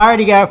I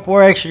already got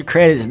 4 extra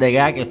credits, nigga.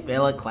 I can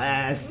fail a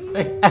class. We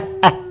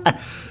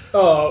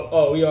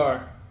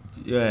are.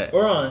 Yeah.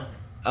 We're on.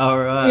 Oh,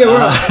 right. Yeah,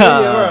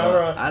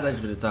 we're on. I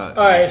thought you were talking.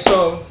 All right,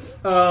 so,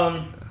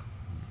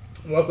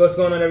 what's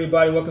going on,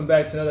 everybody? Welcome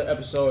back to another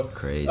episode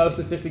of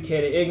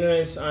Sophisticated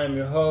Ignorance. I am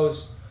your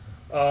host,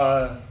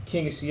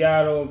 King of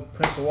Seattle,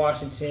 Prince of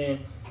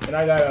Washington, and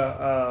I got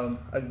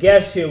a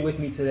guest here with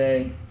me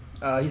today.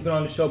 He's been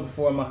on the show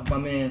before, my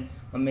main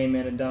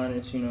man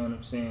Adonis. You know what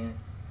I'm saying?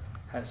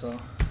 So,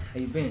 how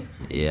you been?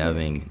 Yeah, I've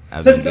been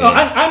good.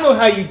 I know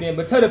how you been,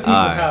 but tell the people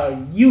how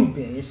you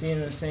been. You see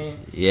what I'm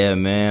saying? Yeah,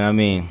 man. I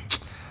mean,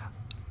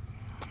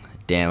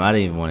 damn, I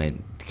didn't even want to,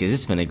 because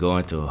it's going to go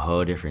into a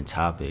whole different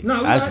topic.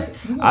 No, I was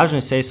going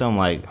to say something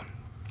like,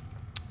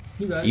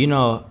 you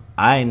know,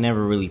 I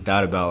never really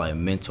thought about, like,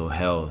 mental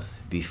health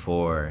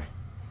before,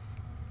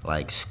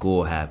 like,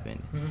 school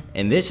happened. Mm-hmm.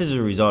 And this is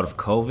a result of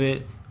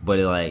COVID, but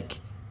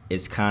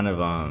it's kind of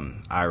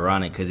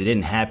ironic because it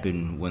didn't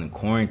happen when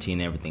quarantine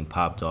and everything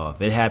popped off.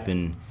 It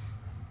happened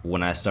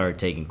when I started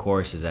taking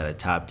courses at a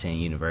top 10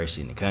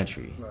 university in the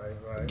country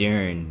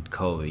during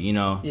COVID, you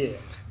know? Yeah.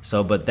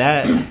 So, but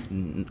that,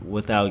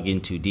 without getting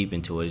too deep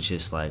into it, it's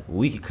just like,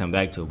 we could come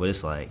back to it, but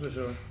it's like, for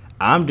sure.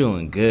 I'm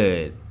doing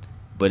good,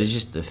 but it's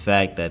just the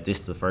fact that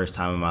this is the first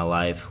time in my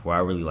life where I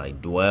really, like,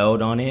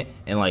 dwelled on it.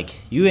 And, like,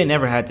 you ain't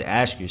never had to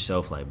ask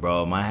yourself, like,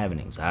 bro, am I having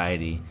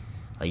anxiety?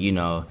 Like, you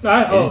know,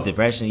 is it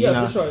depression? You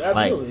know, for sure,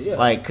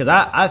 absolutely, because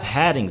I've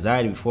had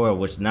anxiety before,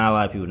 which not a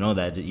lot of people know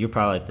that. You're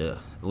probably like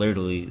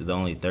literally the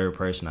only third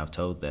person I've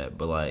told that.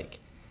 But like,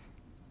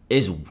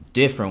 it's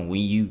different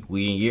when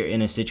you're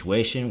in a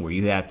situation where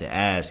you have to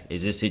ask,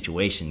 is this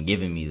situation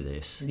giving me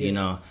this? Yeah. You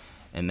know,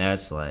 and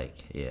that's like,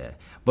 yeah.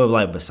 But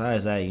like,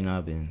 besides that, you know,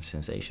 I've been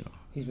sensational.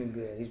 He's been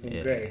good. He's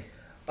been great.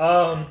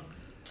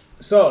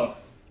 So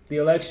the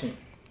election.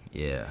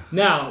 Yeah.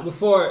 Now,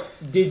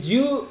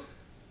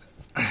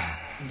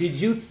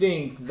 did you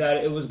think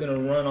that it was going to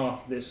run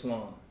off this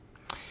long?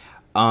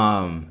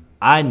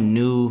 I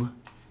knew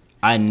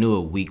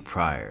a week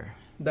prior.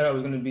 That it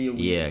was going to be a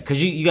week? Yeah,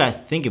 because you got to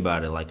think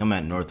about it. Like, I'm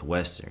at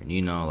Northwestern,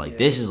 you know? Like,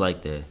 this is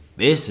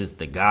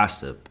the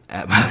gossip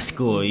at my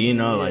school, you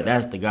know? Like,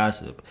 that's the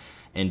gossip.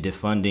 And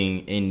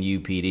defunding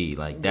NUPD,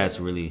 like, that's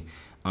really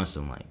on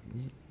some, like,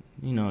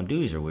 you know,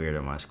 dudes are weird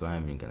at my school.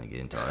 I'm not even going to get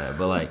into all that.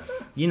 But, like,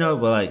 you're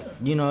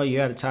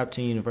at a top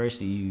 10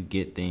 university, you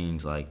get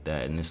things like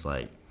that. And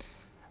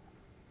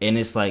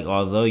it's like,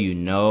 although you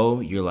know,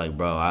 you're like,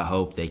 bro, I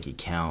hope they could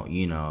count,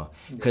 you know.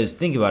 Because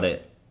think about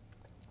it.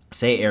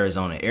 Say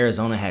Arizona.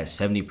 Arizona had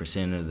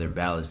 70% of their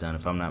ballots done,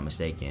 if I'm not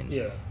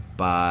mistaken,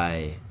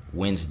 by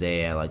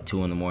Wednesday at like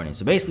 2 in the morning.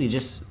 So basically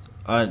just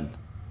all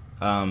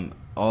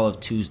of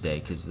Tuesday,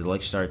 because the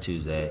election started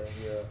Tuesday.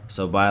 Yeah.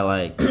 So by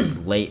like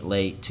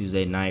late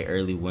Tuesday night,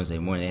 early Wednesday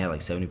morning, they had like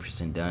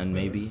 70% done,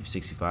 maybe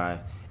 65.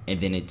 And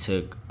then it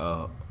took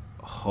a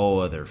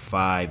whole other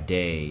 5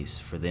 days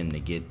for them to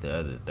get the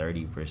other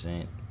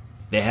 30%.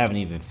 They haven't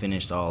even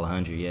finished all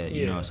 100 yet,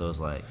 you know. So it's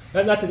like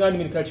not to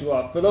mean to cut you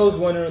off. For those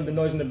wondering, the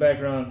noise in the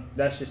background,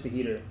 that's just the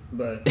heater.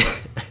 But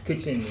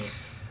continue.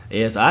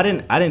 Yes, I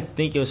didn't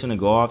think it was gonna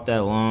go off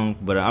that long,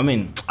 but I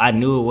mean, I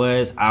knew it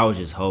was. I was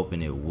just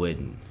hoping it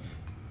wouldn't.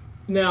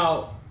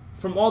 Now,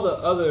 from all the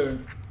other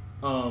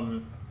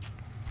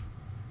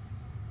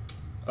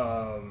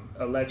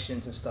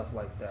elections and stuff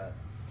like that,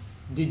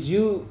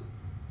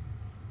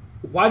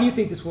 why do you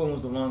think this one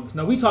was the longest?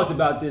 Now, we talked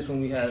about this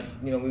when we got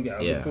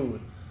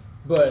food.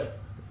 But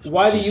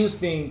why do you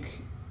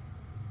think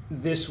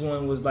this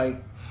one was like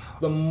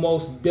the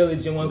most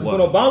diligent one? Because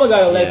when Obama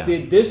got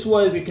elected, this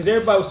was because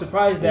everybody was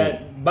surprised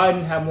that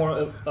Biden had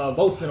more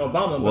votes than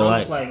Obama. But I'm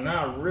just like,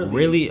 not really.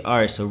 Really, all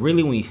right. So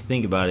really, when you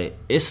think about it,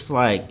 it's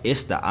like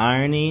it's the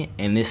irony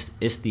and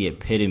it's the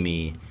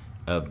epitome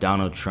of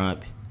Donald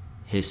Trump,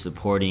 his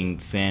supporting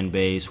fan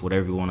base,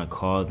 whatever you want to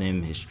call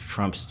them, his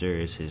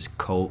Trumpsters, his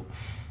cult,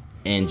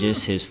 and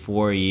just his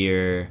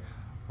 4-year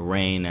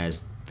reign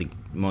as the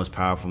most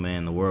powerful man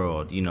in the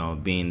world, you know,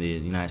 being the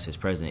United States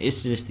president.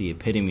 It's just the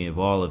epitome of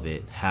all of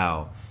it,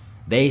 how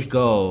they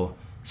go,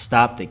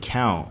 stop the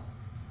count.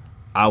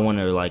 I want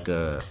to, like,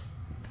 a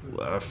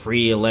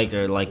free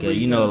elector, like,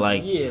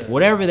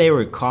 whatever they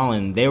were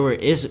calling,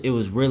 it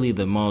was really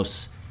the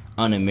most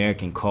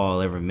un-American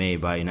call ever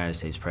made by a United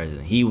States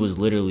president. He was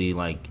literally,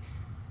 like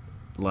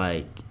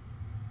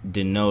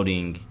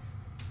denoting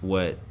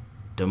what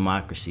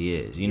democracy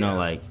is, you know,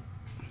 like,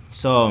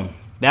 so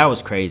that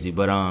was crazy.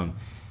 But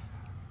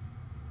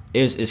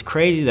it's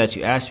crazy that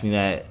you asked me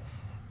that.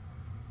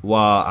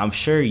 While I'm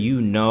sure you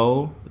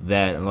know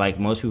that, like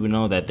most people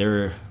know, that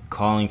they're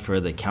calling for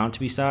the count to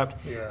be stopped,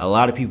 a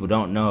lot of people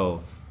don't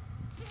know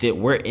that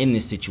we're in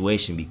this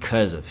situation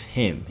because of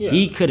him.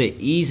 He could have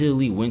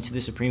easily went to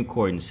the Supreme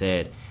Court and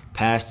said,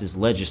 passed this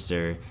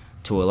legislature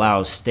to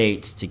allow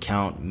states to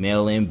count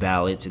mail-in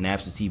ballots and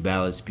absentee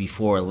ballots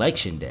before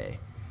Election Day.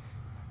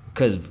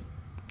 Because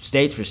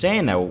states were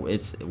saying that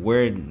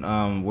we're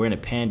in a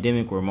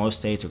pandemic where most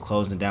states are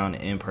closing down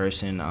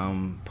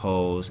in-person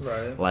polls.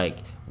 Right. Like,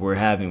 we're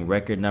having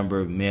record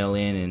number of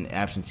mail-in and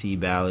absentee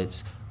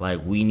ballots.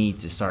 Like, we need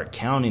to start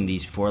counting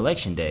these before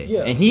Election Day.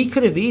 Yeah. And he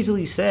could have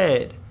easily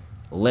said,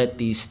 let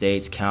these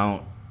states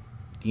count,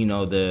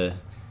 the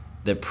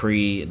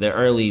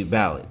early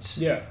ballots.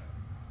 Yeah.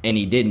 And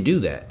he didn't do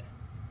that.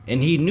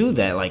 And he knew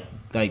that, like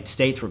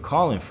states were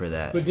calling for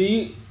that. But do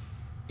you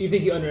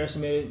think he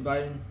underestimated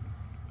Biden?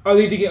 Or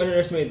do you think he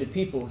underestimated the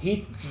people? Do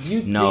you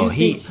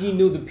think he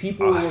knew the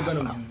people were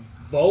going to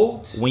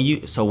vote? When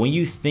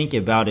you think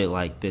about it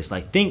like this,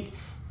 like think,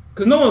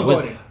 because no one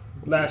voted in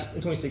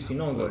 2016.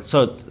 No one voted.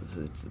 So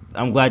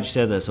I'm glad you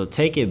said that. So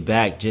take it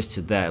back just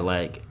to that,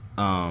 like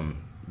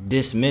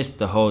dismiss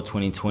the whole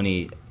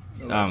 2020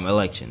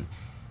 election.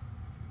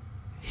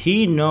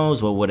 He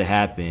knows what would have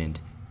happened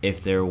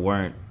if there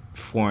weren't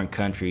foreign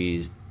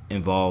countries'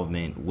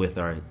 involvement with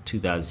our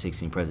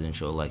 2016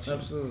 presidential election.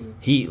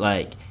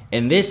 Absolutely.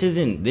 And this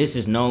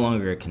is no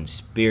longer a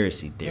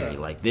conspiracy theory. Yeah.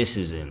 Like, this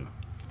is in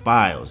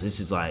files.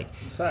 This is like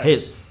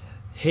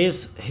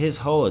his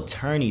whole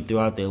attorney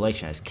throughout the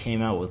election has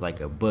came out with like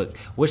a book,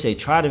 which they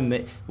try to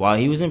make while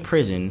he was in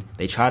prison.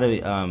 They try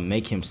to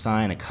make him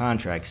sign a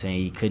contract saying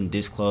he couldn't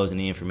disclose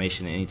any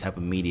information in any type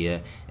of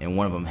media, and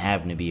one of them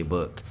happened to be a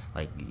book.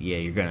 Like, yeah,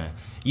 you're gonna,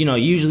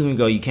 usually when we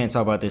go, you can't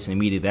talk about this in the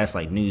media. That's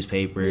like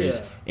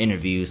newspapers,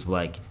 interviews. But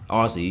like,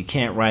 also, you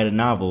can't write a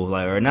novel,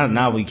 or not a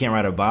novel. You can't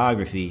write a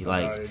biography.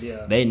 Like,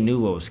 they knew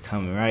what was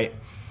coming, right?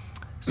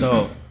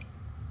 So,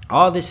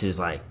 all this is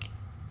like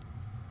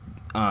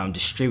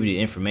distributed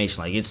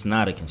information. Like, it's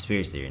not a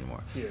conspiracy theory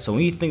anymore. Yeah. So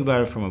when you think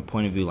about it from a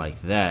point of view like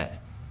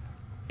that,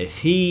 if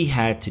he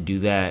had to do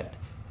that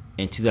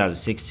in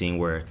 2016,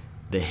 where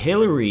the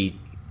Hillary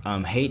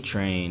hate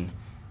train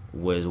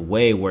was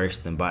way worse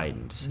than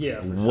Biden's. Yeah,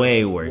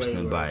 way worse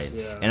than Biden.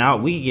 Yeah.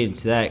 And we can get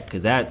into that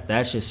because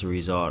that's just a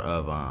result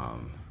of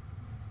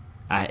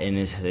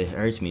it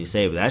hurts me to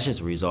say, but that's just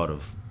a result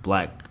of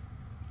black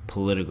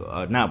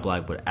political, not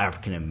black, but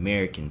African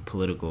American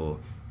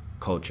political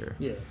culture.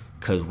 Yeah,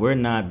 because we're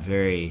not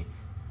very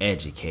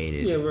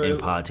educated in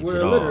politics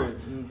at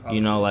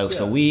all.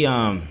 So we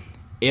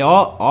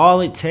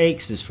all it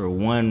takes is for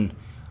one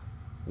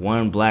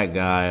black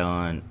guy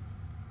on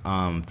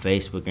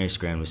Facebook and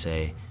Instagram to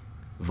say,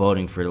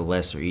 voting for the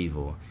lesser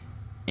evil,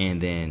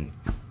 and then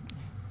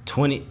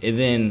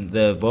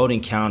the voting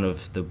count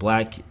of the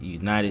black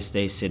United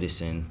States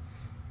citizen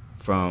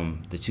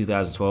from the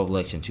 2012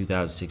 election,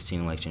 2016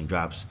 election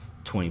drops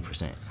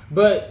 20%.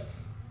 But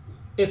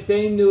if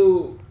they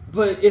knew,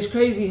 but it's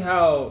crazy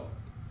how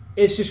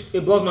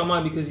it blows my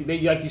mind because they,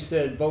 like you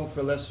said, vote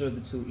for lesser of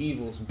the two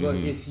evils. But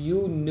if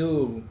you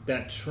knew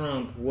that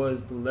Trump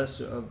was the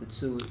lesser of the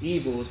two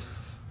evils,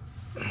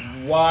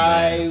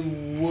 why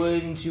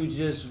wouldn't you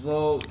just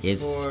vote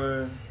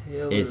for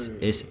Hillary?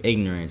 It's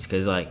ignorance,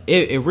 because like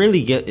it really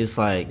it's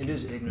like it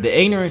is ignorance.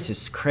 The ignorance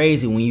is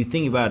crazy when you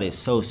think about it.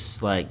 So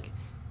like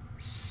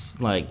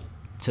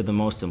to the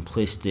most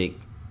simplistic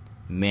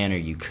manner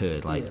you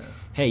could. Like,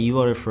 hey, you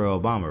voted for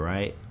Obama,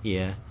 right?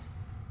 Yeah.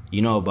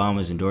 You know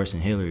Obama's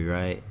endorsing Hillary,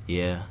 right?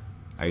 Yeah.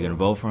 Are you gonna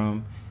vote for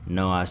him?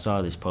 No, I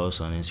saw this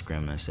post on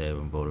Instagram that said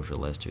I'm voting for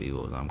lesser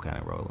evils. I'm kind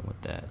of rolling with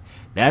that.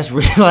 That's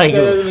really like,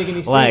 that doesn't make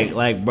any sense.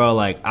 Like, bro,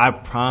 like I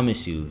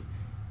promise you.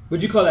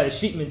 Would you call that a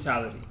sheep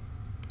mentality?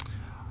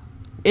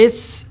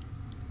 It's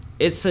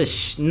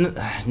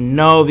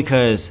no,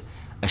 because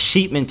a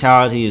sheep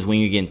mentality is when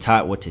you're getting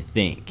taught what to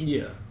think.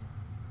 Yeah.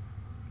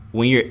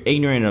 When you're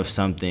ignorant of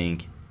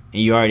something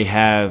and you already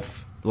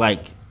have,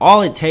 like,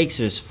 all it takes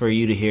is for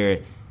you to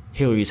hear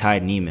Hillary's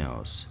hiding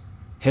emails.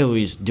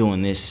 Hillary's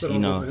doing this,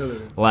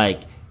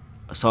 like,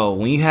 so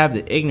when you have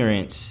the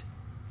ignorance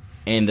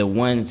and the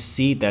one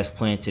seed that's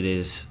planted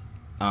is,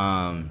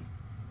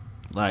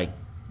 like,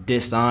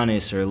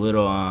 dishonest or a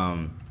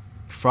little,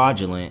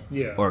 fraudulent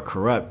or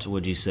corrupt,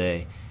 would you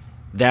say?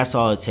 That's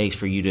all it takes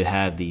for you to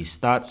have these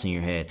thoughts in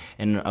your head.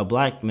 And a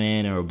black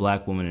man or a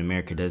black woman in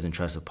America doesn't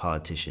trust a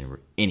politician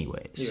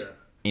anyways. Yeah.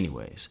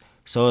 Anyways.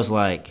 So it's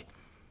like,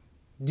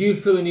 do you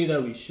feel the need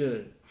that we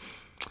should?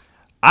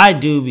 I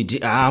do.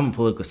 I'm a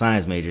political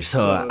science major,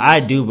 so I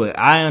do. But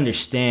I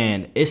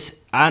understand.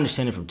 I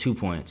understand it from 2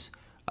 points.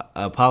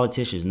 A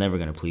politician is never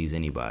going to please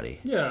anybody.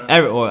 Yeah.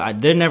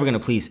 They're never going to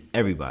please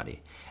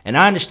everybody. And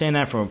I understand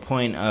that from a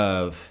point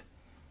of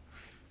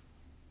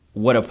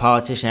what a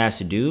politician has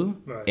to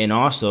do, and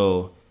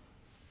also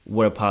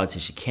what a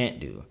politician can't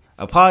do.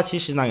 A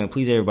politician is not going to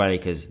please everybody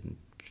because,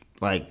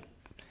 like,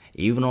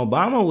 even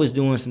Obama was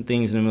doing some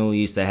things in the Middle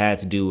East that had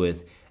to do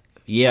with,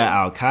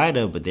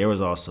 Al-Qaeda, but there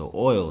was also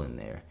oil in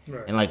there.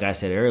 Right. And like I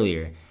said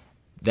earlier,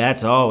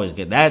 that's always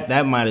good.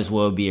 That might as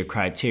well be a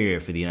criteria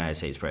for the United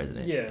States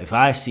president. Yeah. If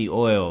I see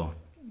oil,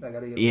 I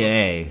gotta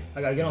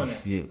get on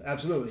that. Yeah.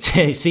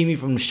 Absolutely. See me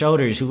from the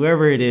shoulders,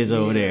 whoever it is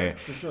over there.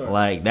 For sure.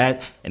 Like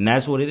that, and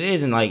that's what it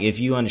is. And like, if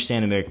you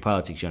understand American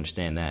politics, you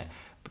understand that.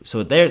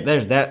 So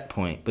there's that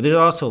point. But there's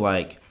also,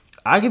 like,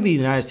 I could be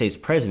the United States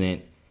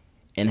president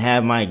and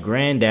have my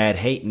granddad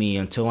hate me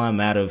until I'm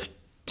out of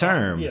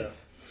term. Yeah.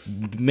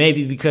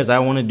 Maybe because I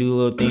want to do a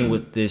little thing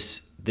with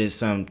this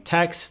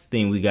tax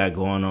thing we got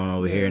going on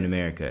over here in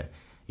America.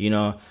 You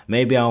know,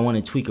 maybe I want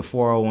to tweak a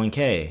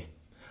 401k.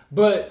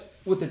 But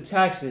with the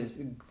taxes,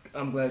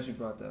 I'm glad you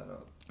brought that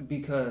up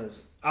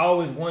because I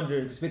always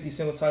wonder, because 50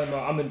 Cent was talking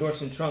about I'm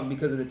endorsing Trump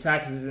because of the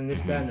taxes and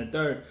this, that, and the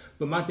third.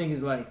 But my thing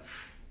is like,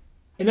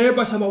 and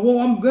everybody's talking about, well,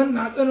 I'm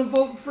not gonna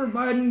vote for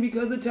Biden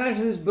because of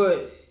taxes.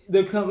 But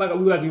they're kind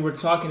of like we were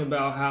talking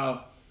about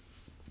how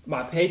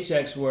my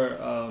paychecks were,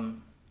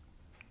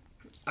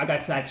 I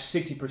got taxed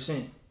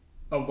 60%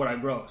 of what I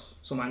gross.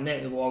 So my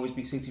net will always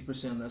be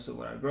 60% less of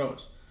what I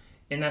gross.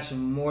 And that's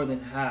more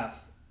than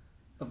half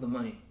of the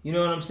money. You know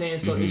what I'm saying?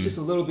 So it's just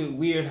a little bit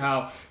weird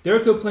how they're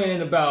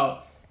complaining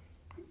about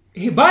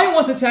Biden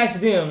wants to tax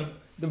them,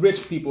 the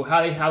rich people,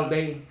 how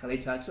they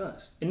tax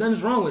us. And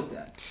nothing's wrong with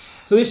that.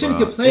 So they shouldn't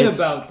complain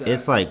about that.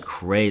 It's like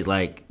crazy.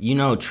 Like, you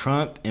know,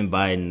 Trump and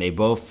Biden, they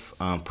both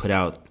put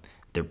out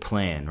their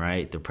plan,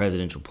 right? Their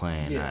presidential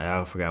plan. Yeah.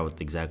 I forgot what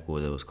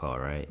it was called,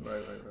 right?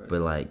 Right.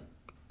 But like,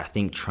 I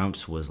think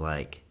Trump's was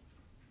like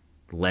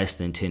less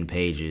than 10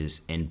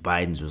 pages and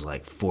Biden's was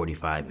like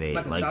 45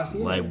 pages.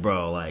 Like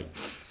bro, like,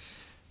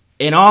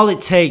 and all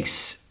it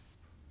takes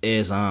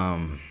is a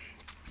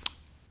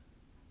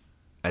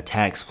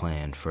tax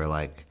plan for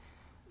like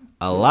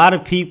a lot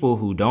of people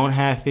who don't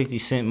have 50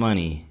 cent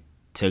money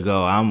to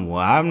go,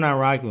 I'm not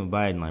rocking with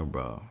Biden. Like,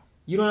 bro,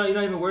 you're not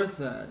even worth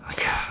that.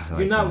 Like,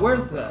 you're not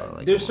worth that.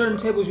 Like, there's certain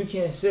tables you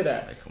can't sit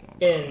at.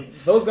 And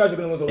those guys are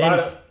going to lose a lot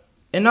of...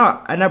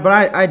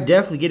 But I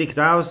definitely get it because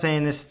I was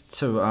saying this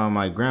to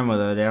my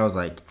grandmother the other day. I was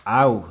like,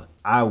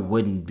 I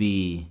wouldn't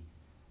be...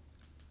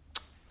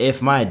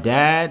 If my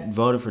dad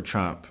voted for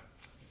Trump,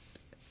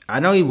 I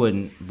know he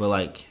wouldn't, but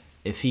like,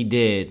 if he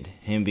did,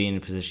 him being in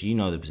the position, you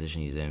know the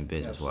position he's in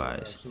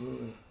business-wise.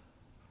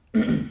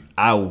 Absolutely.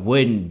 I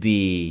wouldn't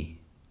be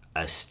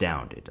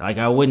astounded. Like,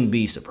 I wouldn't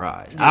be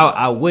surprised. Yeah.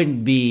 I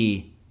wouldn't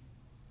be...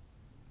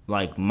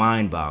 like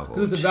mind boggled.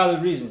 Because it's a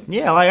valid reason.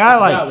 Yeah,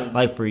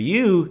 like for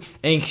you,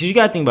 and because you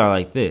gotta think about it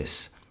like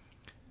this.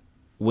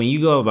 When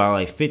you go about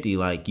like 50,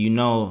 like, you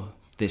know,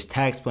 this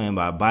tax plan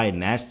by Biden,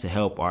 that's to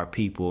help our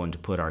people and to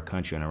put our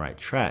country on the right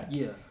track.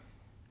 Yeah.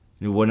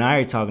 Well, now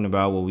you're talking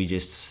about what we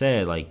just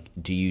said. Like,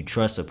 do you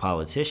trust a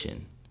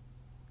politician?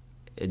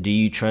 Do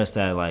you trust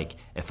that, like,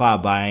 if I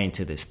buy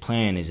into this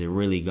plan, is it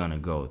really gonna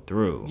go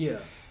through? Yeah.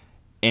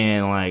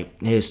 And like,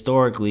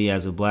 historically,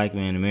 as a black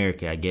man in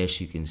America, I guess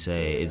you can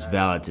say it's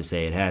valid to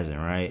say it hasn't,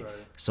 right?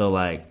 So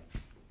like,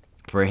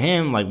 for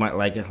him,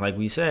 like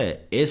we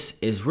said,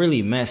 it's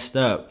really messed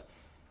up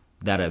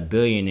that a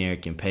billionaire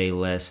can pay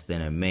less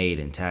than a maid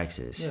in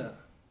taxes. Yeah.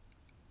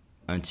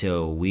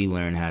 Until we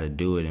learn how to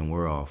do it, and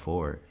we're all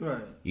for it.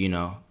 Right. You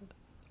know,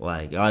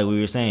 like we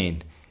were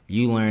saying,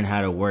 you learn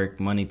how to work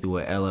money through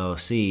a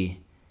LLC.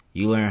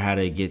 You learn how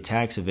to get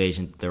tax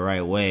evasion the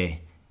right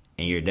way.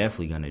 And you're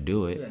definitely gonna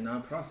do it. Yeah,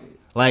 nonprofit.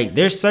 Like,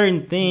 there's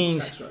certain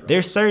things.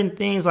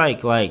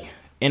 Like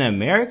in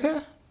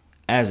America,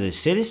 as a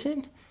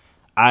citizen,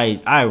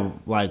 I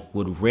like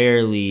would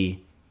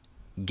rarely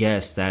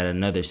guess that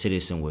another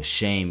citizen would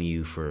shame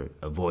you for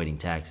avoiding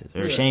taxes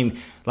or shame.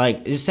 Like,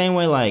 it's the same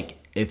way. Like,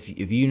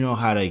 if you know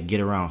how to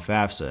get around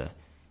FAFSA,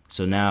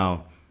 so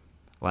now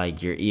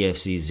like your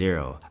EFC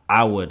 0,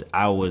 I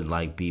would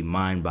like be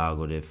mind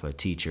boggled if a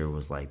teacher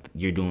was like,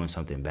 you're doing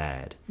something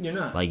bad. You're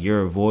not. Like,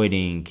 you're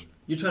avoiding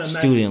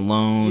student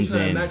loans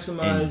and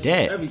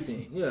debt.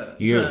 Everything.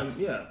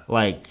 Yeah.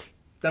 Like,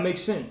 that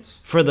makes sense.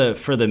 For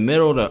the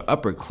middle to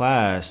upper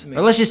class,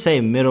 or let's just say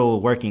middle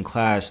working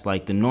class,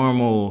 like the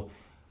normal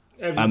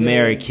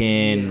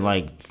American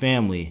like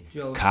family,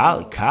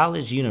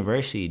 college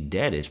university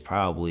debt is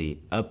probably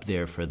up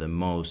there for the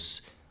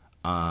most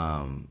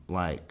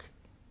like,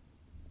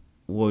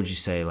 what would you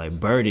say, like,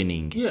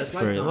 burdening? Yeah, it's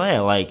for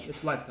lifetime. Like,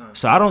 it's lifetime.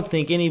 So I don't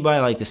think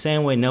anybody, like, the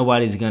same way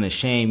nobody's gonna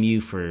shame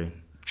you for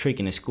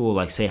tricking the school,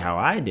 like, say how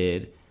I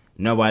did,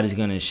 nobody's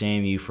gonna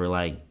shame you for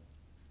like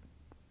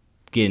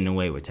getting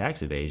away with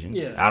tax evasion.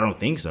 Yeah, I don't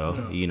think so.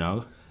 No. You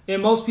know,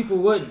 and most people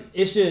wouldn't.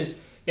 It's just,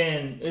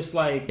 and it's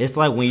like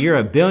when you're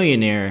a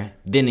billionaire,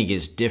 then it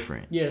gets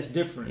different. Yeah, it's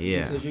different.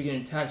 Yeah, because you're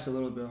getting taxed a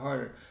little bit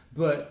harder.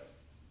 But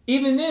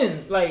even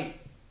then, like,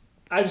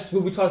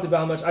 we talked about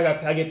how much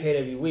I get paid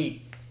every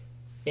week.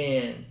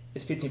 And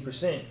it's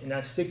 15%, and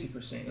that's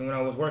 60%. And when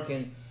I was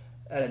working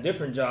at a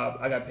different job,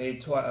 I got paid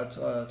twice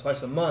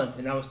a month,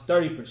 and that was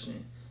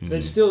 30%. So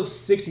it's still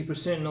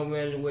 60% no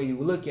matter the way you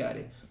look at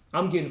it.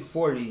 I'm getting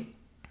 40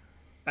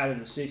 out of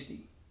the 60.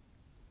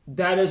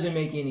 That doesn't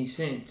make any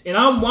sense. And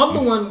I'm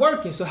the one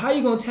working, so how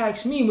you gonna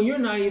tax me when you're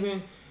not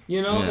even,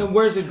 you know? Yeah. And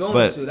where's it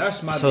going to?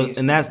 That's my biggest.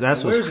 And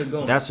that's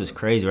what's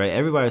crazy, right?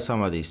 Everybody's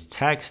talking about these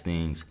tax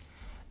things.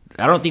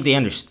 I don't think they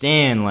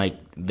understand, like,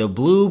 the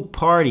blue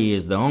party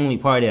is the only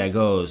party that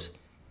goes,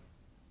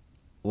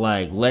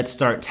 like, let's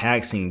start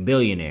taxing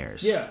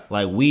billionaires. Yeah.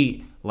 Like,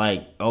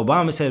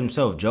 Obama said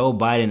himself, Joe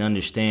Biden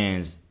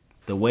understands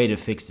the way to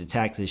fix the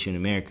tax issue in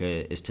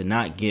America is to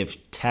not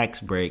give tax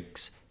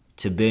breaks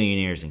to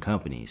billionaires and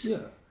companies. Yeah.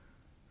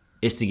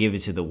 It's to give it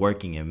to the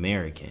working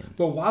American.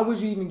 But why would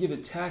you even give a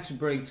tax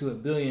break to a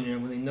billionaire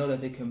when they know that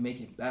they can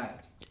make it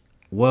back?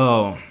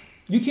 Well,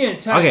 you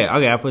can't tax. Okay.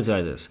 I put it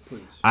like this.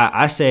 Please.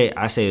 I say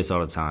this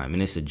all the time,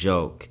 and it's a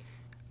joke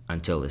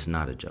until it's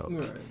not a joke.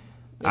 Right.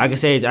 I can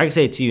say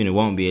it to you, and it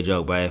won't be a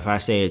joke. But if I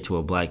say it to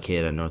a black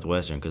kid at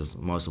Northwestern, because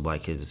most of the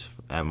black kids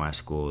at my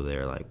school,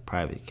 they're like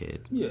private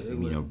kid,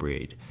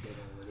 breed.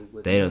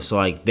 They don't. So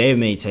like they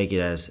may take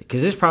it as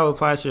because this probably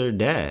applies to their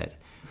dad.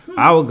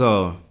 I would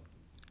go.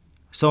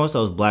 So and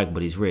so's black,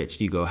 but he's rich.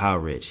 You go, how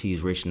rich?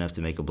 He's rich enough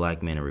to make a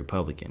black man a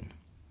Republican.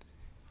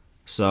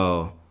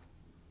 So,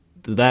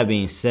 with that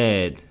being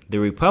said, the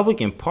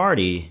Republican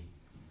Party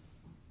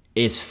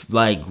is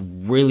like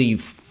really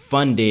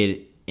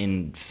funded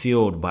and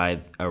fueled by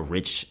a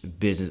rich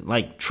business.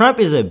 Like Trump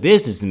is a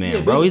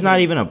businessman, bro. He's not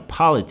even a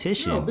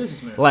politician. No,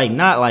 businessman. Like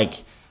not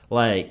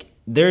like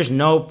there's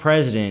no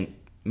president,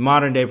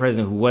 modern day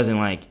president, who wasn't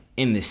like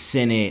in the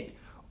Senate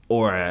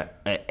or a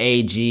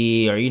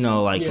AG or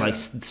like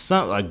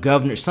some like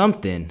governor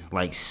something.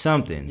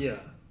 Yeah.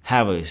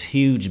 Have a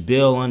huge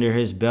bill under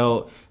his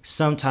belt,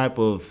 some type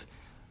of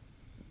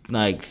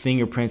like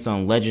fingerprints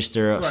on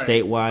legislature,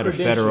 statewide or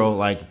federal.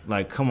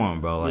 Like come on,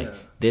 bro. Like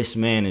this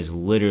man is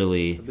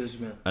literally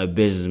a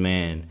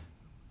businessman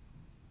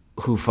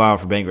who filed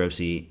for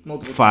bankruptcy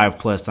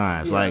 5+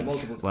 times.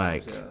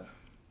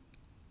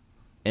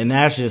 And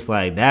that's just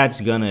like that's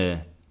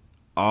gonna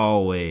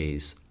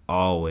always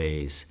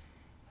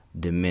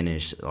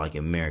diminish like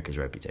America's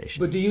reputation.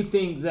 But do you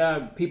think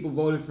that people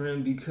voted for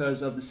him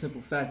because of the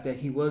simple fact that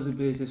he was a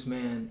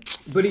businessman?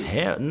 But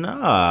hell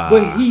nah.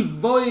 But he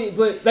voted.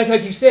 But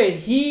like you said,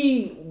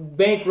 he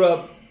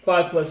bankrupt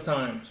 5+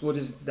 times.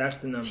 That's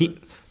the number.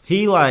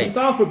 He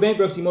filed for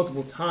bankruptcy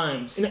multiple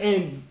times.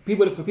 And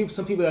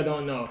some people that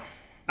don't know,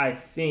 I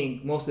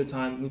think most of the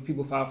time when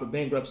people file for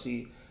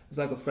bankruptcy, it's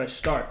like a fresh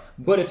start,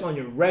 but it's on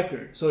your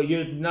record, so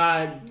you're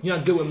not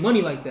good with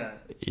money like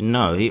that.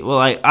 No, and they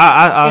were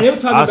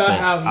talking about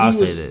how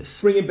he was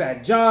bringing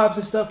back jobs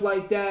and stuff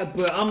like that.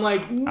 But I'm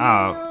like,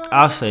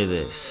 I'll say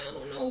this: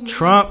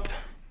 Trump.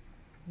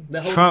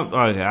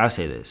 Okay, I'll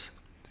say this: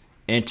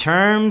 in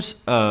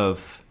terms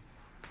of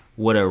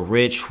what a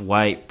rich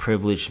white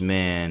privileged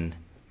man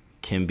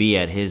can be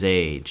at his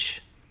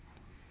age,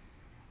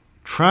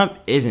 Trump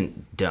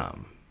isn't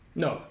dumb.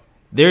 No,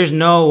 there's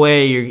no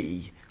way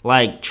you're.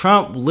 Like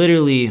Trump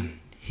literally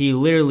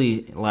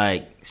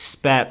like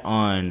spat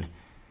on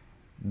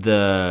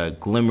the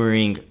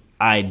glimmering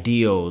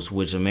ideals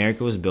which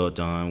America was built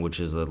on, which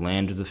is a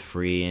land of the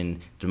free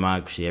and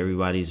democracy.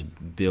 Everybody's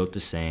built the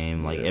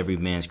same, like every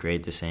man's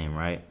created the same,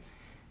 right?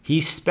 He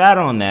spat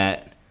on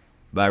that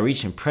by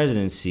reaching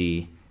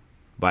presidency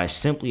by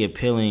simply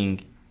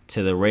appealing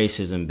to the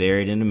racism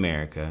buried in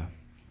America.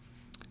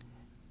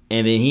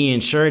 And then he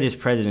ensured his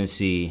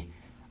presidency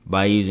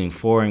by using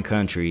foreign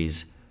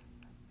countries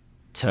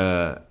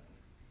to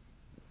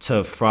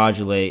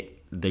fraudulate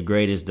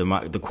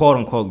the quote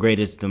unquote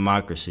greatest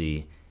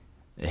democracy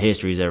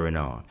history's ever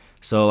known.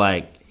 So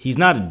like he's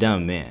not a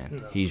dumb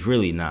man. No. He's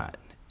really not.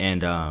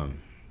 And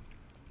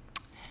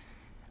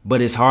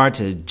but it's hard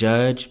to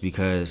judge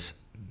because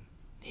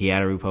he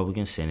had a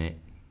Republican Senate,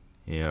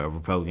 a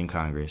Republican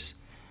Congress.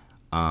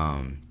 He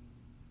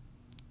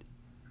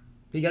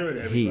got rid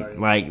of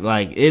everybody.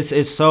 Like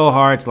it's so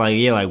hard to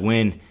like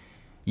when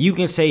you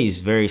can say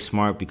he's very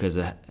smart because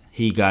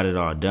he got it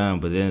all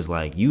done, but then it's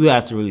like you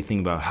have to really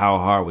think about how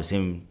hard was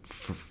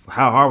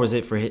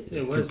it for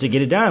him to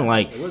get it done.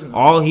 Like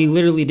all he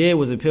literally did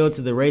was appeal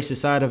to the racist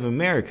side of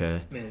America,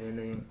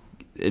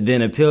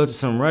 then appeal to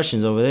some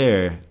Russians over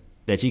there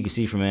that you can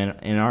see from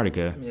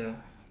Antarctica. Yeah,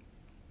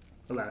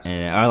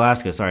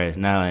 Alaska. Sorry,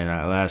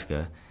 not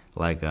Alaska.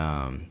 Like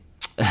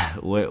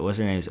what's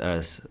her name?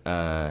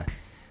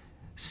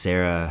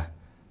 Sarah.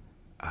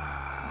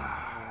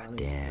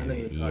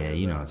 Damn. Yeah,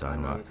 you know what I'm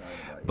talking about.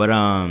 But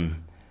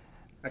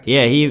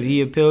yeah,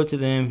 he appealed to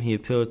them. He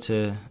appealed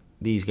to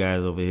these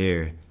guys over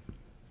here.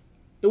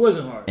 It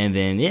wasn't hard. And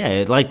then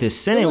like the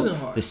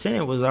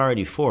Senate was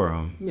already for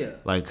him. Yeah.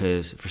 Like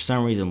because for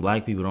some reason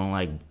black people don't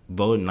like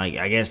voting. Like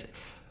I guess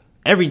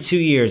every 2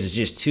 years is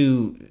just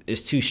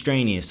it's too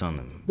strenuous on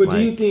them. But do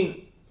you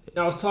think?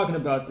 I was talking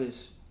about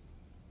this.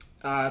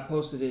 I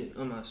posted it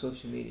on my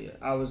social media.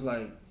 I was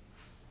like,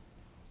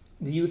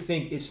 do you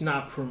think it's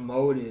not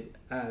promoted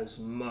as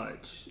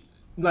much?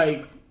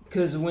 Like,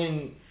 because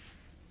when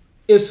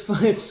it's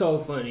fun, it's so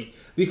funny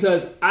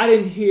because I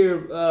didn't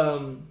hear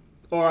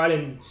or I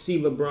didn't see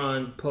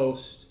LeBron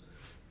post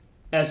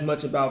as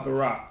much about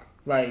Barack.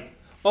 Like,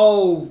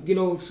 vote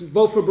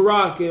for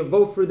Barack,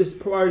 vote for this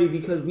party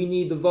because we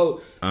need the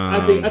vote.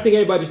 I think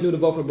everybody just knew to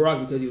vote for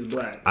Barack because he was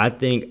black. I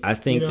think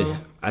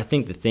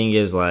the thing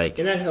is like,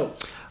 and that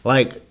helps.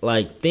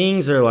 Like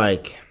things are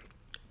like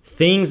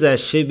things that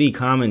should be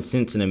common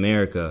sense in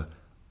America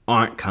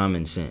aren't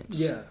common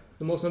sense. Yeah,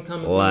 the most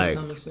uncommon thing is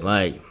common sense.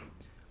 Like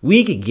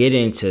we could get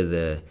into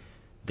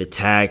the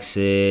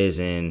taxes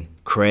and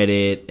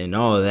credit and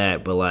all of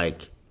that, but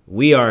like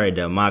we are a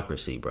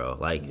democracy, bro.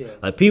 Like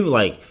people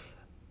like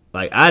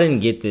like, I didn't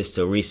get this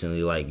till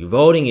recently. Like,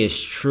 voting is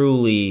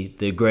truly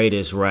the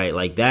greatest right.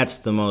 Like, that's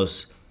the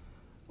most,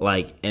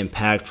 like,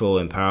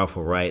 impactful and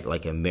powerful right,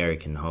 like,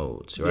 American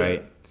holds,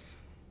 right? Yeah.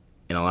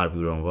 And a lot of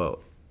people don't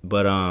vote.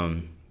 But,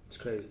 it's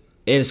crazy.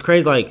 It's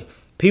crazy. Like,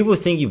 people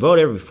think you vote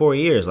every 4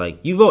 years. Like,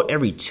 you vote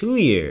every 2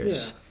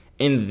 years.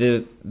 Yeah. And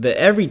the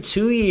every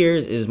 2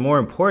 years is more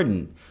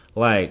important.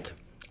 Like,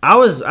 I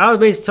was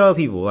basically telling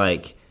people,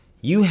 like,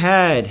 you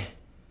had,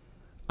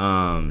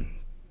 Obama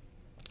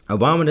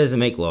doesn't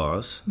make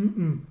laws.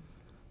 Mm-mm.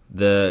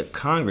 The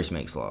Congress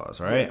makes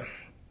laws, right? Yeah.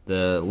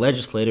 The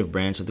legislative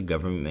branch of the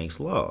government makes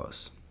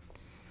laws.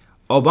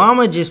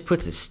 Obama just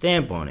puts a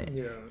stamp on it.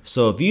 Yeah.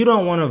 So if you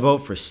don't want to vote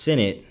for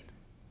Senate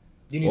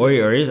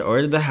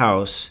or the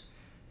House,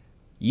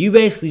 you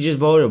basically just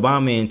voted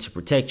Obama in to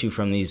protect you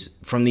from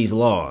these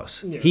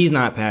laws. Yeah. He's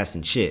not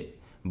passing shit,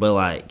 but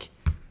like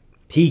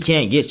he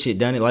can't get shit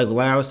done. Like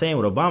I was saying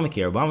with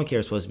Obamacare. Obamacare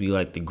is supposed to be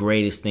like the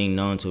greatest thing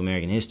known to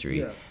American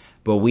history. Yeah.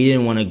 But we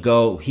didn't want to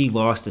go. He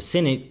lost the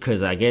Senate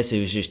because I guess it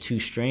was just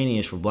too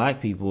strenuous for black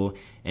people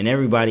and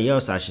everybody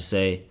else, I should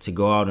say, to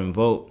go out and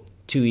vote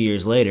 2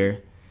 years later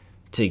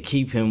to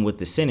keep him with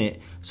the Senate.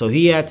 So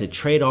he had to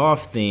trade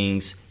off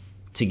things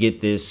to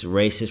get this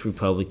racist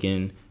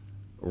Republican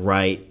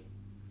right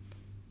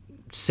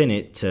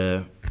Senate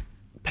to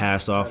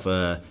pass off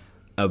a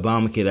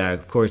Obamacare that,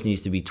 of course,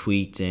 needs to be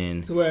tweaked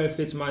and to where it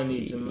fits my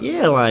needs and my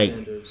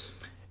standards.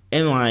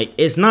 And like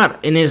it's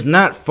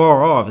not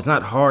far off. It's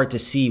not hard to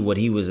see what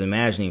he was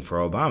imagining for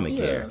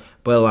Obamacare. Yeah.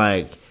 But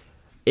like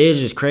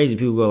it's just crazy.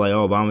 People go like,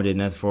 "Oh, Obama did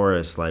nothing for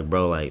us." Like,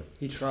 bro, like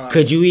he tried.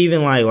 Could you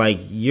even like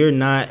you're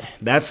not?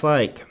 That's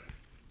like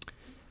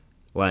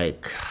I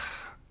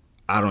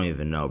don't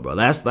even know, bro.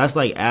 That's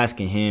like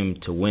asking him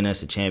to win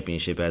us a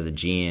championship as a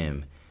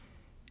GM,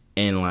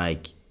 and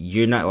like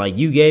you're not like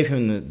you gave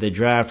him the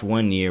draft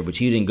 1 year,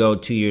 but you didn't go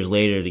 2 years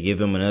later to give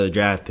him another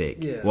draft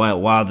pick. Yeah.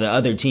 While the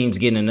other team's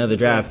getting another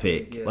draft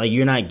pick, yeah. Like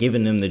you're not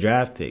giving them the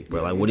draft pick,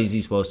 bro. Like what is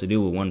he supposed to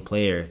do with one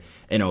player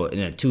in a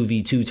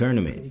 2v2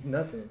 tournament?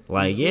 Nothing.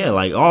 Like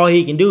like all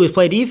he can do is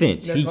play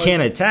defense. He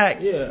can't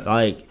attack. Yeah.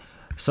 Like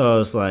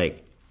so it's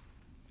like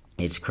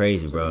it's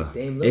crazy, bro.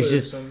 It's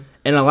just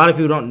and a lot of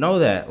people don't know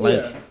that.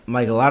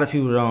 Like a lot of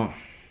people don't.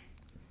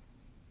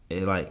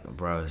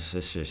 Bro, it's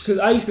just because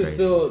I used to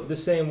feel the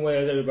same way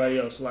as everybody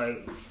else.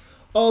 Like,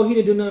 oh, he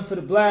didn't do nothing for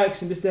the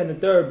blacks and this, that, and the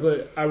third.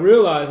 But I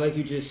realized, like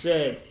you just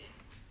said,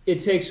 it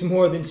takes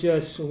more than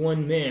just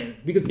one man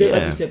because,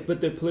 like you said,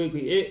 but they're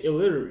politically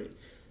illiterate.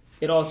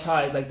 It all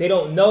ties. Like they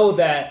don't know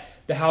that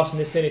the House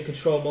and the Senate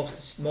control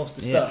most of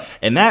the stuff.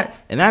 And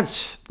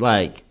that's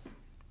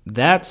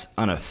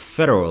on a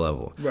federal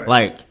level. Right.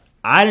 Like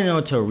I didn't know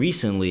until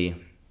recently.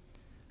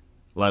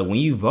 Like when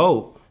you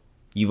vote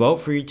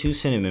for your 2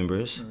 Senate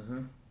members,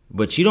 mm-hmm.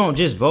 But you don't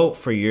just vote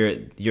for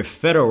your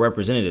federal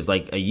representatives.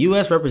 Like a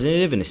U.S.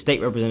 representative and a state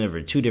representative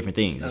are two different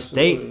things.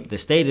 Absolutely. The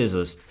state is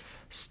a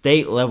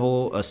statewide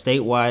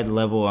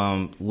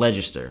level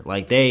legislature.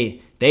 Like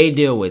they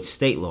deal with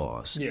state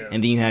laws,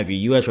 and then you have your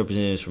U.S.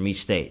 representatives from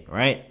each state,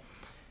 right?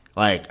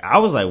 Like I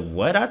was like,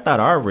 what? I thought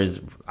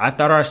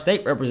our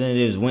state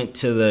representatives went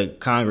to the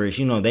Congress.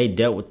 You know, they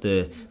dealt with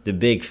the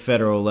big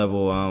federal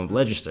level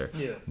legislature.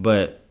 Yeah.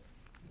 But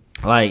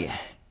like.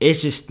 It's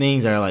just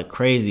things that are like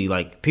crazy.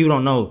 Like people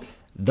don't know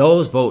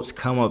those votes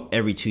come up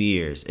every 2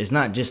 years. It's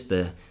not just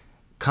the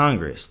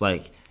Congress,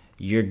 like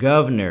your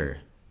governor,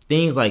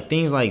 things like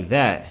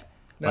that.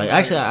 Like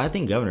actually, I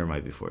think governor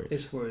might be for it.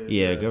 It's for it.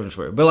 Yeah, governor's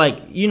for it. But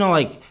like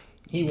like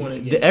he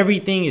wanted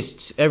everything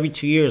is every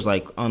 2 years,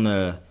 like on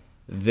the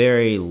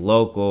very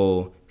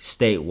local,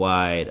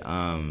 statewide,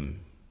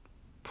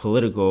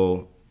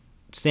 political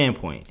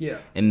standpoint. Yeah,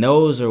 and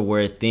those are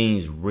where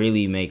things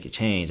really make a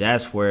change.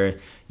 That's where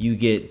you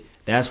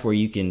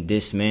can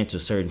dismantle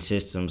certain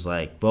systems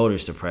like voter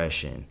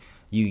suppression.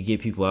 You can get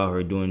people out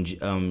here doing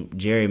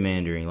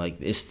gerrymandering. Like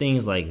it's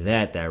things like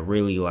that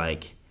really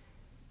like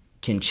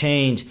can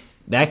change.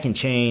 That can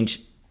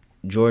change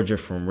Georgia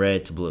from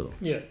red to blue.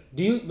 Yeah.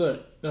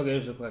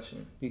 Here's a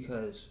question,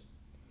 because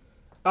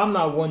I'm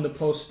not one to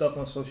post stuff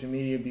on social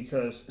media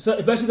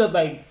especially stuff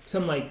like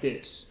something like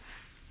this.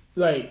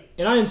 Like,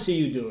 and I didn't see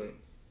you do it,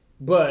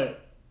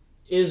 but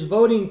is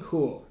voting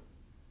cool?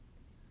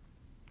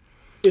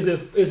 Is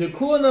it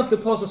cool enough to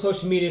post on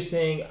social media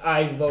saying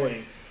I'm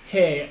voting?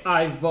 Hey,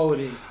 I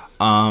voted. Hey,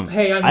 I'm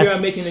here.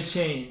 I'm making a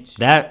change.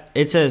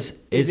 Is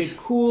it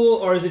cool,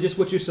 or is it just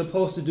what you're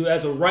supposed to do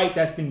as a right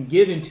that's been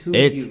given to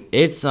you?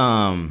 I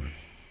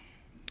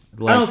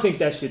don't think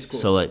that shit's cool.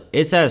 So like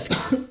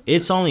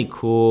it's only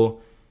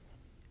cool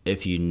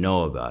if you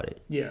know about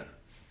it. Yeah.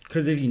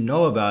 Because if you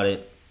know about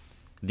it,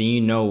 then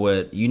you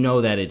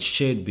know that it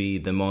should be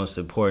the most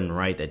important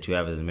right that you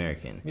have as an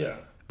American. Yeah.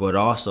 But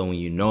also when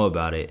you know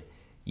about it,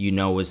 you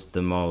know it's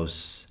the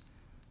most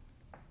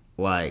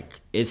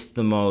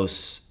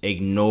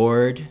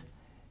ignored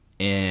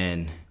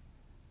and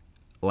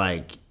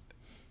like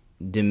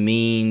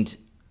demeaned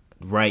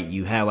right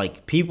you have.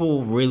 Like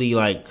people really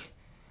like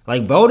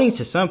like voting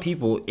to some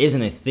people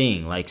isn't a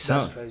thing. Like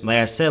like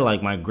I said,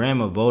 like my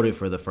grandma voted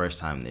for the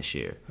first time this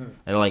year,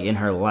 and like in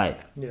her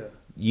life. Yeah.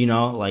 You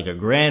know, like a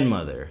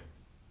grandmother.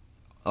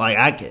 Like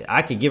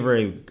I could give her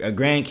a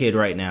grandkid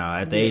right now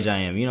at the age I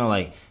am. You know,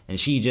 like, and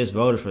she just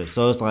voted for it.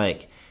 So it's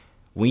like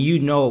when you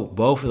know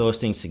both of those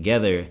things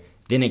together,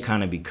 then it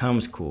kind of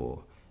becomes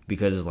cool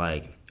because it's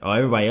like, oh,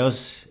 everybody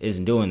else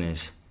isn't doing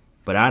this,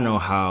 but I know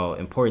how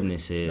important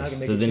this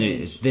is. So then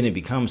it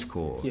becomes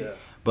cool. Yeah.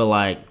 But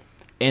like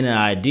in an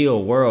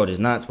ideal world, it's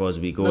not supposed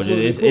to be cool.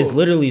 It's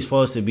literally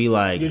supposed to be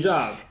like your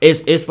job.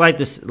 It's like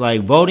this,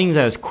 like voting's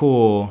as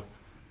cool.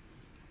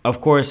 Of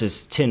course,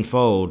 it's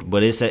tenfold,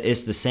 but it's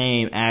the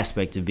same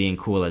aspect of being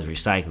cool as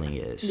recycling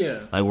is. Yeah.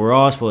 Like, we're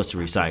all supposed to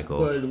recycle.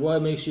 But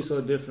what makes you so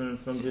different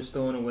from just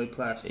throwing away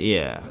plastic?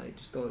 Yeah. Like,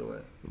 just throw it away.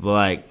 But,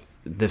 like,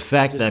 the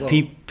fact that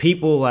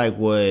people, like,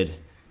 would,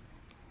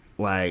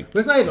 like... But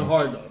it's not even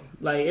hard, though.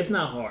 Like, it's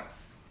not hard.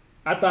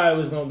 I thought it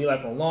was going to be,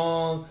 like, a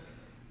long...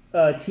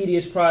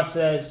 tedious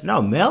process.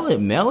 No,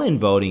 mail-in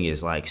voting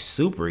is like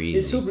super easy.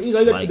 It's super easy.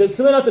 Like,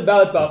 filling out the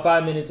ballot's about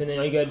 5 minutes, and then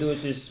all you gotta do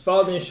is just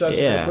follow the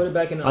instructions, put it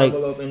back in the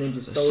envelope, and then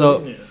just throw it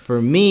in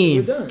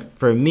there.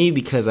 For me,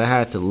 because I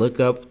had to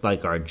look up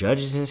like our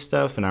judges and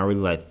stuff, and I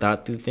really like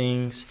thought through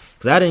things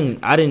because I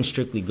didn't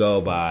strictly go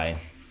by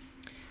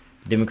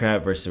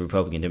Democrat versus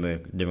Republican,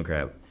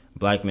 Democrat,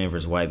 black man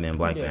versus white man,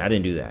 black man. I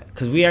didn't do that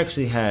because we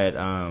actually had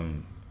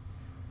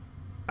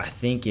I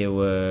think it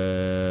was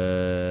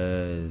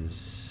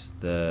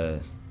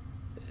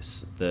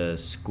the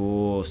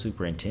school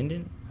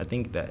superintendent. I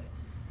think that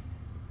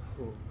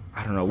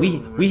I don't know.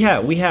 We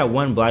had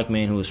one black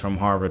man who was from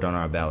Harvard on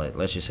our ballot.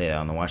 Let's just say that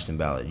on the Washington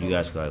ballot. You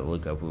guys could like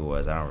look up who it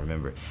was. I don't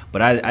remember,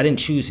 but I didn't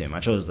choose him. I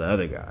chose the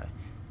other guy,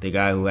 the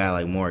guy who had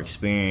like more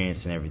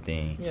experience and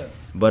everything. Yeah.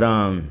 But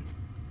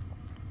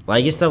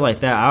like it's stuff like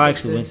that. I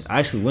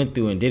actually went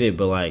through and did it,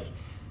 but like.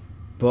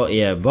 But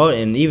yeah,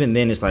 and even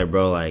then it's like,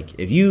 bro, like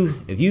if you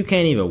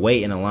can't even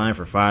wait in a line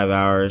for 5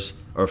 hours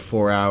or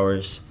 4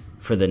 hours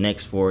for the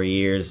next 4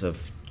 years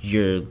of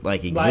your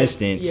like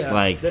existence,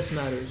 like this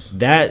matters.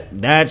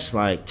 That's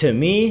like, to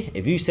me,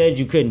 if you said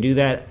you couldn't do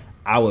that,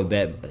 I would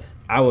bet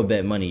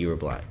money you were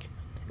black.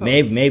 Oh.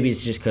 Maybe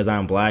it's just because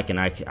I'm black and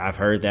I've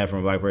heard that from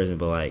a black person,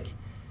 but like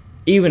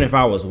even if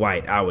I was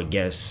white, I would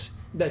guess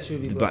that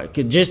should be black.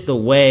 Just the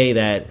way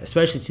that,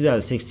 especially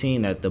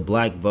 2016, that the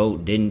black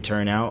vote didn't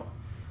turn out.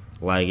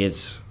 Like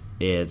it's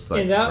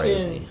like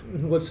crazy.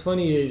 And what's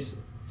funny is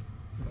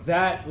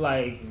that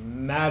like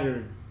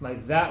mattered.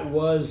 Like that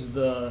was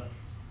the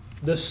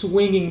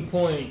swinging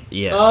point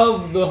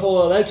of the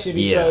whole election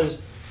because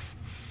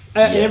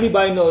and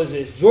everybody knows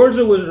this.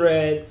 Georgia was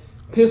red,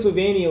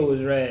 Pennsylvania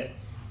was red.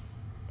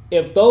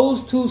 If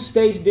those two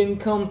states didn't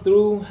come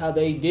through how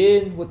they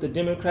did with the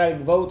Democratic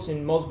votes,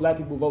 and most black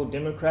people vote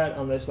Democrat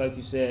unless, like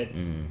you said,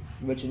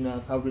 rich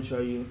enough. How rich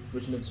are you?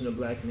 Rich enough to turn a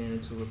black man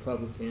into a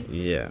Republican.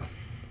 Yeah.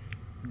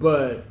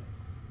 But,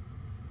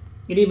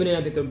 and even then,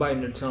 I think they're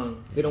biting their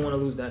tongue. They don't want to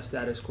lose that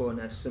status quo and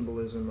that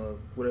symbolism of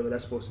whatever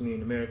that's supposed to mean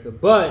in America.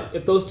 But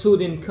if those two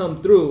didn't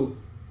come through,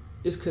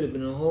 this could have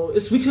been a whole.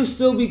 We could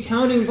still be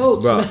counting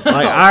votes. Bro, now.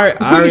 like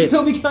we could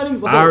still be counting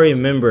votes. I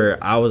remember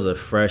I was a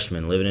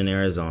freshman living in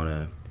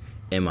Arizona,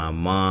 and my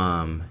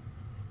mom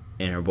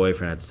and her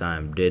boyfriend at the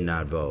time did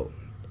not vote.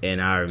 And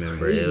I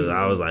remember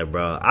I was like,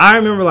 bro. I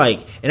remember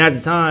like, and at the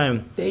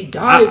time they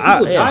died.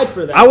 People died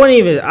for that. I wouldn't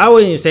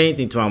even say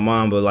anything to my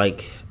mom, but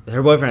like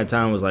her boyfriend at the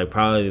time was like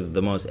probably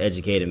the most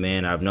educated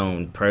man I've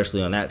known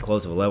personally on that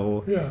close of a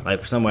level. Yeah. Like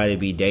for somebody to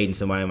be dating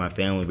somebody in my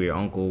family, be your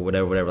uncle,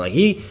 whatever. Like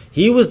he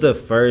was the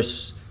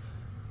first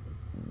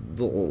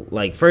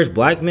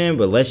black man,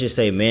 but let's just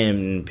say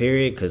man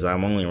period, because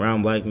I'm only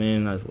around black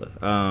men.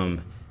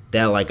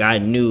 That like I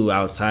knew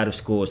outside of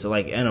school, so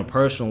like on a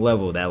personal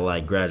level that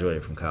like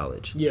graduated from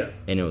college. Yeah,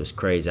 and it was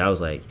crazy. I was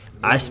like,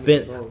 I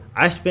spent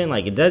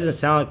like, it doesn't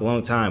sound like a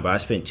long time, but I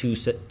spent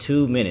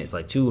 2 minutes,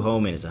 like 2 whole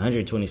minutes,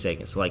 120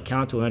 seconds. So like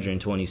count to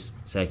 120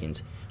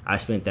 seconds. I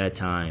spent that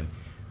time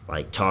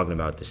like talking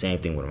about the same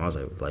thing with him. I was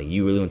like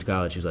you really went to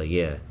college? He was like,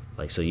 yeah.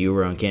 Like, so you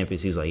were on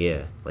campus? He was like,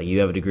 yeah. Like, you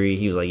have a degree?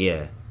 He was like,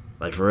 yeah.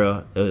 Like, for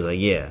real? It was like,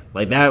 yeah.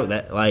 Like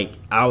that like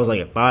I was like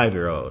a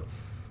 5-year-old.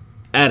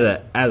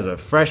 As a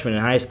freshman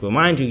in high school,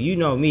 mind you, you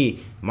know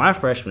me, my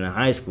freshman in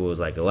high school is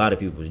like a lot of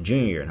people's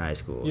junior in high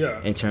school.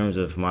 Yeah. In terms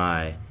of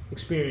my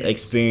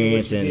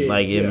experience and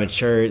like it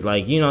matured,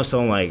 like, you know,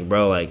 so I'm like,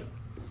 bro, like,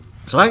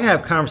 so I could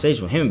have a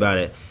conversation with him about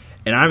it,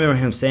 and I remember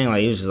him saying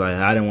like, he was just like,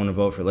 I didn't want to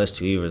vote for less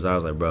two evers. I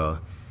was like, bro,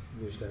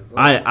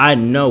 I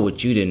know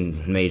what you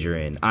didn't major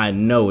in. I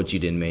know what you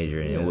didn't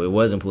major in. Yeah. It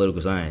wasn't political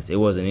science. It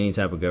wasn't any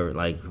type of government.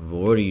 Like,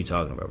 what are you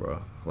talking about,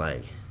 bro?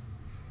 Like.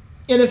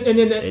 And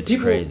then it's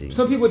people, crazy.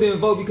 Some people didn't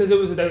vote because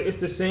it's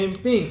the same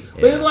thing.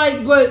 Yeah. But it's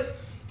like, but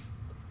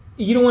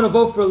you don't want to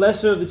vote for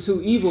lesser of the two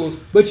evils.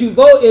 But you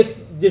vote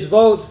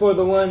for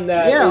the one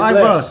that is like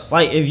less. Bro,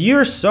 like if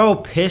you're so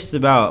pissed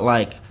about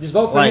like just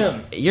vote for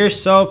him. You're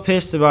so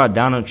pissed about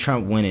Donald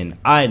Trump winning.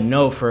 I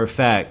know for a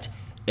fact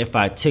if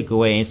I took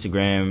away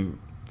Instagram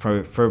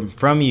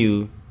from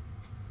you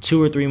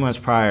 2 or 3 months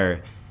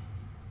prior,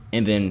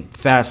 And then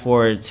fast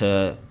forward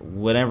to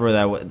whatever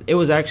that was. It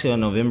was actually on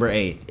November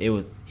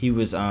 8th.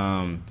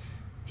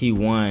 He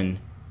won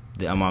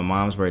on my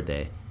mom's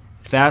birthday.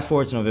 Fast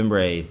forward to November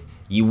 8th.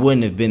 You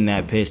wouldn't have been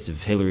that pissed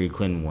if Hillary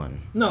Clinton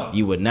won. No.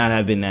 You would not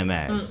have been that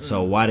mad.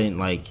 So why didn't,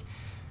 like,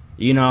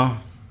 you know?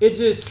 It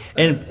just...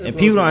 And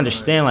people don't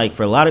understand, like,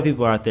 for a lot of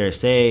people out there,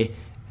 say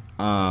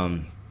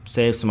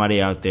if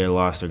somebody out there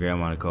lost their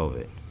grandma to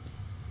COVID.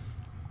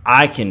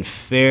 I can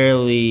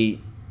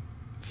fairly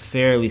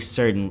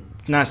certain...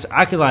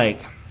 I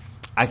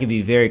could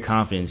be very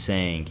confident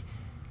saying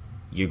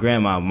your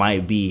grandma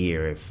might be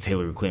here if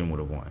Hillary Clinton would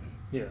have won.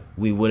 Yeah.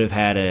 We would have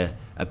had a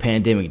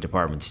pandemic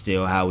department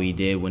still, how we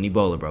did when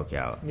Ebola broke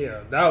out. Yeah,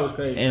 that was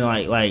crazy.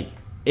 And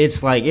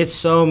it's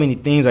so many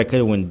things I could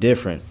have went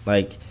different.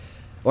 Like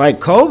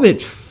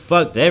COVID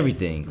fucked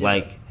everything.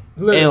 Yeah.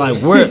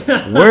 Literally.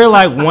 And we're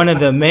like one of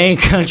the main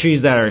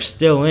countries that are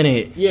still in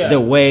it. Yeah. The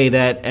way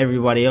that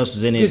everybody else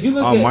was in it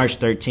on March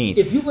 13th.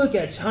 If you look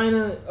at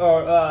China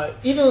or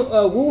even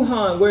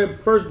Wuhan, where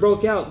it first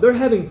broke out, they're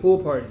having pool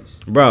parties.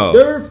 Bro,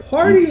 they're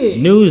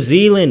partying. New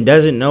Zealand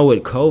doesn't know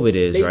what COVID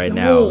is right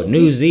now.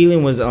 New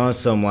Zealand was on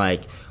some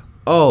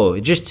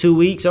just 2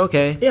 weeks,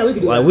 okay. Yeah, we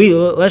could do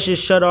that. Let's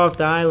just shut off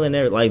the island.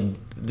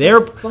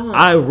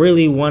 I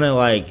really want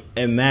to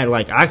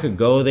imagine I could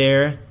go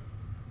there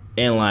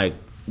and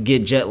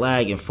get jet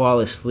lag and fall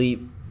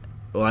asleep,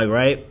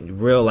 right?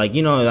 Real,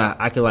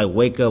 I could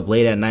wake up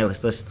late at night,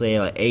 let's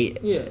say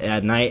 8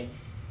 at night,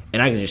 and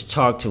I could just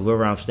talk to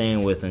whoever I'm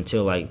staying with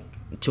until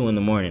 2 in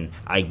the morning.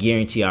 I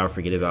guarantee I'll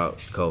forget about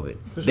COVID.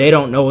 Sure. They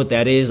don't know what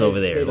that is over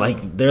there.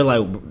 They're like,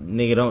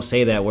 nigga, don't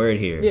say that word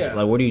here.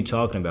 Yeah. What are you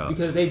talking about?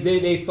 Because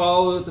they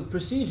follow the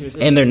procedures.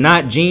 And they're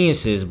not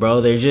geniuses,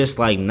 bro. They're just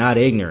not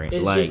ignorant.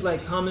 It's just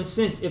like common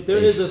sense. If there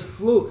is a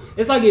flu,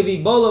 it's like if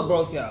Ebola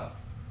broke out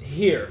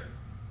here.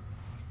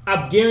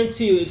 I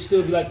guarantee you it'd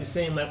still be the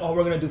same, we're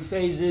going to do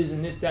phases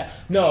and this, that.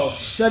 No,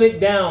 shut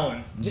it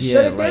down. Just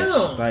shut it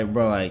down.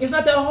 Bro, it's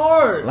not that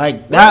hard. Shut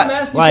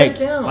it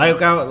down.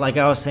 Like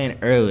I was saying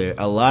earlier,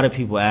 a lot of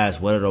people ask,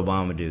 what did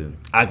Obama do?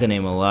 I could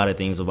name a lot of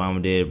things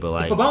Obama did,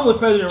 but if Obama was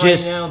president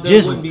right now,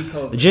 there wouldn't be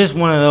COVID. Just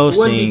one of those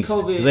things.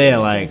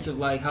 Ebola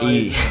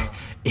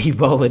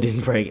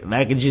didn't break.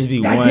 That could just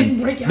be one.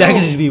 That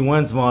could just be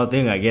one small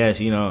thing, I guess.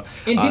 And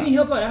didn't he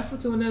help out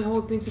Africa when that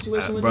whole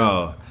situation went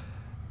down?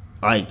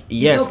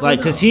 Yes,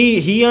 because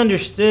he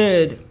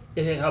understood,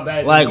 how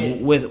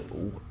bad with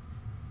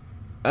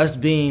us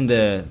being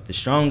the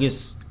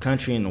strongest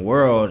country in the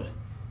world,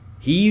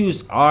 he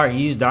used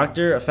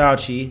Dr.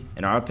 Fauci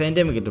and our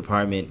pandemic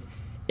department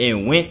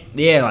and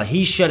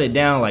he shut it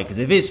down, because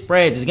if it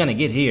spreads, it's gonna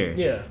get here.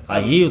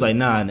 Yeah. He was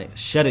nah,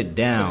 shut it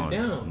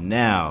down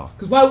now.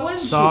 Because why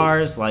wouldn't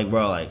SARS,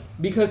 you?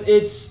 Because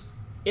it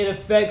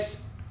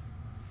affects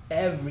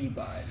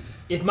everybody.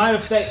 It might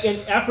affect, and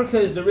Africa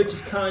is the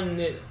richest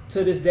continent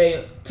to this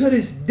day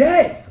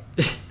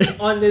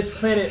on this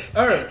planet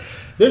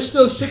Earth. They're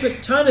still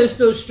stripping, China is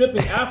still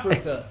stripping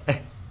Africa.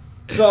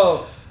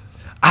 So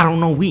I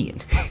don't know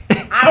when.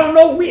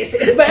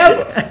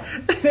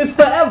 Since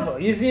forever.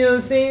 You see what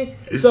I'm saying?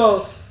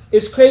 So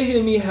it's crazy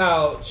to me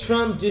how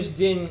Trump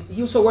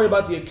he was so worried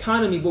about the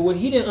economy, but what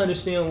he didn't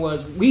understand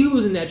was we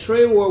was in that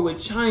trade war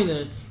with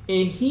China.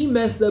 And he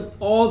messed up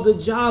all the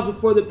jobs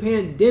before the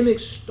pandemic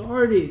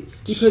started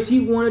because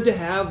he wanted to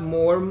have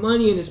more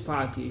money in his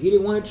pocket. He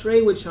didn't want to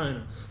trade with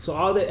China. So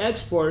all the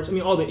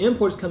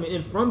imports coming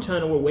in from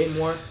China were way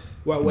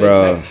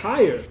taxed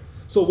higher.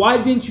 So why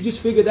didn't you just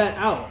figure that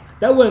out?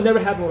 That would have never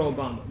happened with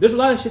Obama. There's a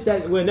lot of shit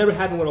that would have never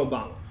happened with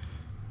Obama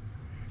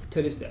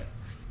to this day.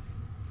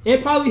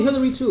 And probably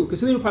Hillary too,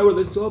 because Hillary probably would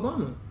listen to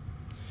Obama.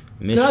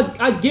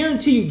 I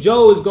guarantee you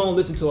Joe is going to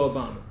listen to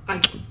Obama. I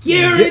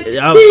guarantee.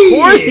 Of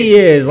course he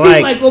is. He's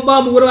like,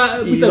 Obama, what do I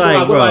do?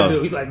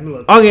 He's like,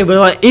 look. Okay,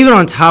 but even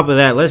on top of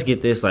that, let's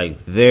get this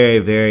very,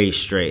 very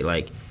straight.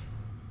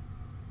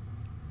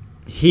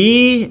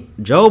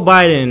 Joe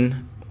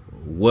Biden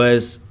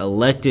was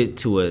elected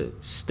to a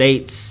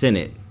state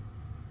senate.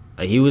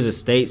 He was a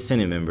state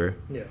senate member.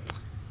 Yeah.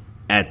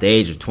 At the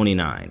age of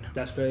 29.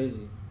 That's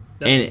crazy.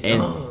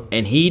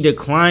 And he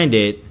declined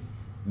it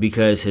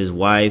because his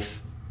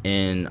wife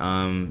and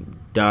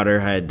daughter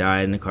had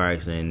died in a car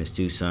accident, and his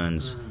 2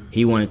 sons.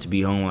 He wanted to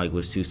be home with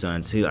his 2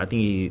 sons. I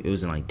think it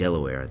was in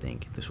Delaware. I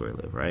think that's where he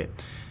lived, right?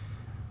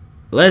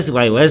 Let's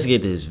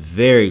get this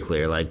very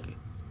clear. Joe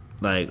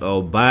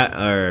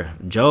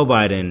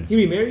Biden. He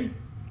remarried?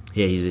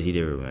 Yeah, he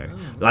did remarry.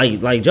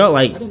 Joe.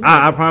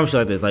 I promise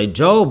you this.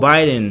 Joe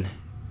Biden.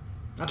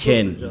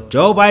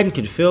 Joe Biden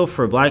could feel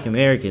for Black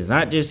Americans,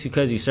 not just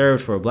because he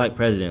served for a Black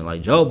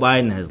president. Joe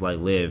Biden has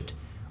lived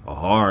a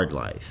hard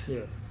life.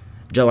 Yeah.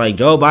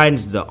 Joe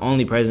Biden's the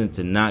only president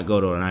to not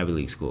go to an Ivy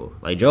League school.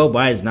 Joe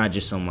Biden's not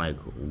just some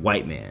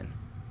white man.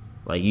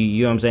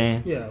 You know what I'm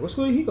saying? Yeah. What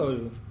school did he go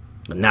to?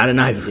 Not an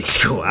Ivy League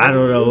school. I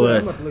don't know what.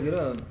 I'm about to look it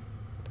up.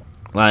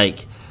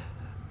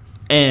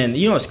 And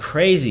it's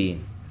crazy.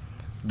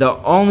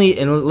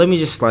 And let me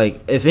just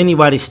if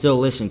anybody's still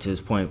listening to this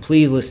point,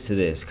 please listen to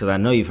this because I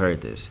know you've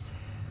heard this.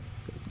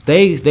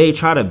 they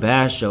try to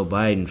bash Joe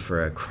Biden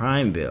for a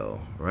crime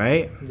bill,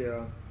 right?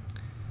 Yeah.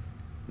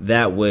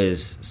 That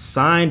was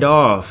signed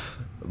off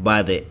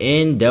by the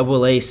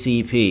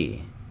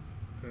NAACP,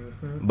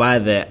 by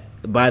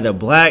the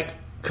Black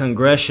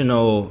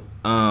Congressional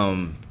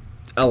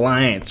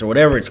Alliance or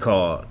whatever it's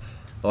called.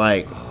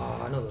 Like,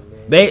 I know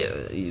the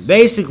name.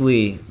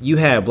 Basically, you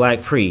had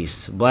black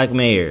priests, black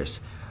mayors,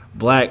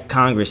 black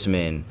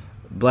congressmen,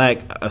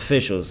 black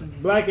officials,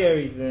 black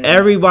everything.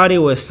 Everybody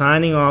was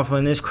signing off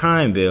on this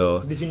crime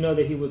bill. Did you know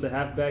that he was a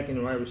halfback and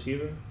a wide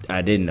receiver?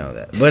 I didn't know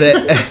that, but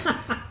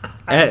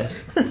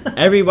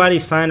everybody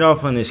signed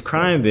off on this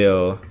crime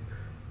bill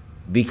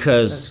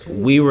because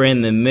we were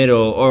in the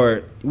middle,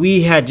 or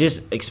we had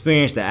just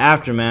experienced the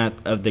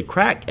aftermath of the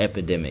crack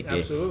epidemic.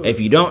 Absolutely. If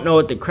you don't know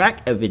what the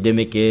crack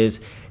epidemic is,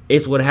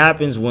 it's what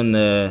happens when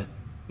the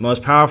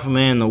most powerful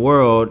man in the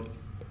world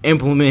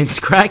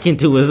implements crack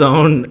into his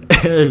own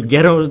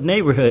ghetto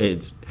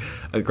neighborhoods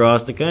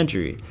across the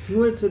country. He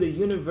went to the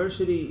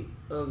University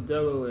of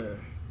Delaware.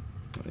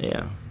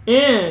 Yeah.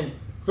 And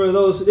for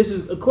those, this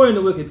is according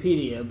to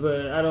Wikipedia,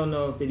 but I don't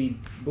know if they be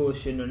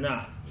bullshitting or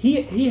not.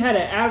 He had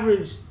an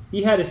average.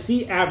 He had a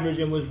C average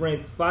and was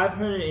ranked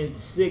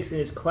 506 in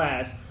his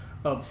class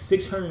of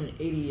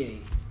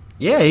 688.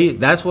 Yeah,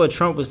 that's what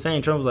Trump was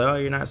saying. Trump was like, "Oh,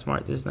 you're not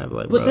smart." This and that,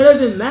 like, but that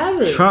doesn't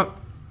matter. Trump.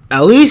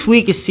 At least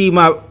we could see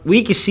my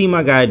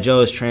guy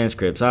Joe's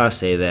transcripts. I'll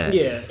say that.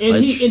 Yeah, and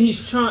like,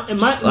 he's trying. And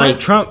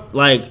Trump,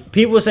 like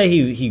people say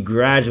he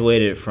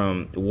graduated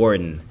from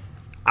Wharton.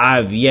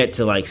 I've yet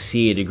to like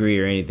see a degree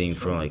or anything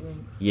from like.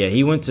 Yeah,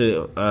 he went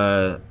to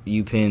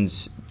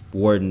UPenn's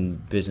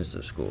Wharton Business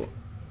School.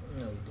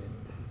 No,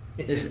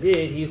 he didn't. If he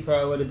did, he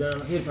probably would have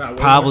done. He'd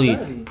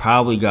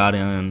probably got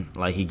in.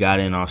 Like he got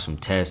in off some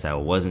tests that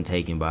wasn't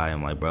taken by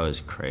him. Like, bro, it's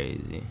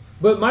crazy.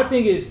 But my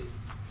thing is,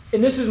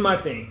 and this is my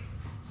thing.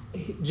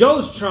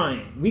 Joe's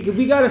trying.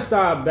 We gotta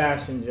stop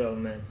bashing Joe,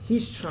 man.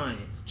 He's trying.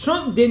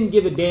 Trump didn't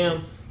give a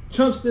damn.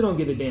 Trump still don't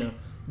give a damn.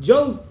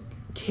 Joe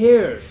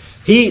cared.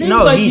 He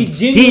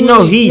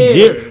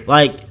did.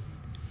 Like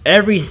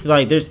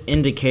there's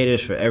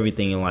indicators for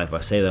everything in life.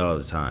 I say that all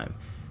the time.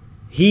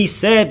 He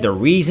said the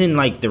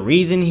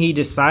reason he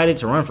decided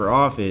to run for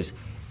office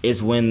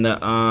is when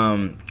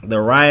the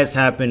riots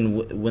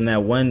happened, when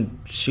that one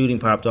shooting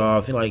popped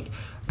off. Like,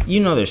 you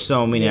know, there's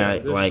so many.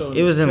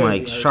 It was in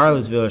like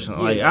Charlottesville or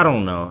something. Yeah. Like, I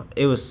don't know.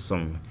 It was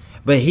some.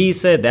 But he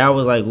said that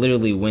was like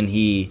literally when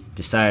he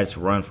decided to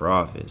run for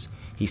office.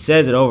 He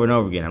says it over and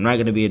over again. I'm not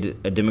going to be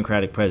a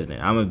Democratic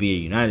president. I'm going to be a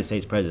United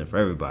States president for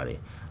everybody.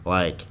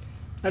 Like,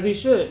 as he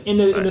should. And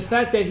the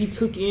fact that he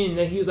took in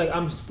that he was like,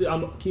 I'm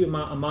keeping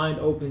my mind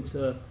open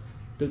to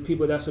the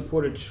people that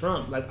supported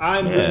Trump. Like,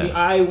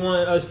 I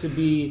want us to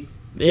be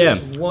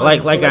just one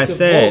like I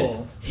said,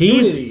 goal.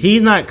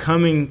 he's not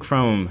coming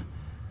from.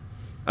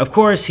 Of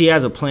course, he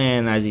has a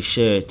plan, as he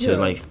should, to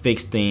like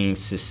fix things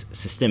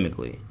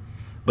systemically,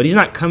 but he's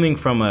not coming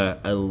from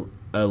a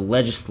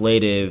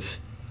legislative,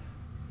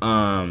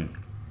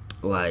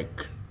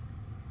 like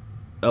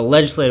a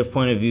legislative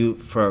point of view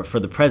for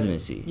the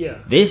presidency. Yeah,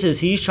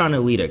 he's trying to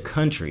lead a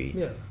country.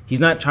 Yeah, he's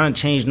not trying to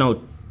change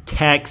no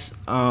tax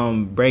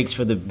breaks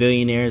for the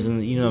billionaires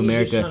in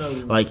America.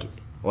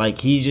 Like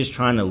he's just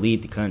trying to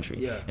lead the country.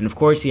 Yeah, and of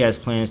course he has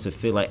plans to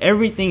fit. Like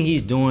everything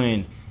he's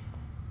doing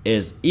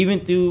is,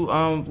 even through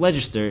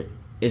legislature,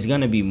 is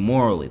going to be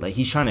morally. Like,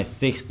 he's trying to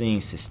fix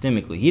things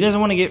systemically. He doesn't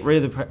want to get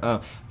rid of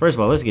the... first of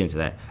all, let's get into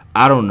that.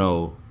 I don't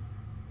know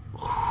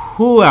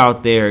who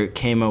out there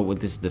came up with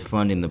this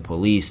defunding the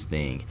police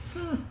thing.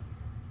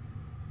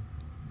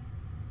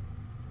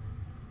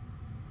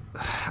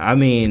 I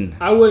mean...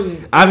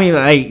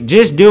 like,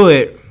 just do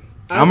it.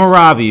 I'm going to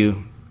rob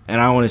you,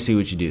 and I want to see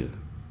what you do.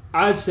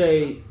 I'd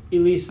say at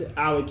least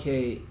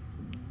allocate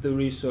the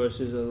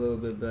resources a little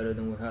bit better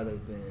than how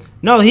they've been.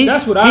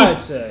 That's what I'd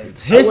say.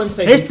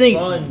 His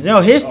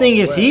thing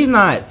is he's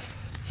not.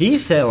 He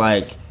said,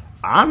 like,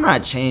 I'm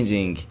not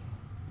changing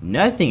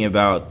nothing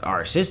about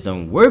our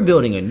system. We're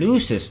building a new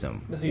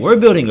system. We're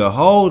building a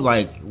whole,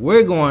 like,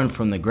 we're going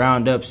from the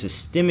ground up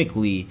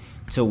systemically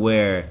to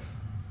where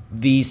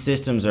these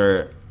systems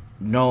are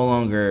no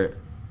longer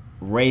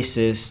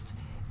racist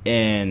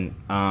and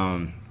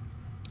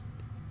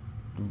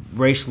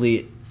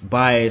racially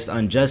biased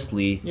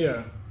unjustly.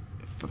 Yeah.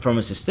 From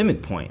a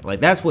systemic point. Like,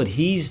 that's what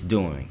he's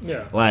doing.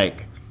 Yeah.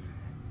 Like,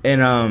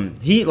 and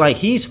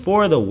he's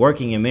for the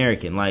working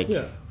American. Like,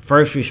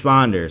 first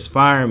responders,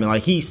 firemen.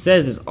 Like, he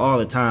says this all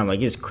the time.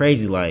 Like, it's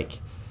crazy.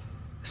 Like,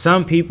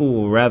 some people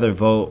will rather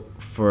vote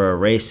for a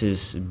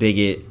racist,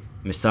 bigot,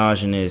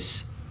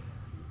 misogynist,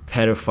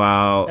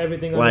 pedophile,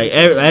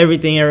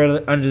 everything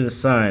under the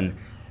sun,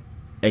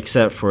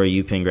 except for a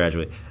UPenn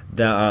graduate.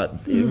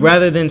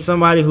 Rather than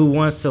somebody who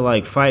wants to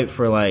like fight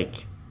for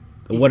like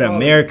what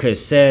America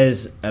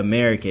says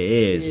America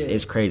is. Yeah.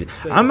 It's crazy.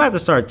 I'm about to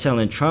start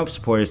telling Trump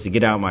supporters to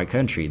get out of my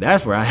country.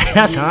 That's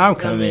how I'm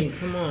coming. I mean,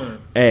 come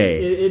on.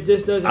 Hey, it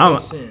just doesn't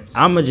make sense.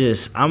 I'm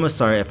gonna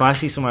start. If I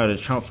see somebody with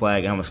a Trump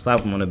flag, I'm gonna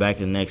slap them on the back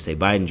of the neck, say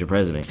Biden's your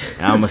president,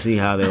 and I'm gonna see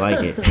how they like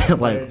it.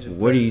 Like,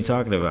 what are you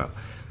talking about?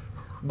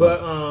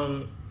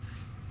 But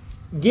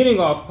getting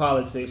off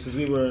politics, because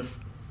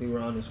we were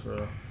on this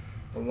for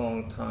a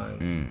long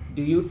time.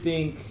 Do you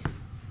think?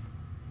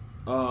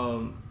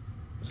 So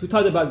we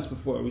talked about this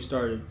before we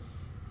started.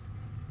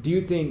 Do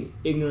you think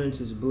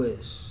ignorance is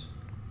bliss?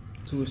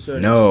 To a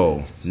certain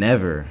extent?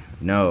 Never.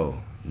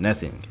 No,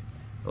 nothing.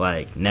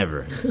 Like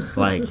never.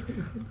 Like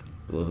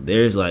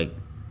there's like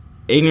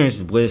ignorance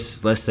is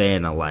bliss. Let's say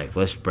in a life.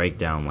 Let's break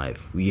down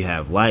life. You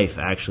have life,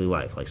 actually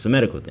life, like some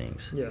medical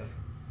things. Yeah.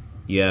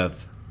 You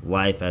have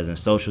life as in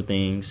social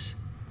things,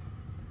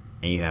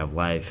 and you have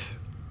life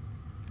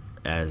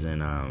as in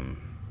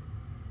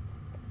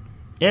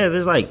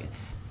there's like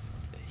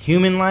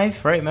human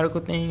life, right?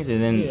 Medical things,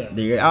 and then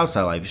your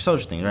outside life, your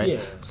social things, right?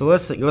 Yeah. So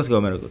let's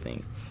go medical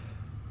things.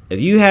 If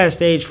you had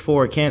stage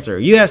 4 cancer,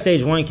 you had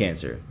stage 1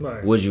 cancer,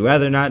 right. Would you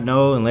rather not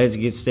know and let it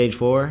get stage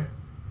 4?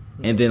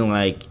 And then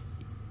like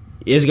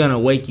it's gonna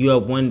wake you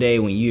up one day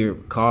when you're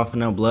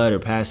coughing up blood or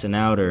passing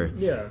out or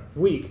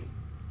weak.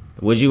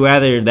 Would you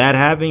rather that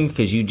happen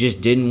because you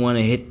just didn't want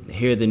to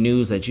hear the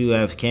news that you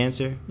have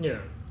cancer? Yeah.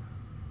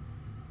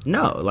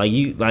 No, like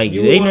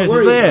the ignorance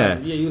is there.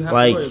 Yeah, you have to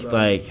worry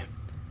about it.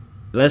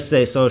 Let's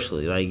say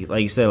socially,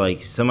 like you said,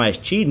 like somebody's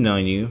cheating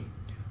on you.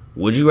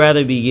 Would you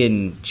rather be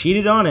getting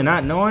cheated on and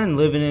not knowing,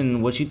 living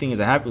in what you think is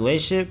a happy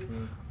relationship,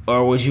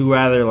 or would you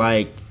rather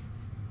like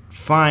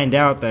find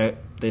out that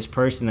this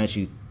person that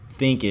you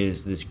think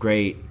is this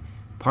great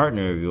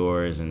partner of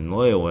yours and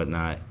loyal and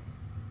whatnot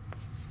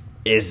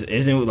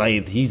isn't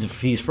like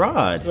he's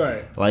fraud,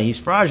 right? Like he's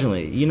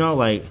fraudulent, you know,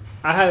 like.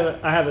 I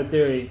have a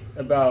theory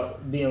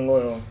about being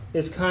loyal.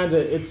 It's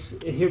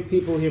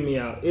people hear me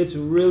out. It's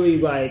really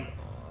like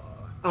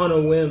on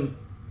a whim.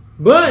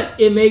 But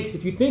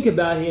if you think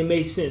about it, it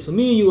makes sense. So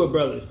me and you are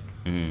brothers.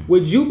 Mm-hmm.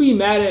 Would you be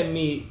mad at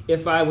me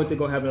if I went to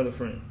go have another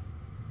friend?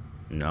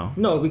 No.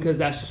 No, because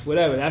that's just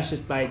whatever. That's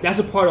just like, that's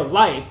a part of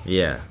life.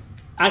 Yeah.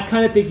 I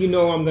kind of think you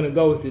know where I'm going to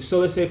go with this. So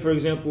let's say, for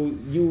example,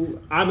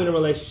 I'm in a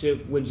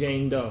relationship with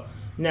Jane Doe.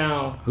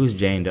 Now, who's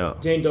Jane Doe?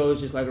 Jane Doe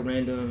is just like a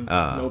random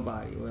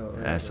nobody. Well,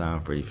 that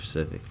sounds pretty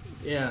specific.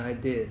 Yeah, I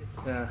did.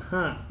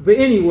 But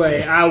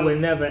anyway, I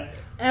would never,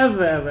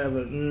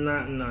 ever,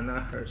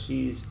 not her.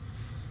 She's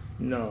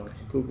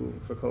cuckoo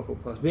for Cocoa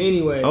Puffs. But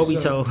anyway,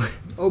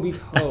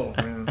 Obito,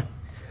 man.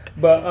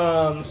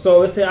 But so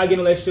let's say I get in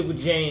a relationship with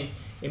Jane,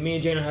 and me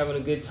and Jane are having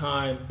a good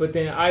time. But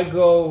then I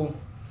go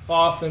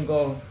off and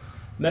go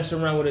mess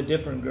around with a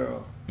different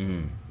girl.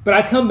 Mm-hmm. But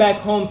I come back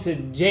home to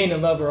Jane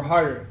and love her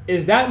harder.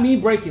 Is that me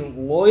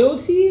breaking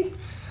loyalty?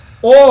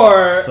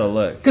 Or so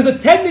look,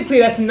 because technically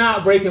that's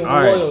not breaking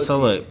loyalty. Right, so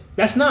look,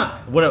 that's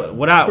not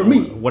for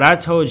me. What I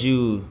told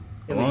you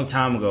a long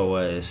time ago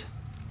was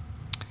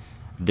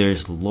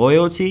there's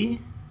loyalty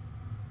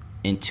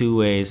in two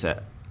ways. All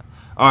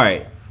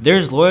right,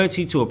 there's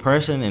loyalty to a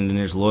person, and then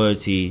there's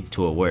loyalty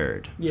to a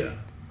word. Yeah.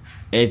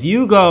 If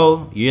you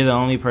go, you're the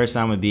only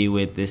person I'm gonna be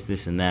with.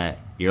 This, and that.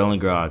 You're the only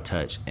girl I'll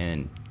touch,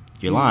 and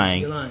you're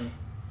lying.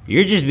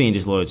 You're just being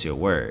disloyal to your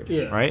word,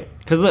 right?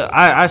 Because look,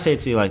 I say it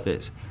to you like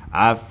this.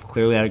 I've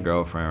clearly had a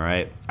girlfriend,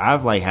 right?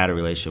 I've like had a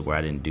relationship where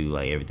I didn't do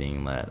like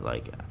everything that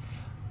like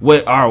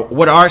what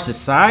our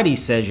society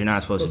says you're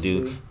not supposed to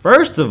do.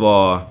 First of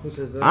all,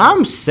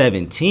 I'm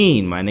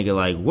 17, my nigga.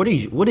 Like, what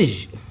is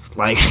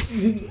like?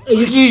 What are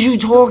you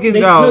talking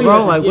about,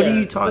 bro? Like, what are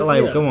you talking?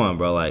 Like, come on,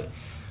 bro. Like,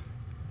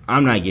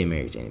 I'm not getting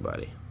married to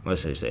anybody.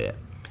 Let's just say that.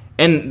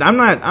 And I'm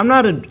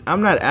not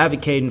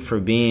advocating for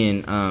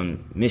being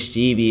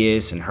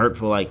mischievous and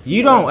hurtful. Like,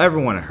 you don't ever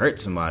want to hurt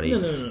somebody.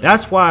 No.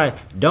 That's why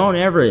don't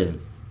ever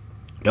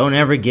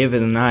give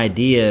it an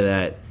idea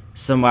that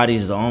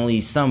somebody's the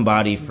only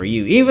somebody for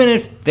you, even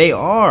if they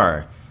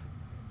are.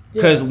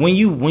 Because when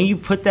you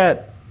put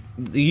that,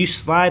 you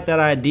slide that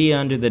idea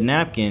under the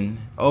napkin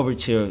over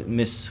to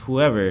Miss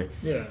Whoever,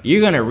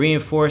 you're gonna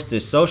reinforce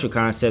this social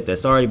concept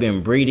that's already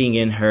been breeding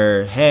in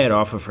her head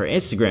off of her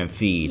Instagram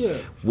feed,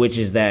 which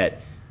is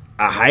that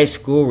a high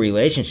school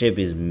relationship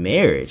is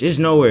marriage. It's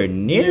nowhere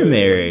near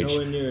marriage.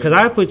 Because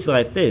I put it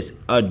like this: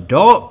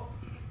 adult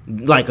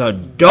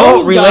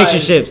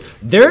relationships,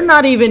 they're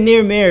not even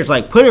near marriage.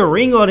 Like, put a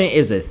ring on it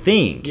is a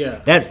thing.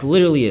 That's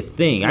literally a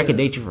thing. I could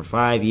date you for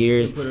 5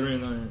 years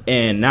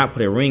and not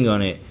put a ring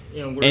on it.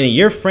 And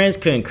your friends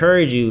could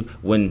encourage you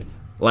when,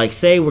 like,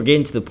 say we're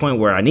getting to the point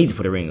where I need to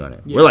put a ring on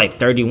it. We're like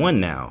 31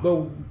 now.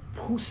 But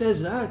who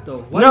says that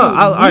though? All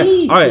right.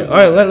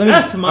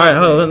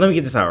 Let me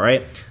get this out.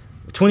 Right,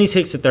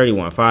 26 to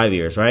 31, 5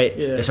 years. Right,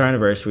 it's our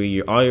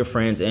anniversary. All your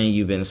friends and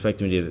you've been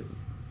expecting me to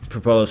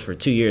propose for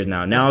 2 years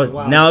now. Now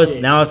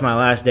it's my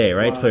last day.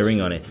 Right, to put a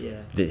ring on it.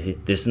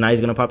 This night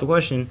is gonna pop the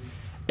question: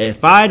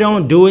 if I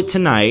don't do it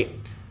tonight,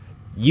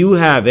 you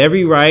have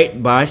every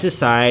right by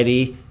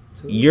society,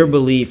 your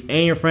belief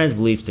and your friends'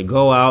 beliefs, to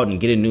go out and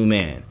get a new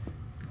man.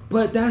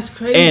 But that's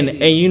crazy. And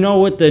you know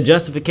what the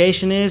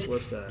justification is?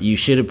 What's that? You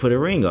should have put a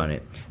ring on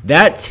it.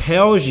 That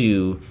tells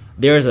you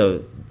there's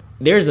a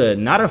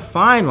not a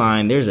fine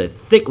line, there's a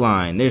thick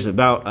line. There's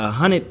about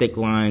 100 thick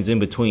lines in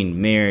between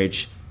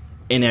marriage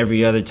and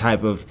every other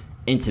type of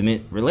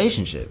intimate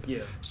relationship. Yeah.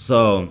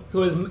 So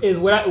is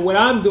what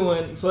I'm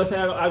doing. So let's say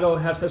I go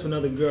have sex with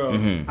another girl.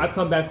 Mm-hmm. I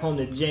come back home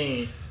to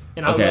Jane,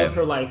 and I love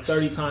her like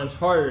 30 times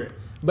harder.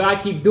 But I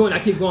keep going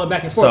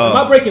back and forth. Am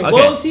I breaking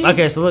loyalty?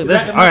 Okay, so look, all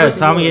right.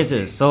 So I'm gonna get to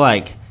this. So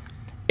like,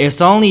 it's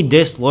only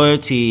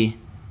disloyalty.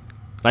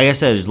 Like I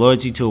said, it's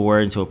loyalty to a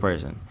word and to a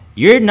person.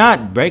 You're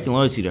not breaking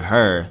loyalty to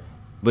her,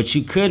 but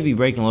you could be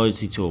breaking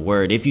loyalty to a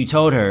word if you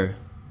told her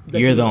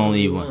you're the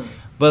only one.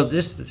 But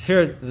this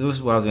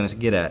is what I was gonna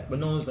get at. But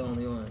no one's the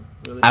only one.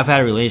 Really. I've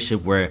had a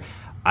relationship where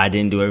I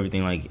didn't do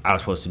everything like I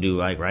was supposed to do,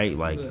 like right,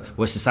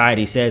 what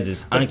society says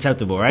is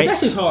unacceptable, right? But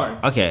that's just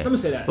hard. Okay, let me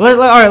say that. All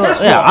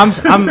right, yeah,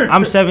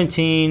 I'm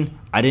 17.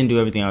 I didn't do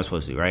everything I was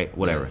supposed to do, right?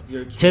 Whatever.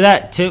 Yeah,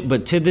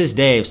 but to this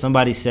day, if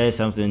somebody says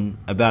something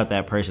about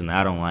that person that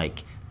I don't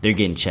like, they're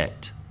getting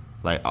checked,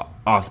 like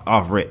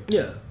off rip.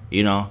 Yeah.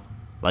 You know,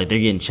 like they're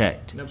getting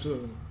checked.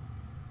 Absolutely.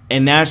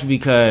 And that's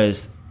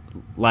because,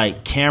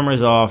 like,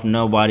 cameras off,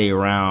 nobody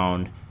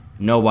around,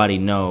 nobody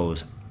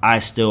knows. I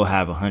still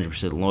have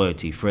 100%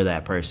 loyalty for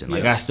that person.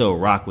 Like, I still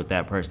rock with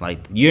that person.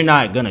 Like, you're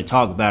not going to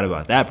talk bad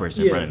about that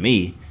person in front of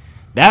me.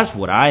 That's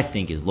what I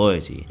think is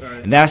loyalty.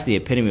 Right. And that's the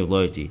epitome of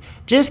loyalty.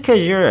 Just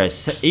because you're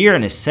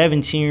in a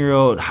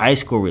 17-year-old high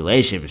school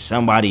relationship with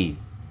somebody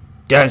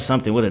does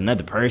something with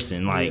another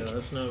person, like,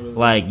 really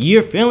like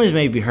your feelings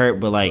may be hurt,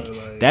 but like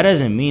that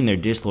doesn't mean they're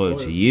disloyal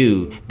to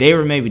you. They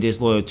were maybe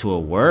disloyal to a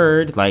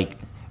word, like,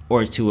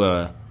 or to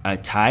a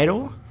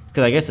title.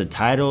 Because I guess a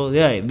title,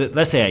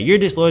 let's say you're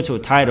disloyal to a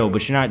title,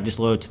 but you're not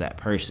disloyal to that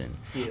person.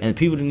 Yeah. And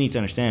people need to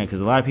understand, because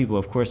a lot of people,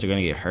 of course, are going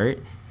to get hurt,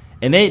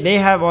 and they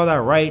have all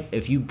that right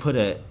if you put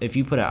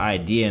an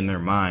idea in their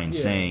mind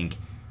saying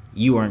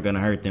you aren't going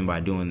to hurt them by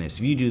doing this.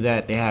 If you do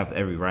that, they have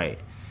every right.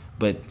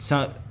 But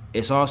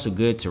it's also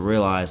good to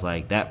realize,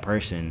 like, that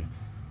person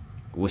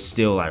will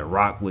still, like,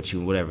 rock with you,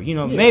 whatever. You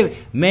know,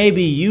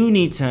 maybe you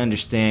need to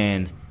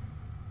understand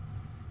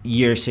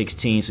you're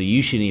 16, so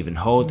you shouldn't even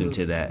hold them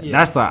to that. Yeah.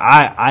 That's like,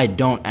 I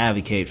don't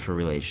advocate for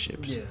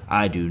relationships. Yeah.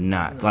 I do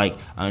not. No. Like,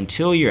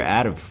 until you're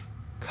out of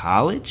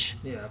college,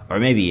 or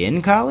maybe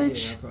in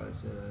college, I'd probably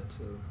say that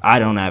too. I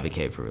don't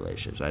advocate for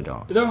relationships. I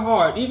don't. They're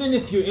hard. Even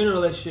if you're in a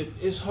relationship,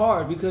 it's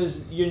hard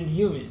because you're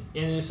human,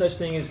 and there's such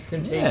thing as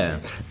temptation. Yeah,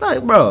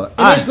 like, bro, and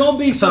there's gonna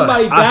be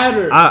somebody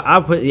better.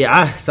 I'll put to you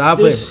like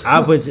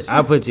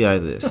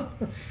this.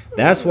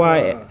 That's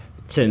why,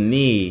 to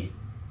me,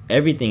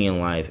 everything in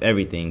life, but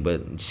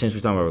since we're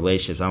talking about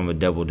relationships, I'm gonna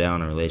double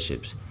down on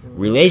relationships.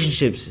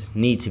 Relationships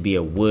need to be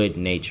a would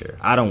nature.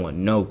 I don't want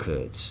no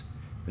coulds.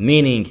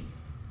 Meaning,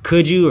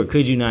 could you or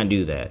could you not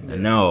do that? Yeah.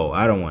 No,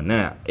 I don't want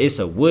that. It's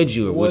a would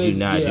you or would you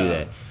not do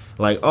that?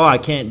 Like, oh, I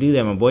can't do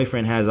that. My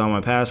boyfriend has all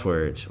my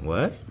passwords.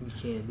 What?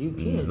 You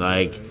can't.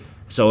 Like,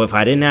 so if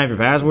I didn't have your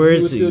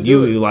passwords,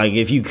 you like,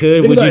 if you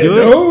could, would you do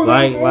it? No,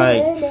 like,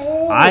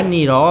 I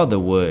need all the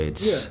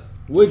woods. Yeah.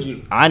 Would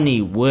you? I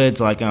need woods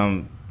like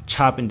I'm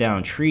chopping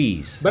down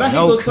trees. But I hate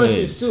those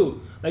questions too.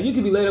 Like, you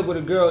could be laid up with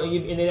a girl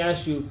and they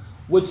ask you,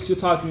 would you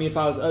talk to me if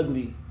I was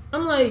ugly?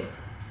 I'm like,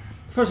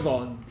 first of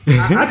all,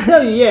 I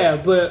tell you,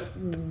 but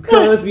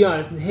let's be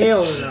honest,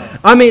 hell no.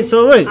 I mean,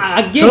 so look,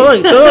 I get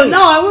it. No,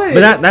 I wouldn't.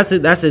 But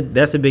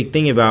that's a big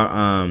thing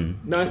about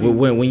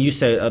when you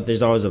say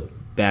there's always a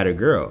better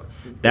girl.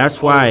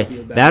 That's why.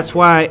 J.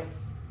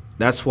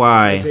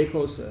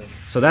 Cole said.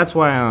 So that's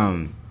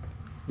why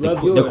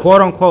the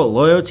quote unquote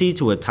loyalty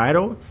to a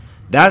title,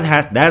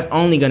 that's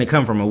only going to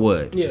come from a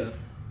would. Yeah.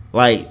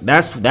 Like,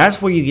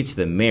 that's where you get to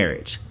the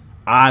marriage.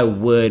 I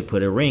would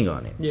put a ring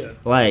on it. Yeah.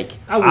 Like,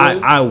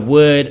 I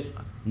would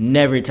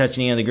never touch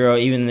any other girl,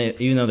 even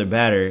though they're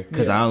better,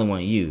 because I only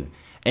want you.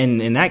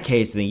 And in that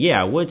case, then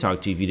I would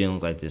talk to you if you didn't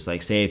look like this.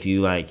 Like, say if you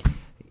like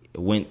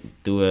went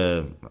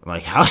through a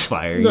house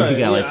fire, you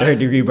got like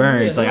third-degree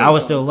burns. I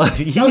would still love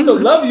you. I would still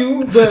love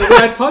you, but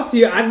when I talk to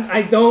you,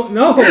 I don't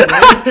know.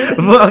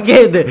 Well,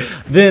 okay,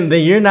 then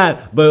you're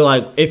not. But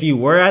like, if you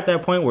were at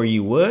that point where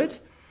you would,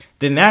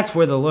 then that's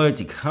where the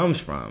loyalty comes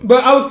from.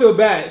 But I would feel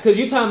bad because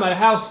you're talking about a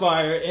house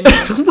fire, and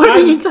what are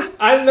you talking?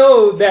 I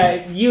know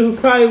that you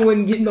probably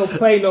wouldn't get no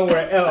play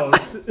nowhere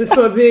else.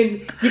 So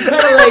then you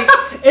kind of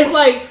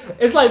like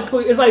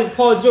it's like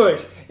Paul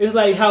George. It's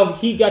like how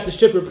he got the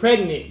stripper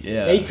pregnant.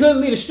 Yeah, and he couldn't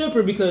leave the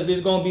stripper because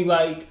there's gonna be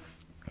like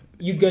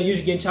you're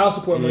getting child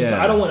support money. So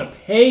I don't want to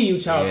pay you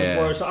child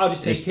support. So I'll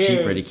just take care. It's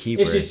cheaper to keep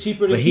her. It's just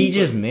cheaper to keep her. But he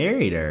just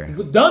married her.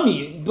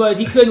 Dummy. But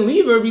he couldn't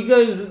leave her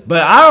because.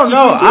 But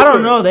I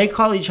don't know. They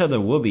call each other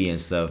Whoopi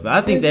and stuff. But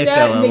I think they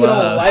fell in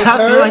love.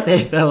 I feel like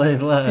they fell in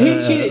love. He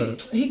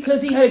cheated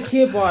because he had a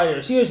kid by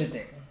her. Here's the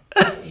thing.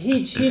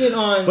 He cheated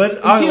on. But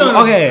a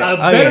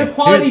better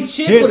quality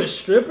chick with a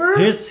stripper.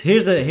 Here's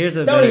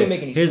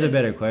a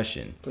better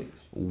question. Please.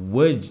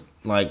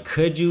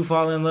 Could you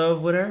fall in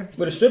love with her?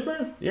 With a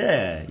stripper?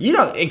 Yeah. You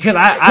know, because Could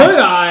I? Could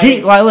I?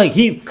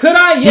 Yeah. Could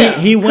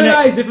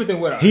I is different than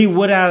would I. He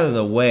went out of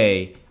the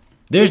way.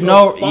 There's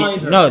no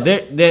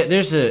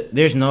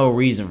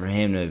reason for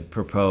him to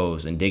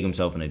propose and dig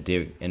himself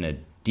in a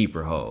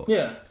deeper hole.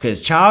 Yeah.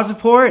 Because child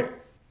support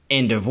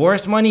and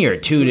divorce money are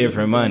two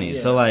different monies.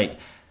 Yeah. So like,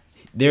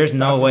 there's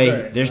no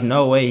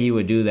way he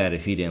would do that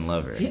if he didn't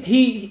love her.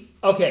 He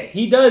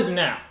does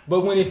now.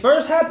 But when it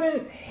first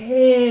happened,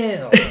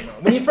 hell no.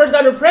 When he first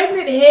got her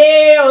pregnant,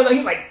 hell no.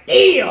 He's like,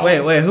 damn.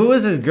 Wait, who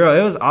was this girl?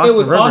 It was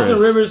Austin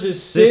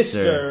Rivers'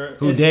 sister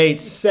who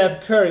dates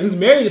Seth Curry, who's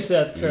married to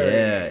Seth Curry.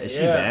 Yeah, is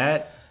she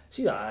bad?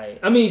 She's alright.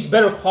 I mean, she's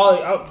better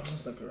quality.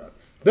 Just look her up.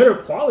 Better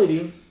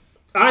quality,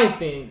 I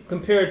think,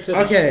 compared to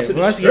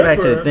let's get back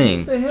to the thing.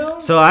 What the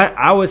hell? So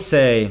I would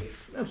say,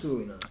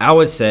 absolutely not. I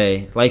would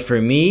say, like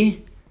for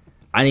me,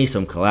 I need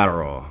some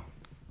collateral.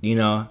 You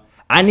know,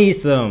 I need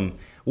some.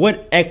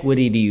 What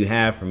equity do you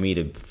have for me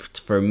to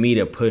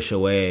push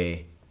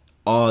away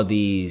all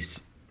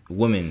these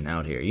women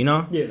out here? You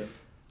know, yeah.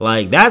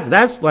 Like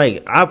that's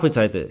like, I'll put it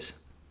like this: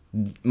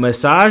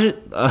 massage.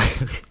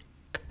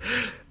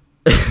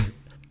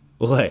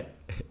 What?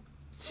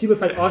 She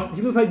looks like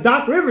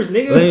Doc Rivers,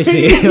 nigga. Let me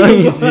see. Let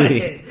me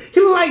see. She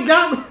looks like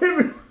Doc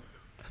Rivers.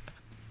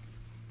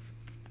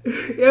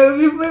 Let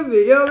me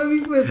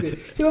flip it.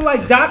 She looks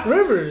like Doc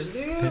Rivers.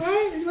 Nigga,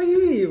 what? What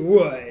you mean?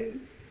 What?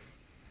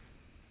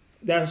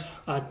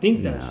 I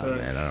think that's her.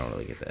 Man, I don't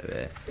really get that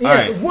bad. Yeah, all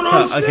right. What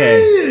I'm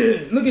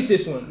saying. Look at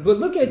this one. But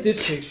look at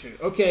this picture.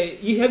 Okay,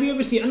 have you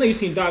ever seen? I know you've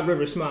seen Doc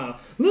Rivers smile.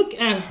 Look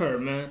at her,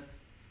 man.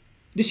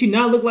 Did she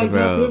not look like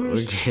Doc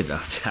Rivers? We're getting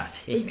off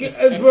topic.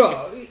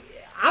 Bro.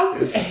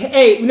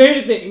 Hey,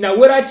 here's the thing. Now,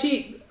 would I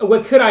cheat?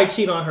 What could I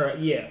cheat on her?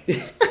 Yeah.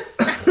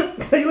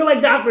 You look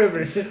like Doc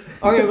Rivers. Okay,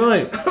 but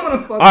look. I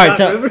want to fuck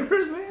Doc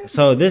Rivers, man.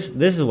 So this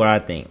is what I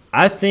think.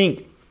 I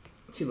think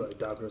she look like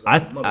Doc Rivers.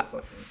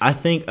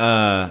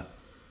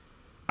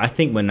 I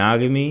think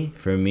monogamy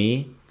for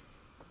me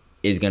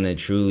is gonna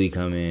truly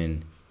come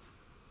in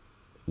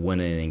when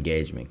an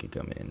engagement could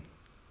come in.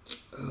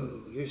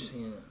 Oh, you're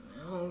saying.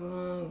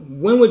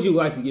 When would you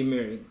like to get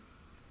married?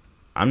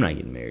 I'm not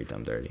getting married till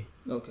I'm 30.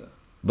 Okay.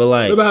 But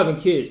like, what about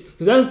having kids?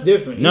 Because that's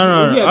different.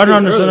 No.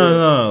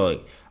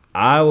 Like,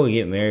 I will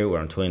get married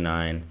when I'm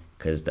 29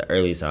 because the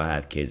earliest I'll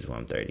have kids is when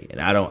I'm 30, and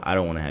I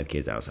don't want to have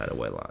kids outside of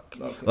wedlock.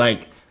 Okay.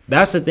 Like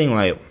that's the thing.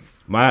 Like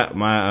my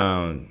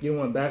you don't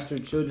want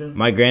bastard children.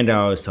 My granddad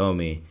always told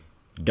me,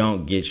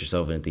 don't get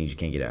yourself into things you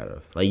can't get out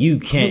of. Like you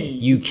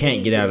can't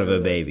get out of a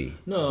baby.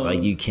 No,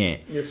 like you can't.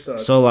 You're stuck.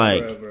 So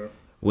like forever.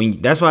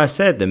 That's why I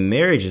said the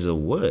marriage is a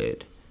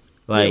wood.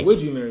 Like,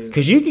 would you marry?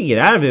 Because you can get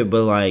out of it,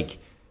 but like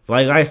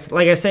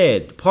I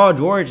said, Paul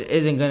George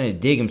isn't gonna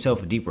dig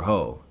himself a deeper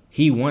hole.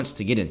 He wants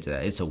to get into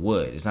that. It's a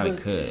wood. It's not a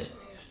could.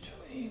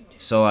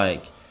 So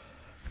like,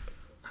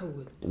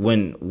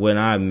 when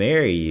I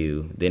marry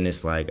you, then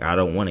it's like I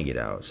don't want to get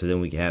out. So then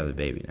we can have the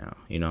baby now.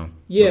 You know.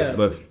 Yeah.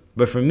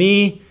 But for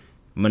me,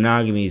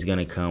 monogamy is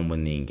gonna come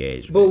when the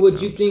engagement. But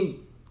would you think?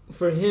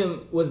 For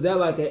him, was that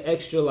like an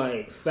extra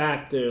like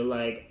factor?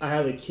 Like I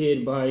have a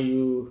kid by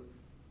you,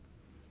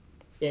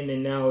 and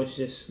then now it's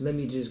just let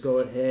me just go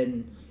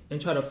ahead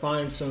and try to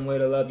find some way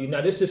to love you.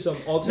 Now this is some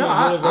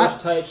alternate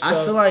universe type stuff.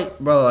 I feel like,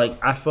 bro,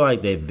 I feel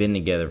like they've been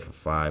together for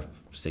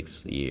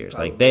 5-6 years.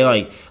 Like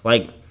they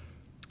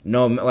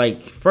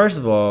first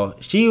of all,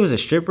 she was a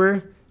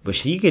stripper, but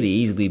she could have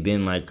easily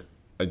been like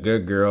a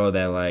good girl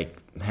that like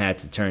had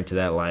to turn to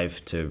that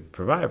life to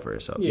provide for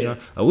herself. Yeah. You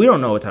know, we don't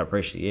know what type of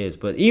person she is,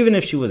 but even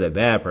if she was a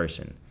bad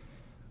person,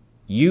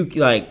 you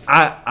like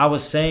I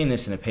was saying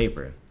this in the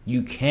paper.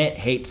 You can't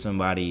hate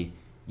somebody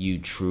you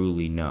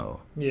truly know.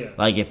 Yeah.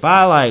 Like if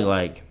I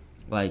like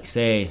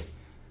say,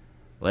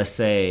 let's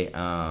say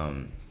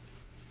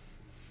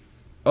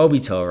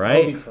Obito,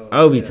 right?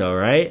 Obito,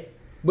 right?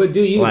 But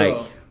do you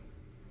like?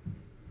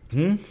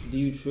 Do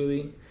you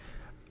truly?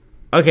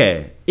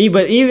 Okay,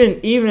 but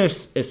even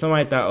if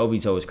somebody thought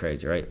Obito was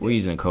crazy, right? We're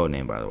using a code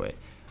name, by the way.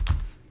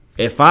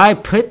 If I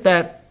put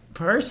that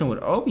person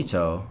with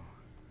Obito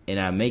and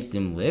I make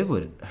them live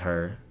with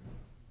her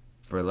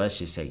for, let's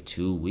just say,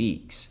 2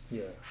 weeks,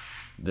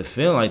 the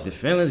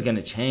feeling's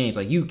gonna change.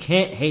 Like you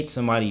can't hate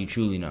somebody you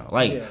truly know.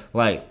 Like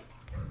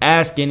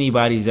ask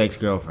anybody's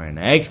ex-girlfriend.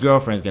 The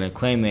ex-girlfriend's gonna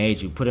claim they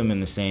hate you. Put them in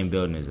the same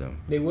building as them.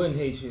 They wouldn't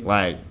hate you.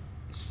 Like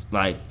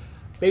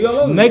they all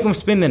over make them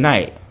spend the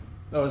night.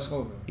 Oh, it's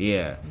over.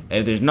 Yeah,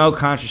 if there's no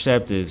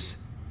contraceptives,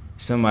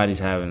 somebody's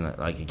having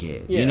like a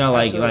kid. Yeah, you know,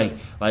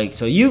 like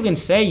so you can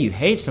say you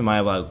hate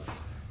somebody,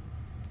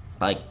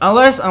 like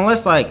unless something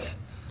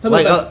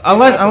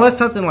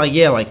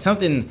like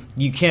something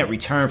you can't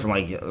return from,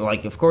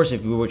 like of course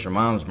if you were with your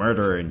mom's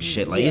murderer and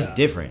shit, like it's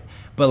different.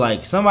 But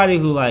like somebody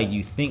who like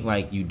you think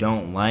like you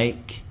don't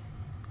like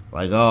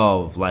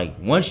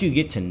once you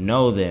get to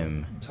know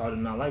them, it's hard to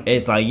not like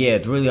it's them. like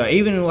it's really hard.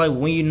 Even like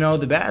when you know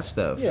the bad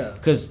stuff,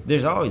 because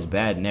there's always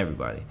bad in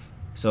everybody.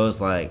 So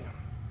it's like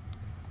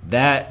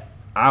that.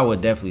 I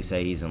would definitely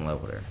say he's in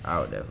love with her.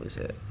 I would definitely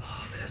say it.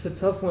 Oh, that's a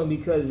tough one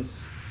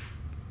because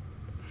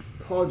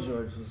Paul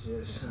George is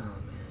just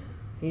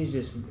he's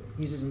just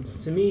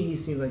to me he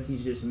seems like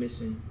he's just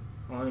missing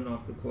on and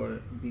off the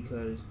court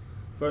because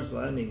first of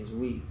all that nigga's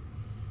weak.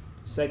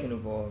 Second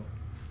of all.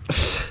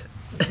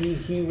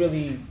 He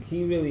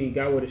really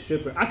got with a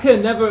stripper. I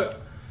could never.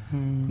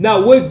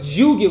 Now, would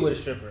you get with a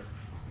stripper?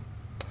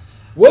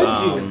 Would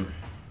you?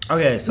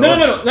 Okay, so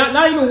no,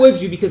 not even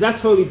would you, because that's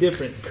totally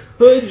different.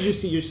 Could you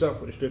see yourself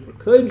with a stripper?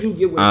 Could you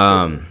get with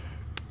a stripper?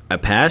 A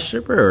past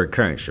stripper or a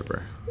current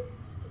stripper?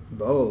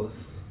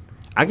 Both.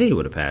 I could get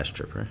with a past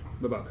stripper.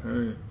 What about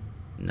current?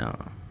 No,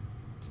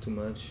 it's too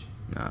much.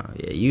 No,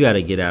 yeah, you got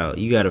to get out.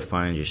 You got to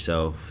find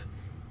yourself.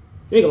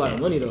 You make a lot of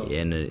money though.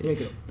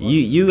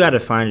 You got to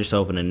find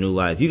yourself in a new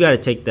life. You got to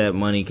take that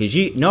money because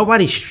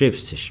nobody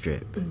strips to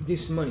strip.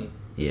 This money.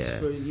 Yeah.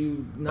 For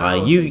you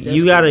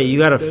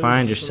gotta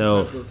find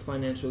yourself. Type of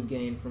financial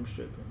gain from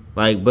stripping.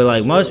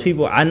 But most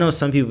people, I know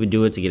some people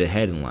do it to get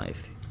ahead in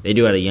life. They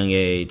do it at a young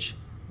age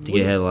to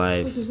get ahead in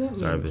life. What does that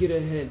mean? Get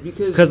ahead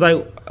because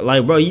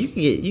bro,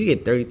 you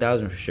get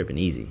 30,000 for stripping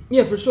easy.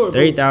 Yeah, for sure.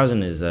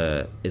 30,000 is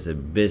a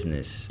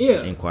business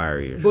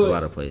inquiry for a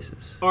lot of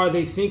places. Are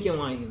they thinking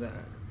like that?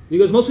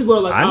 Because most people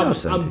are like,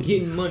 I'm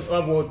getting money.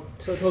 Well,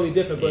 totally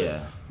different, but.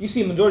 Yeah. You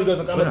see, majority goes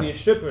like, I'm gonna be a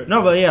stripper.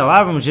 No, but yeah, a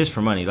lot of them is just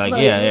for money. A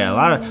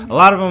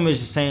lot of them is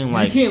just saying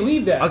like, you can't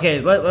leave that.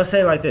 Okay, let's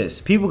say it like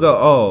this. People go,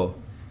 oh,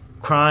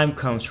 crime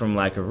comes from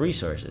lack of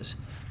resources.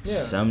 Yeah.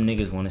 Some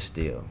niggas want to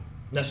steal.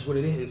 That's just what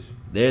it is.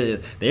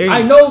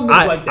 I know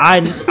niggas like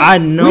that. I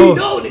know.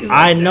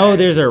 I know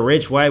there's a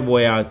rich white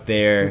boy out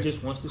there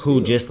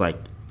who just like,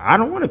 I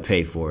don't want to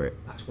pay for it.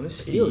 I just want to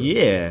steal it.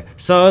 Yeah.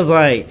 So it's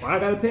like, why I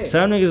gotta pay?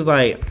 Some niggas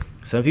like,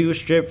 some people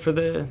strip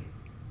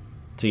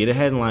to get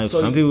ahead in life.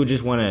 Some people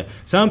just want to.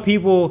 Some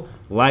people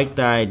like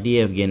the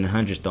idea of getting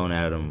hundreds thrown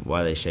at them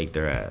while they shake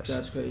their ass.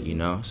 That's crazy. You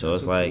know, so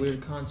that's it's like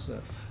weird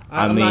concept.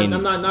 I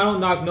don't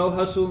knock no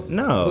hustle.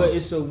 No, but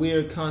it's a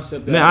weird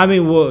concept.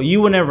 Well,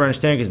 you will never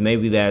understand because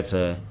maybe that's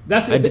a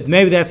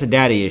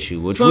daddy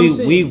issue, which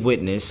we've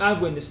witnessed.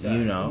 I've witnessed that.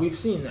 You know, we've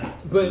seen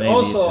that. But maybe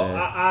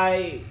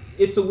also,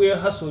 it's a weird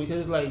hustle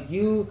because like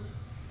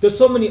there's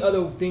so many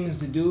other things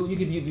to do. You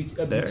could be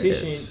a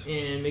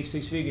beautician and make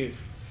 6 figures.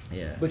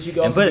 Yeah, but you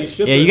can also be a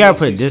stripper. Yeah, you gotta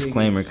put a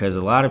disclaimer because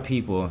a lot of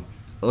people.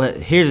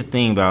 Here's the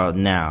thing about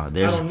now.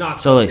 There's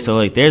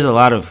there's a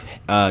lot of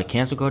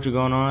cancel culture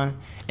going on,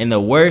 and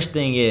the worst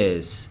thing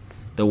is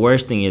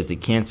the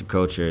cancel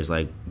culture is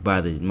like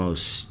by the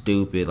most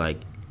stupid, like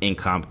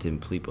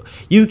incompetent people.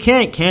 You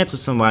can't cancel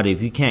somebody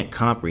if you can't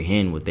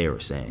comprehend what they were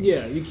saying.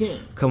 Yeah, you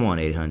can't. Come on,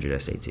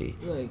 800 SAT.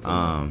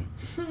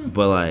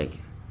 But like.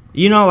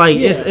 You know, like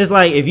it's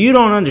like if you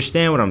don't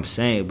understand what I'm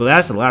saying, but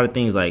that's a lot of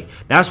things. Like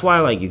that's why,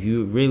 like if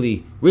you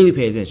really, really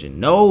pay attention,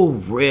 no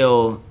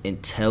real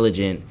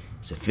intelligent,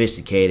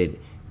 sophisticated,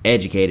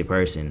 educated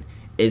person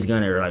is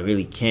gonna like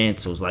really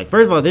cancel. Like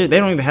first of all, they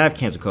don't even have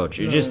cancel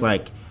culture. It's just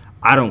like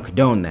I don't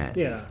condone that.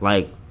 Yeah.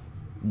 Like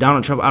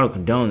Donald Trump, I don't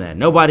condone that.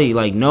 Nobody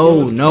like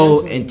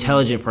no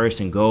intelligent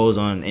person goes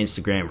on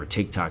Instagram or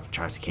TikTok and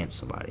tries to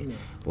cancel somebody. Yeah.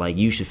 Like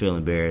you should feel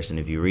embarrassed, and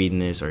if you're reading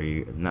this if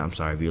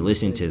you're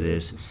listening to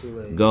this,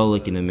 go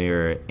look in the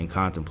mirror and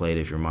contemplate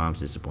if your mom's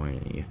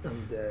disappointed in you.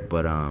 I'm dead.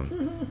 But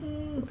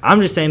I'm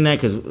just saying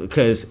that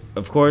because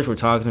of course we're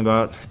talking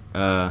about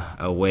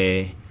a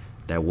way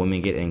that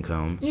women get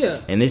income.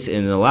 Yeah. And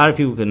a lot of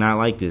people could not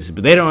like this,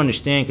 but they don't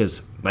understand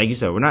because, like you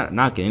said, we're not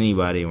knocking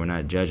anybody and we're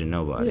not judging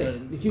nobody. Yeah.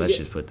 Let's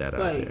just put that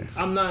out there.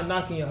 I'm not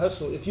knocking your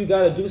hustle. If you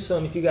got to do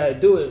something, if you got to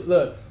do it,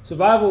 look,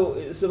 survival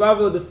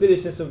of the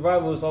fittest, and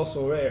survival is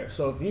also rare.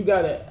 So if you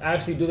got to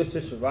actually do this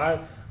to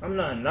survive, I'm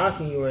not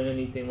knocking you or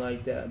anything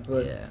like that.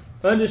 But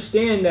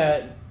understand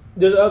that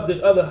there's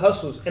other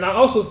hustles, and I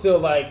also feel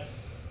like,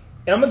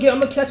 and I'm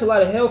gonna catch a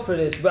lot of hell for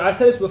this, but I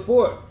said this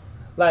before,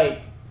 like.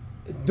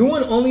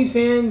 Doing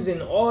OnlyFans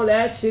and all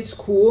that shit's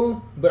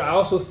cool, but I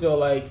also feel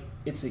like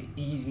it's an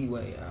easy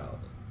way out.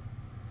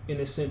 In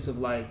the sense of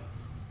like,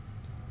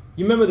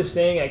 you remember the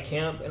saying at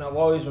camp, and I've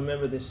always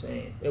remembered this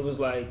saying. It was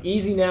like,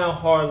 easy now,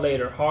 hard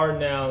later. Hard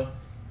now,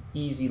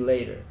 easy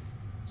later.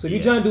 So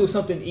you're trying to do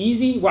something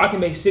easy where I can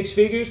make 6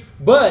 figures,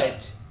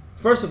 but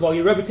first of all,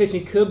 your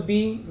reputation could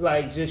be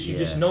like you're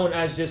just known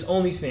as just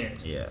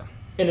OnlyFans. Yeah.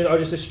 Or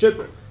just a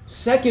stripper.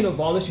 Second of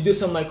all, unless you do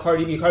something like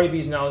Cardi B. Cardi B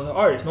is now an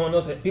artist. No one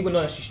knows that. People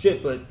know that she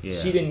stripped, but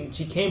she didn't.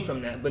 She came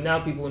from that. But now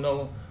people will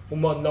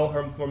know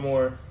her for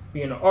more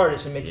being an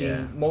artist and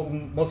making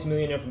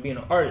multi-millionaire from being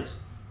an artist.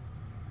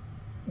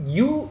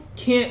 You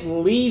can't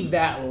leave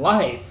that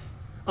life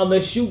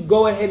unless you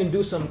go ahead and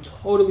do something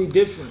totally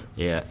different.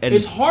 Yeah,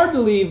 it's hard to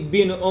leave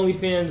being an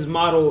OnlyFans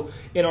model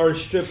or a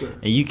stripper.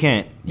 And you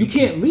can't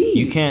leave.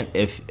 You can't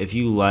if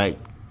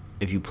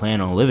you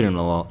plan on living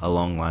a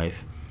long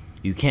life.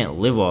 You can't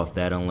live off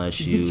that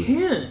unless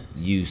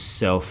you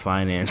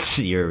self-finance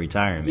your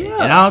retirement. Yeah.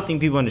 And I don't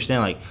think people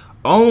understand, like,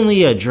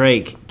 only a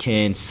Drake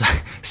can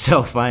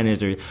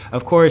self-finance.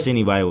 Of course,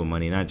 anybody with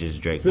money, not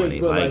just Drake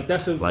money. Like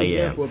that's an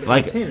example of an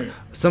entertainer.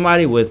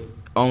 Somebody with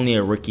only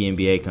a rookie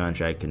NBA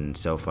contract can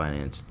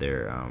self-finance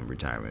their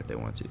retirement if they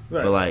want to.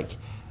 Right. But, like,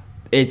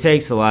 it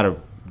takes a lot of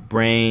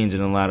brains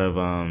and a lot of,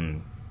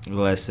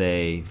 let's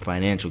say,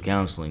 financial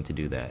counseling to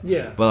do that.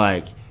 Yeah. But,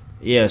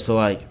 like, so,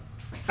 like,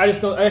 I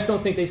just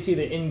don't think they see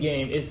the end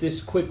game. It's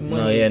this quick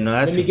money.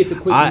 Let me get the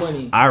quick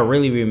money. I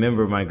really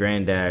remember my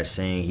granddad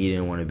saying he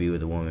didn't want to be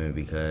with a woman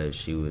because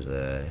she was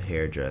a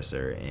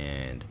hairdresser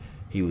and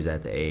he was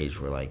at the age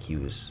where like he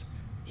was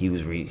he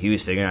was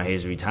figuring out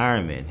his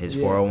retirement, his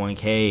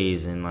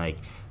 401ks, and like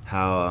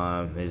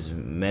how his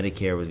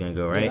Medicare was gonna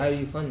go, right? How do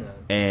you fund that?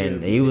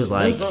 And he was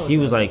like,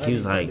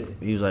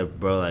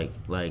 bro,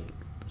 like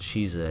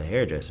she's a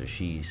hairdresser.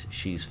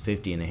 She's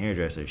 50 and a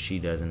hairdresser. She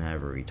doesn't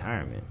have a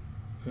retirement.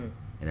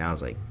 And I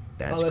was like,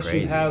 that's unless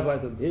crazy. You have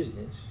like a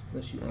business.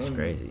 That's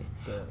crazy.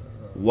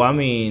 Well, I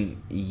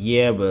mean,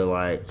 yeah, but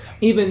like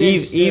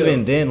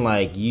even then,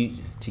 like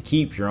to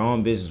keep your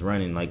own business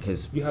running, like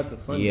because you have to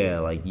fund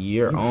like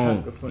your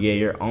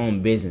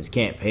own business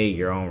can't pay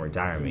your own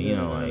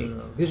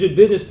retirement. Because your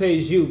business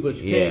pays you, but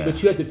you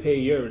have to pay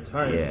your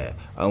retirement. Yeah,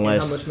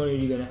 unless how much money are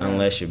you gonna have?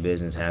 Unless your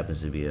business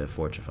happens to be a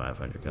Fortune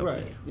 500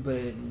 company, right?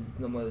 But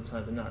no more of the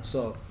time than not.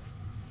 So,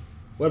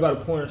 what about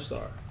a porn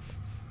star?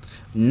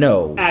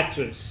 No,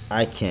 actress.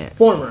 I can't.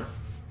 Former.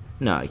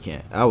 No, I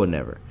can't. I would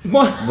never.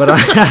 What? But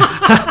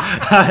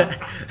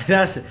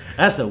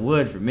that's a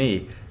wood for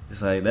me.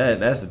 It's like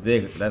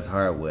that's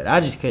hardwood. I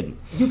just couldn't.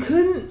 You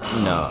couldn't?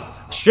 No.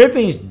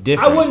 Stripping's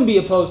different. I wouldn't be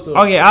opposed to it.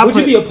 Okay, would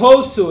you be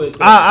opposed to it?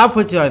 I'll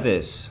put it like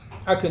this.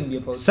 I couldn't be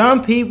opposed to it.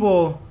 Some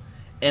people,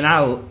 and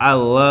I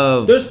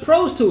love. There's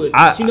pros to it.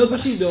 She knows what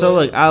she's doing. So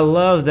look, I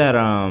love that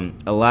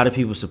a lot of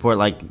people support,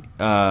 like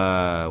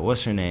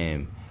what's her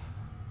name?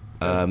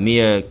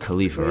 Mia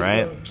Khalifa,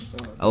 right?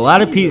 A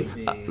lot of people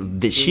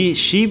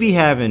she be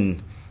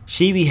having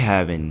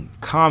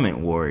comment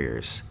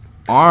warriors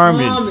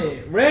armed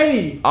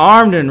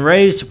and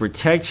ready to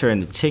protect her in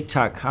the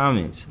TikTok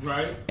comments.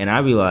 Right. And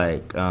I be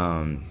like,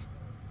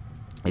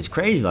 it's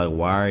crazy. Like,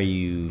 why are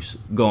you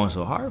going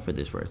so hard for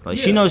this person? Like,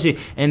 she knows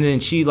and then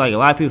she, like, a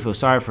lot of people feel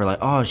sorry for her, like,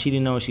 oh, she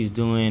didn't know what she was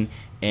doing.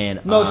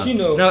 And no, she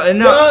knew. No.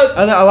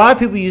 A lot of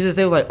people use this.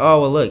 They were like,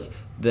 oh, well, look.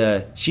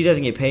 She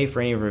doesn't get paid for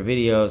any of her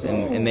videos,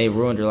 and they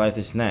ruined her life,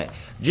 this and that.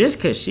 Just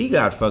because she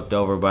got fucked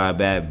over by a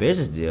bad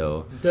business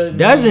deal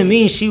doesn't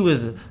mean she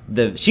was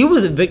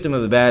a victim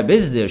of the bad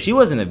business deal. She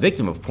wasn't a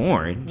victim of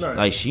porn. Right.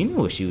 Like, she knew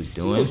what she was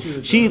doing.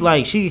 She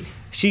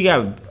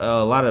got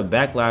a lot of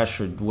backlash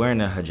for wearing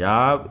a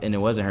hijab, and it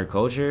wasn't her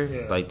culture.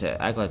 Yeah. Like, to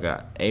act like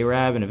a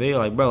Arab in a video,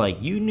 like, bro, like,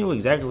 you knew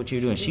exactly what you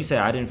were doing. She said,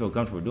 I didn't feel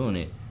comfortable doing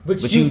it,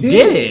 but you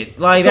did it.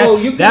 Like, so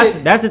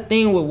that's the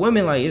thing with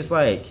women. Like, it's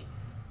like.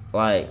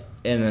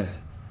 And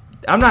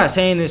I'm not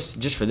saying this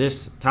just for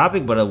this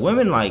topic, but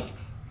women, like,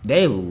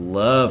 they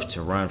love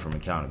to run from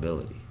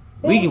accountability.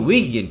 We can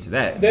get into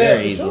that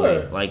very easily.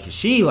 Sure. Like,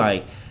 she,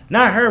 like,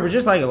 not her, but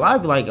just like a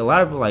lot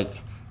of people, like,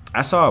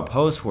 I saw a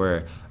post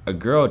where a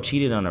girl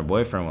cheated on her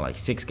boyfriend with like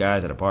 6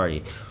 guys at a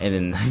party, and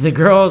then the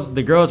girls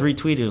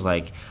retweeted, it was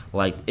like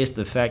it's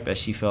the fact that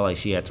she felt like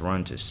she had to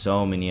run to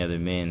so many other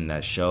men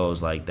that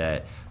shows like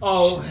that.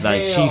 Oh,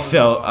 like she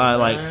felt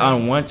like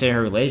unwanted in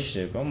her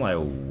relationship. I'm like,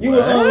 what? You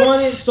were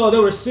unwanted, so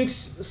there were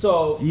 6.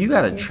 So you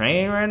got a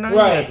train right now,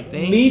 right?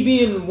 Me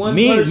being one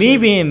person, me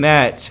being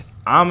that,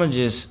 I'ma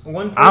just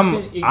one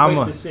person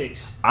equates to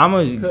 6.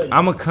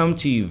 I'ma come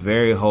to you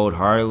very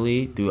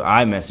wholeheartedly through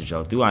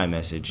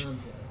iMessage. Okay.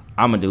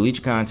 I'm going to delete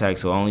your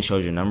contacts so it only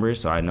shows your number,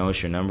 so I know it's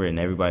your number, and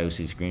everybody who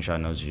sees the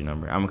screenshot knows it's your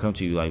number. I'm going to come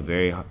to you, like,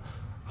 very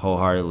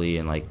wholeheartedly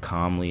and, like,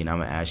 calmly, and I'm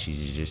going to ask you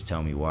to just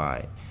tell me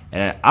why.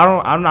 And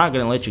I'm not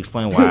going to let you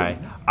explain why.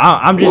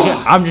 I'm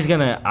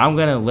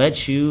going to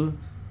let you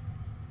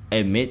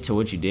admit to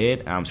what you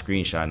did, and I'm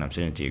screenshotting and I'm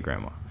sending it to your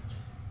grandma.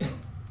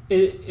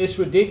 It's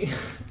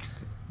ridiculous.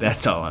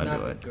 That's all I'm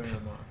doing.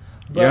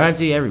 Your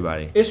auntie,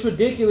 everybody. It's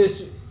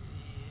ridiculous.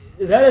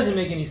 That doesn't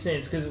make any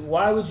sense, because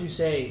why would you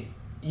say...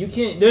 You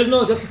can't. There's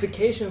no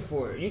justification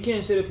for it. You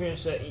can't sit up here and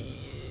say,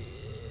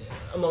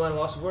 "I'm at a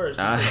loss of words."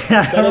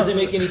 That doesn't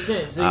make any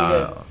sense.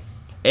 And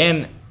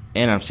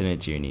I'm sending it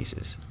to your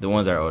nieces, the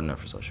ones that are old enough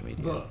for social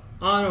media. But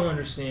I don't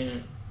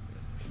understand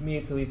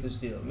Mia Khalifa's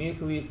deal. Mia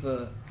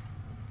Khalifa,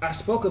 I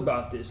spoke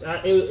about this.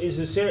 I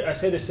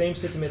said the same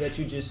sentiment that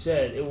you just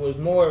said. It was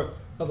more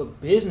of a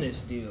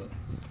business deal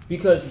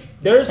because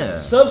there's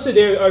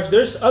subsidiary or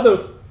there's other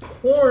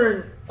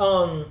porn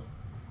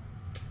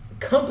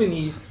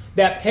companies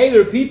that pay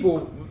their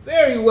people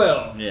very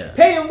well. Yeah.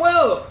 Pay them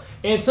well.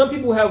 And some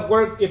people have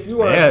worked, if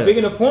you are big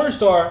enough porn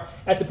star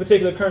at the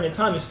particular current in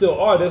time and still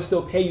are, they'll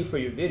still pay you for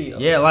your video.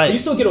 Yeah, like... So you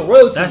still get a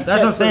royalty. That's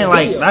what I'm saying.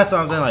 Like, that's what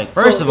I'm saying. Like,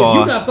 first of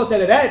all... if you got fucked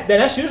out of that, then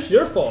that's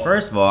your fault.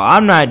 First of all,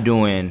 I'm not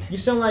doing... You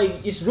sound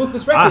like it's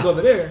Ruthless Records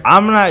over there.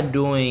 I'm not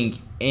doing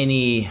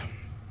any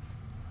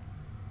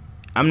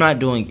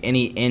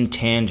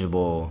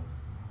intangible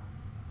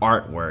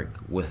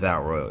artwork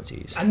without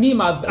royalties. I need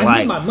my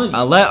money.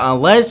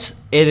 Unless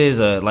it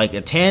is a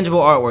tangible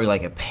artwork,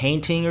 like a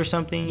painting or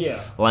something.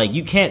 Yeah. Like,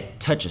 you can't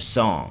touch a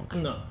song.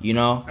 No. You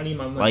know? I need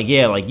my money. Like,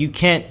 yeah, like you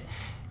can't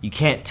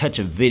touch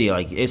a video.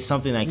 Like, it's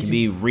something that can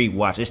be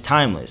rewatched. It's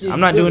timeless. I'm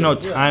not doing no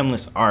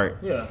timeless art.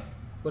 Yeah.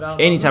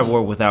 Any type of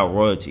work without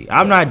royalty.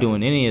 I'm not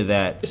doing any of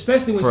that.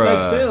 Especially when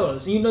sex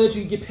sells. You know that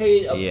you can get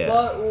paid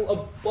a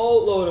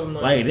boatload of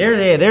money. Like,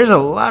 there's a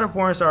lot of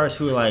porn stars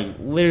who are, like,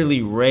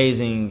 literally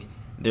raising...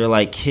 They're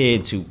like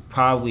kids who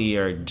probably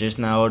are just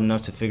not old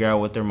enough to figure out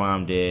what their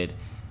mom did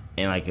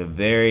in like a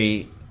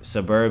very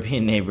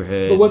suburban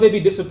neighborhood. But would they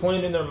be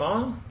disappointed in their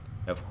mom?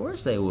 Of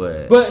course they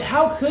would. But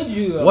how could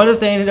you? What if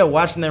they ended up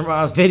watching their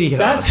mom's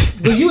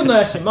videos? But you would know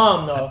that's your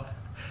mom, though.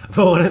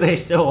 But what if they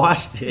still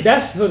watched it?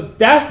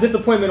 That's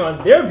disappointment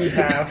on their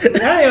behalf.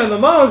 That ain't on the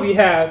mom's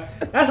behalf.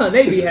 That's on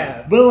their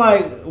behalf. But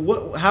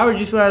like, how would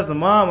you feel as the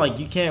mom? Like,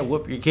 you can't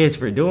whoop your kids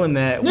for doing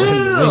that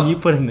when you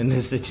put them in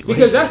this situation.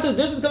 Because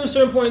there's a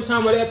certain point in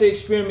time where they have to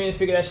experiment and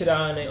figure that shit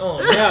out on their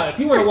own. Now, if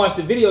you want to watch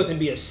the videos and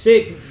be a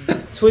sick,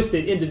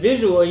 twisted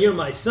individual and you're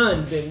my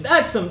son, then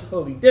that's something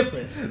totally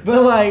different.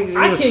 But like,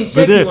 I can't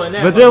check you on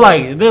that. But they're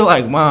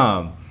like,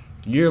 Mom,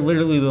 you're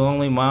literally the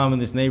only mom in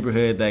this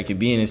neighborhood that could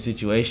be in a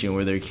situation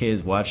where their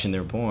kids watching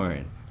their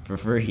porn for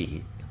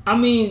free. I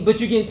mean, but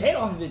you're getting paid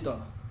off of it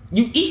though.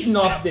 You eating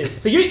off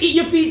this, so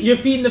you're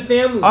feeding the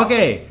family.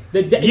 Okay,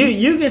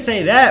 you can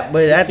say that,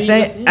 but at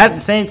the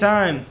same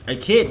time, a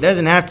kid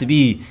doesn't have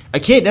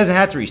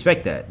to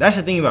respect that. That's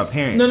the thing about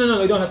parents. No,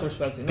 they don't have to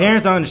respect it. No.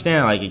 Parents don't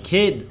understand. Like, a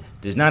kid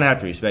does not have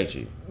to respect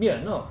you.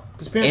 Yeah, no,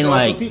 because parents are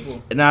also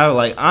people. And I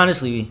like,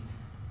 honestly,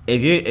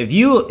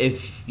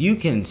 if you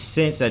can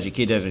sense that your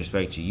kid doesn't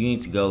respect you, you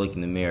need to go look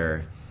in the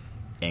mirror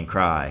and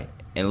cry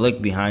and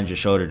look behind your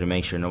shoulder to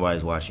make sure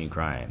nobody's watching you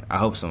crying. I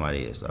hope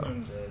somebody is though.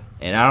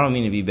 And I don't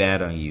mean to be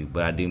bad on you,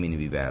 but I do mean to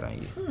be bad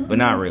on you. But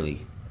not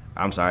really.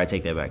 I'm sorry, I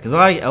take that back. Because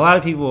a lot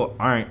of people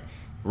aren't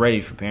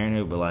ready for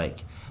parenthood, but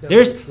like,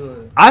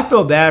 I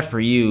feel bad for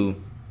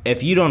you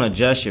if you don't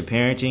adjust your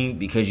parenting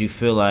because you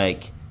feel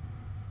like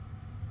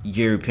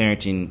your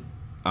parenting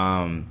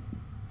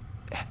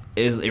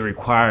it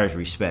requires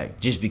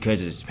respect just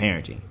because it's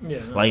parenting.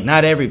 Yeah, no. Like,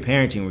 not every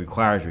parenting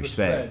requires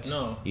respect.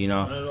 No, you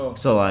know. Not at all.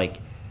 So like,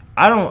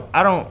 I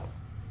don't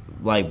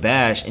like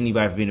bash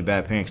anybody for being a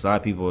bad parent because a lot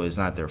of people, it's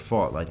not their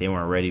fault. Like, they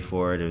weren't ready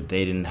for it or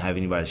they didn't have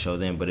anybody to show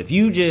them. But if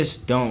you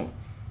just don't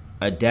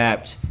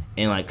adapt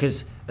and like,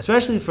 because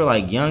especially for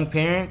like young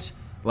parents,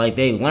 like,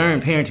 they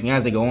learn parenting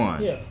as they go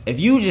on. Yeah. If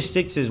you just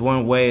stick to this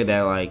one way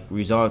that like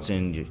results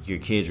in your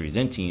kids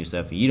resenting you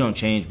stuff, and you don't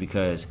change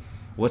because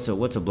what's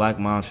a black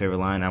mom's favorite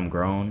line? I'm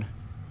grown.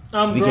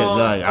 I'm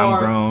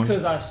grown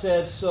because I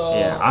said so.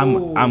 Yeah,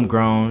 I'm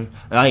grown.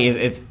 Like,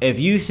 if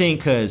you think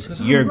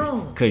because you're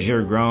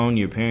grown,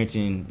 your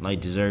parenting like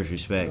deserves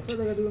respect, what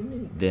they do with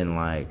me? Then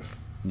like,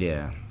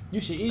 yeah, you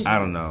should easily. I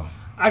don't know.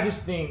 I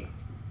just think,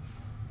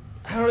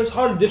 it's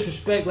hard to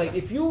disrespect. Like,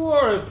 if you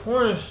are a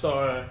porn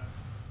star,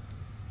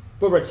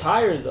 but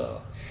retired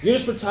though, you're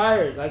just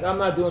retired. Like, I'm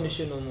not doing this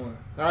shit no more.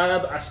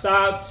 I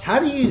stopped. How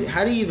do you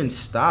even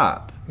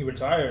stop? You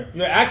retire.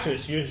 You're an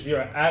actress. You're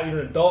an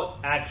adult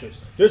actress.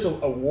 There's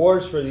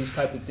awards for these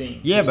type of things.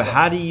 Yeah, but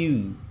how do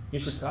you?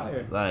 You're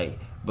retired. Like,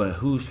 but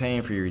who's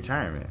paying for your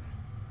retirement?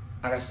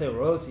 Like I said,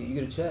 royalty. You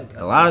get a check.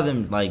 A lot of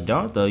them like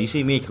don't though. You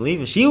see Mia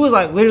Khalifa. She was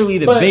like literally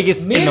the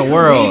biggest in the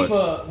world. Mia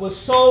Khalifa was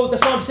so.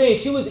 That's what I'm saying.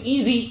 She was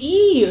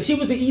Eazy-E. She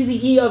was the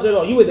Eazy-E of it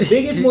all. You were the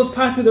biggest, most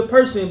popular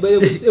person, but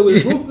it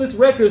was Ruthless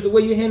Records the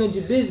way you handled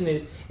your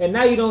business, and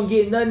now you don't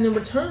get nothing in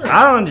return.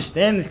 I don't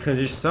understand this because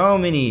there's so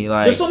many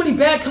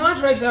bad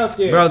contracts out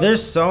there, bro.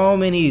 There's so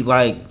many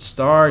like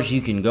stars you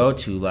can go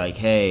to. Like,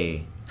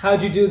 hey,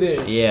 how'd you do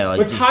this? Yeah, like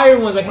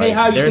retired ones. Like, hey,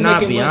 how you? They're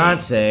not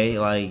Beyonce. Money?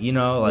 Like, you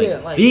know,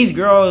 like these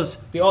girls.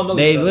 They all know.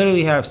 They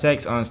literally have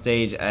sex on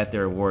stage at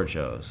their award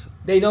shows.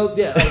 They know.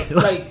 Yeah,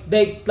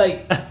 they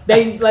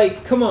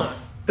come on.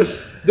 And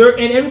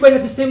everybody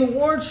has the same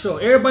award show.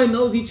 Everybody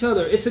knows each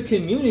other. It's a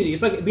community.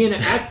 It's like being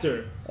an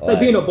actor. It's like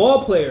being a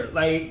ball player.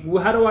 Like,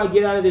 how do I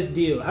get out of this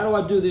deal? How do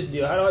I do this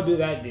deal? How do I do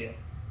that deal?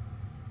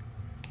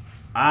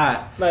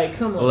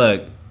 Come on.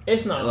 Look,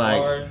 it's not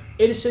hard.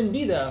 It shouldn't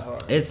be that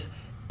hard.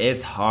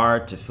 It's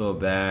hard to feel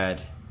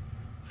bad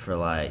for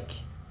like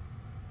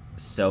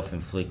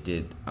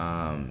self-inflicted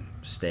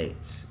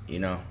states, you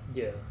know?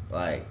 Yeah.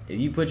 Like, if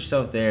you put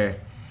yourself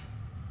there,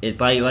 it's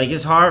like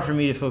it's hard for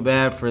me to feel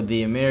bad for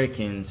the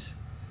Americans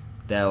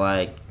that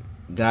like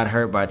got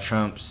hurt by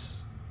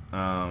Trump's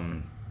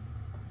 4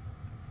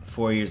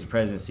 years of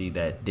presidency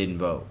that didn't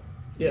vote.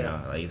 Yeah. You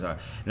know, like, it's hard.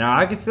 Now,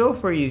 I can feel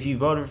for you if you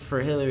voted for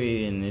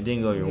Hillary and it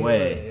didn't go your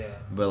way. Yeah.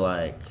 But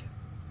like,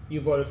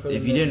 you voted for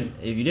if you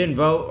didn't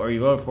vote or you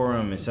voted for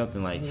him, it's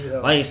something like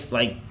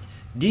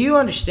do you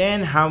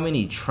understand how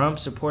many Trump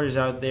supporters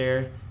out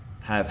there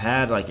have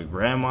had like a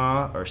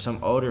grandma or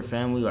some older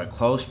family, like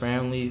close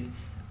family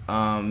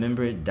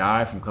member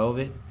die from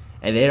COVID,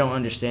 and they don't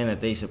understand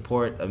that they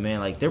support a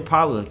man like they're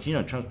probably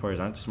Trump supporters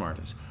aren't the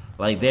smartest.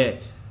 Like they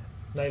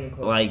not even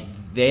close. Like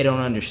they don't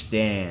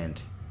understand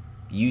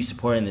you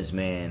supporting this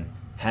man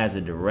has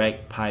a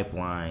direct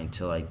pipeline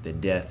to like the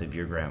death of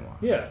your grandma.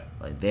 Yeah.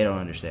 Like, they don't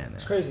understand that.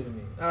 It's crazy to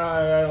me.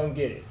 I don't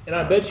get it. And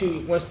I bet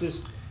you once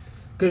this,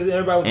 because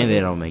everybody. And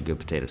they don't make good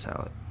potato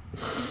salad.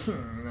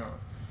 No,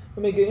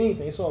 they make good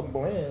anything. It's all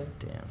bland.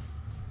 Damn.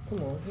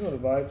 Come on, you know the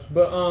vibes.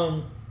 But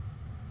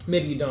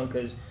maybe you don't,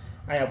 because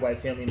I have white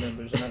family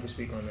members and I can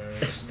speak on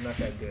that. It's not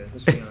that good.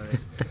 Let's be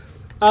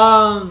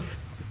honest.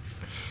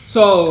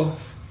 So,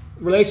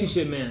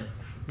 relationship man.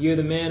 You're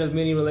the man of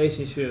many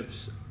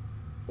relationships.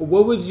 How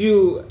would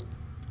you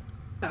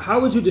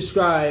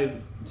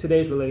describe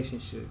today's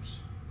relationships?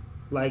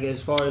 Like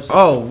as far as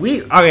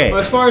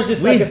as far as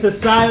just like a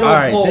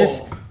societal poll.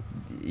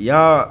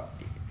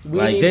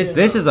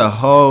 This is a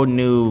whole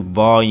new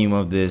volume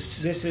of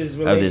this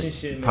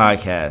relationship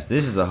podcast.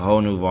 This is a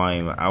whole new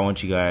volume. I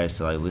want you guys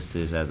to like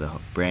listen to this as a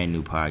brand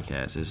new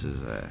podcast. This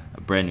is a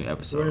brand new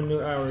episode. We're in a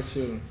new hour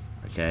too.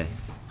 Okay,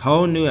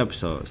 whole new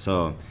episode.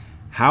 So,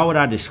 how would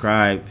I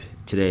describe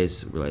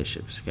today's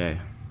relationships? Okay,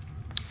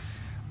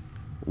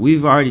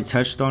 we've already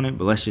touched on it,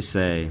 but let's just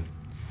say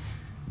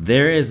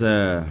there is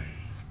a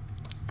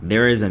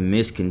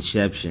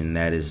misconception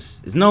that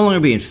is no longer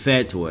being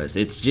fed to us.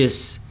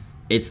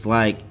 It's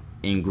like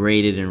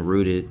ingrained and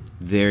rooted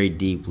very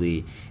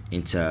deeply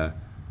into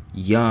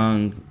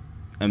young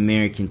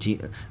American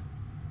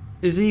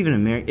is it even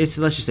American? It's,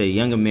 let's just say,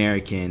 young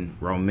American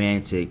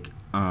romantic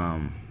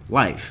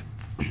life,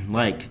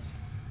 like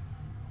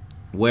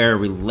where a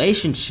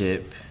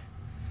relationship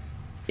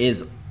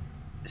is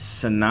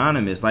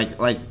synonymous,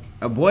 like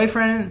a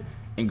boyfriend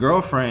and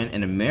girlfriend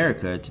in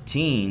America to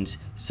teens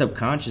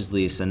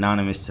subconsciously is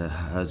synonymous to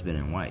husband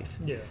and wife.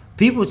 Yeah.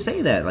 People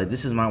say that, like,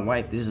 this is my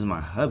wife, this is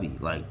my hubby.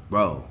 Like,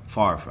 bro,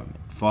 far from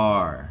it.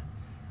 Far.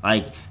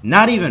 Like,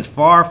 not even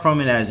far from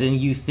it as in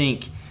you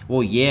think,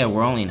 well, yeah,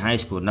 we're only in high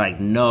school. Like,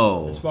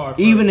 no. It's far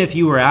from even it. if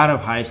you were out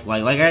of high school,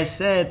 like I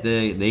said,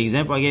 the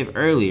example I gave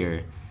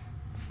earlier,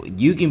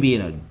 you can be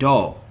an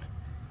adult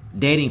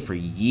dating for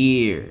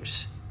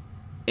years.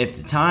 If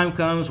the time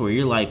comes where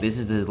you're like, this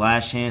is the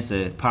last chance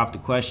to pop the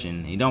question,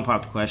 and you don't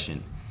pop the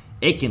question,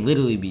 it can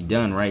literally be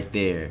done right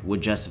there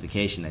with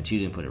justification that you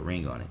didn't put a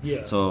ring on it.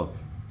 Yeah. So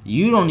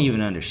you don't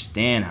even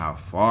understand how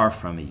far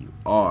from it you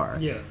are.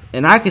 Yeah.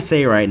 And I can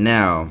say right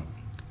now,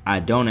 I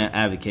don't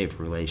advocate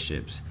for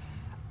relationships.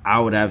 I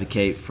would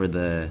advocate for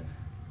the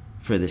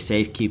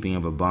safekeeping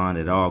of a bond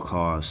at all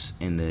costs,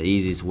 and the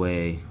easiest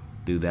way to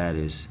do that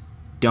is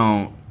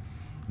don't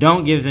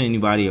give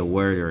anybody a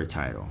word or a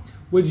title.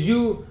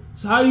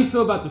 So how do you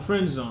feel about the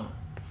friend zone?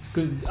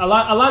 Because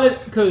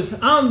because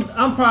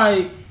I'm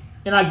probably,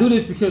 and I do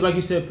this because, like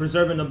you said,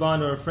 preserving the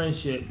bond or a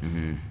friendship.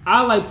 Mm-hmm.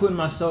 I like putting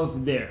myself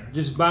there,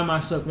 just by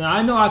myself. Now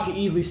I know I can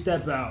easily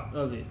step out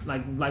of it,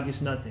 like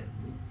it's nothing,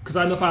 because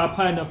I know if I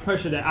apply enough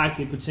pressure that I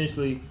could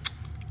potentially,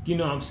 you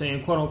know what I'm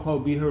saying, quote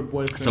unquote, be her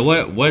boyfriend. So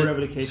what? Whatever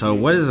the case. So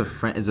what is a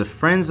friend? Is a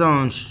friend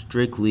zone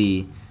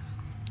strictly?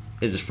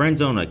 Is a friend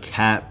zone a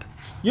cap?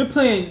 You're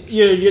playing.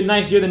 You're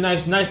nice. You're the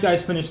nice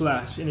guys finish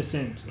last in a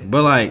sense.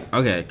 But like,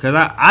 okay, because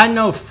I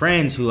know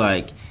friends who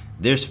like.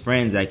 There's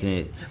friends that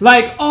can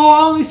like. Oh,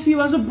 I only see you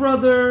as a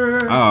brother. Oh,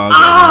 okay.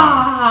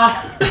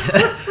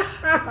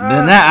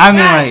 Then that, I mean,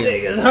 that like,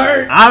 nigga's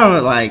hurt. I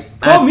don't like.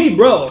 Call me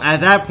bro.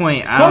 At that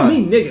point, call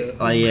me nigga.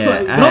 Like,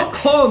 yeah, don't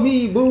call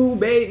me boo,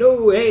 babe.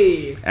 No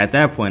way. At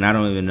that point, I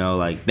don't even know,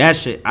 like, that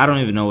shit. I don't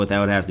even know what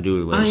that would have to do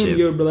with a relationship. I am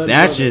your blood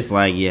That's brother. Just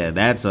like, yeah,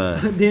 that's a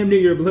damn near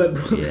your blood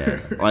brother. Yeah.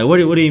 Like, what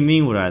do you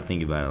mean? What I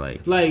think about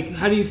it? Like,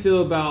 how do you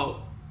feel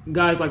about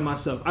guys like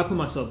myself? I put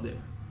myself there.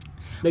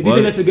 Like, do you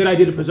think that's a good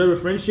idea to preserve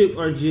a friendship,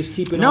 or just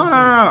keep it? No.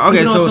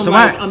 Okay,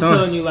 I'm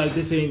telling you, like,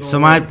 this ain't. So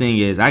my thing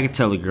is, I could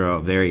tell a girl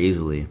very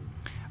easily,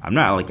 I'm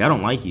not like, I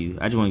don't like you.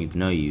 I just want to get to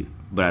know you,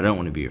 but I don't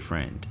want to be your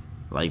friend.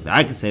 Like,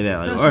 I could say that,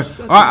 like, or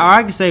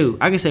I could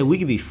say we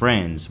could be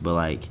friends, but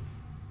like,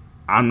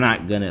 I'm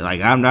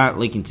not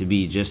looking to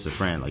be just a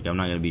friend. Like, I'm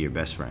not gonna be your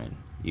best friend.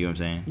 You know what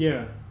I'm saying?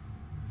 Yeah.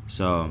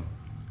 So,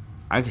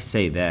 I could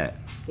say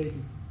that. Thank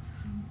you.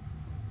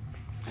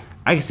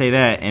 I could say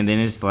that, and then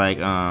it's like,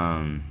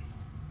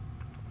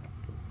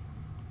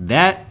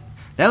 that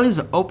leaves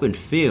an open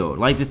field.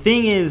 Like, the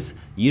thing is,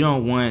 you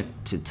don't want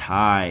to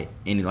tie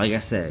any, like I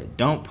said,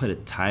 don't put a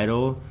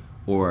title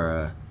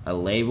or a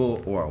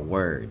label or a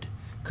word,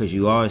 because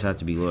you always have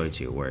to be loyal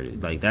to your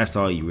word. Like, that's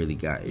all you really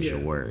got is your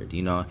word,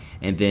 you know?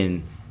 And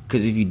then,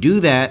 because if you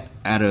do that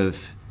out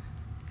of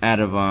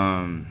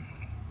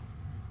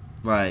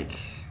like,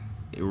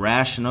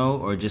 irrational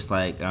or just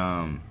like,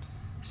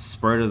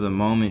 spur of the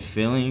moment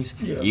feelings,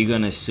 you're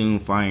going to soon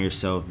find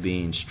yourself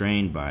being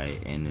strained by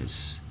it, and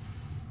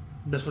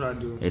that's what I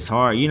do. It's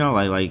hard, you know,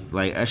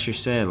 like Usher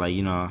said, like,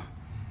 you know,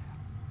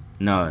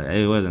 no,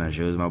 it wasn't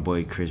Usher, it was my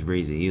boy Chris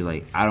Breezy. He was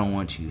like, I don't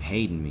want you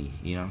hating me,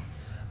 you know.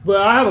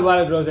 But I have a lot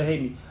of girls that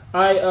hate me.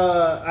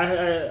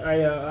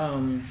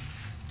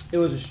 It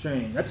was a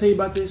strain. Did I tell you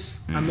about this?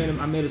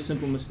 Mm-hmm. I made a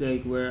simple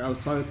mistake where I was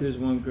talking to this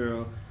one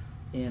girl,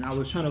 and I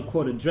was trying to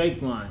quote a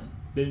Drake line.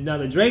 Now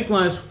the Drake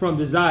line's from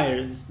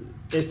Desires.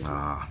 It's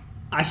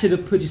I should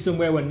have put you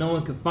somewhere where no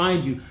one could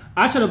find you.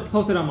 I tried to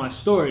post it on my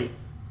story.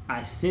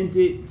 I sent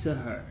it to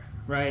her.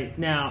 Right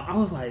now, I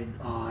was like,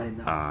 oh, I didn't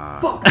know.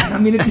 Fuck, I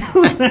mean to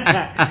do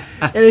that.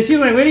 And then she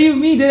was like, what do you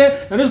mean, did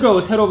it? Now this girl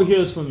was head over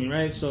heels for me,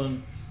 right? So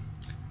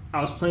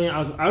I was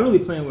really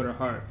playing with her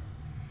heart.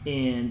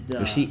 And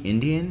was she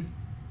Indian?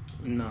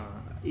 Nah,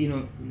 you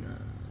know.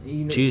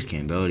 She was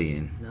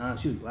Cambodian. Nah,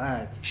 she was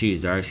black. She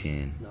was dark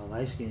skinned. No,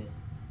 light skinned.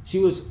 She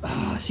was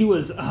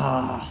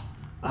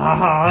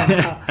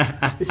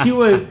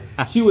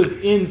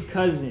N's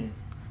cousin.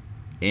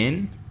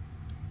 N?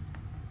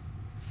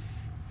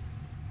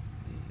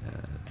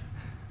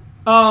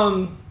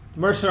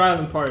 Mercer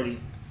Island party.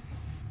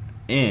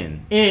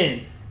 N's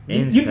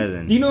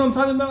cousin. Do you know what I'm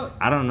talking about?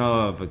 I don't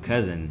know of a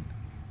cousin.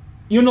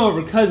 You don't know of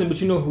her cousin,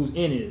 but you know who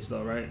N is,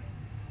 though, right?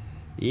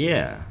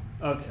 Yeah.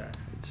 Okay.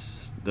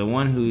 It's the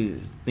one who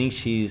thinks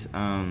she's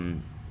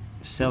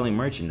selling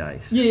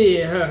merchandise.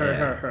 Yeah,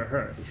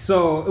 her.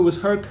 So it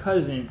was her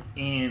cousin,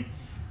 and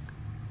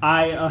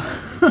I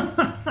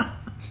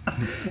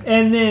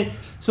and then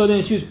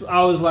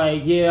I was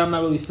like, yeah, I'm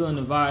not really feeling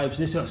the vibes.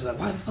 And so I was like,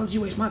 why the fuck did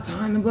you waste my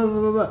time? And blah blah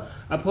blah blah.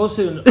 I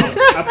posted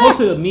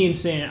a meme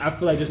saying I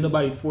feel like there's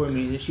nobody for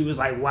me, and she was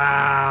like,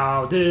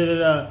 wow, da da da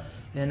da,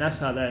 and that's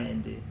how that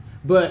ended.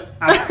 But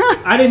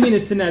I didn't mean to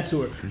send that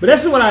to her. But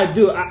that's what I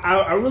do.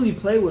 I really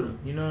play with them.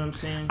 You know what I'm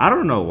saying? I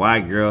don't know why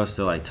girls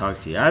still like talk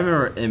to you. I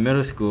remember in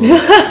middle school,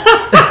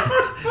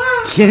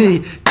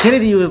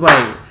 Kennedy was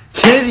like,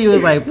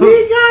 put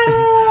me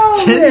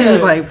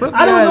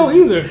I don't know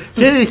either.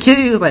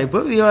 Kennedy was like,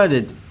 put me on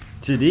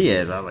to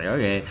Diaz. I was like,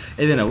 okay.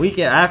 And then a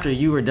weekend after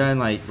you were done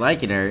like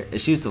liking her,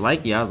 and she used to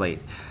like you, I was like,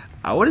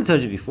 I would have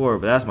told you before,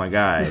 but that's my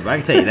guy. But I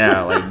can tell you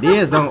now, like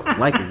Diaz don't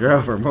like a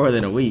girl for more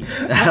than a week.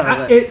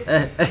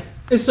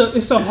 It's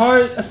a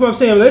hard. That's what I'm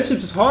saying.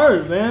 Relationships is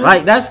hard, man.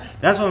 Like that's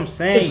what I'm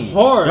saying. It's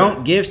hard.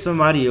 Don't give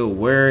somebody a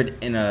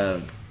word in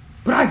a.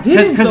 But I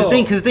didn't. Because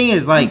the thing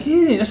is like. I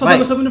didn't. That's why I got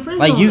myself in the friend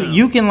zone. Like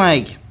you can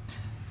like,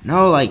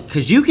 no, like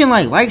because you can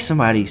like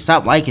somebody,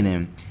 stop liking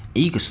them,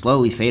 and you can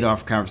slowly fade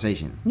off a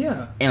conversation.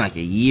 Yeah. And like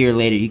a year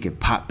later, you could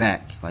pop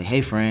back like,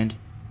 hey friend,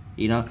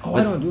 you know. Oh,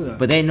 I don't do that.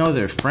 But they know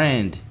their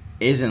friend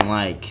isn't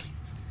like,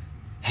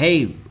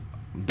 hey.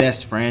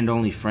 Best friend,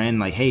 only friend,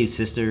 like hey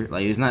sister,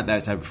 like it's not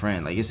that type of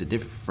friend. Like it's a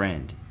different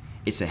friend.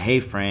 It's a hey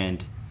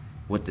friend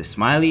with the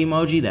smiley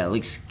emoji that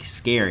looks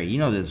scary. You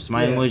know the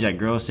smiley emoji that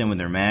girls send when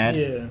they're mad.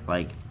 Yeah,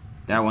 like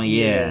that one.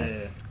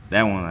 Yeah.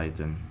 That one like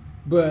them.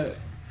 But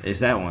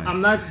it's that one.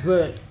 I'm not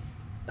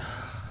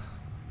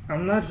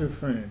your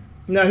friend.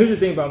 Now here's the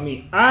thing about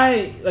me.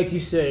 I like you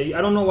said.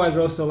 I don't know why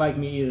girls still like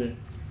me either.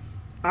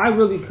 I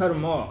really cut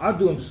them off. I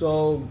do them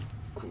so.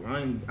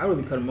 I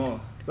really cut them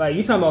off. Like,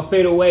 you talking about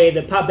fade away,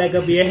 then pop back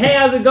up here. Hey,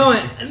 how's it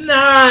going?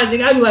 Nah,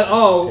 nigga, I'd be like,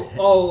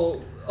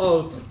 oh,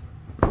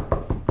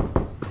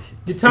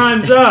 your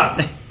time's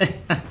up.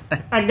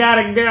 I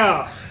gotta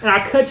go. And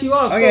I cut you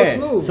off so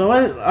smooth. So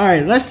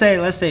let's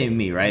say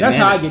me, right? That's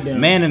how I get down.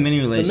 Man of many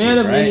relationships. The man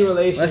of many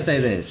relationships. Let's say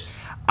this.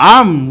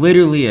 I'm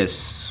literally a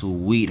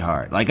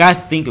sweetheart. Like, I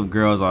think of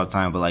girls all the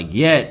time, but like,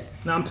 yet.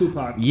 No, I'm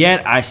Tupac.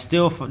 Yet I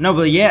still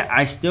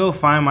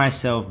find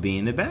myself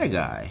being the bad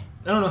guy.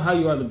 I don't know how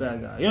you are the bad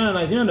guy. You're not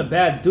a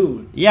bad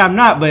dude. Yeah, I'm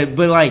not.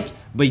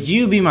 But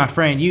you be my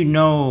friend. You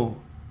know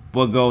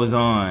what goes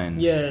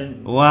on. Yeah.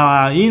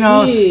 Well, you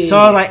know. Yeah.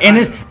 So like,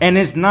 and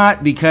it's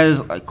not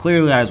because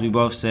clearly, as we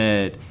both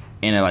said,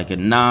 in a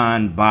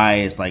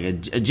non-biased, like a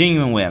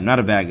genuine way. I'm not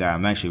a bad guy.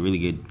 I'm actually a really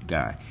good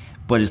guy.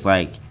 But it's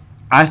like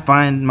I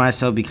find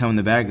myself becoming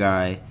the bad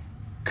guy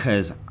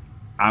because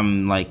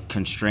I'm like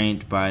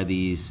constrained by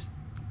these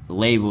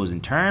labels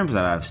and terms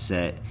that I've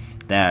set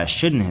that I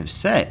shouldn't have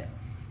set.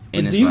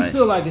 But do you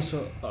feel like it's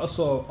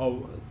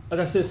also like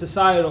I said,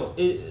 societal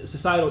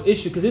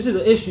issue? Because this is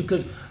an issue.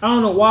 Because I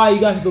don't know why you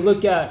guys have to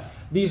look at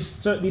these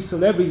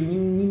celebrities. You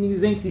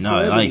niggas ain't these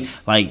celebrities.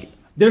 Like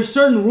there's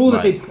certain rules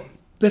that they.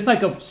 There's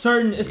like a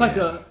certain. It's like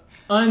a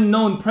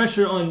unknown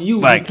pressure on you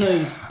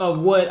because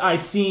of what I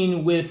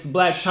seen with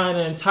Black China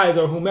and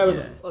Tiger, whomever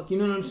the fuck. You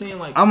know what I'm saying?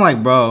 Like I'm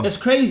like, bro, that's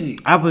crazy.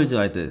 I put it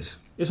like this.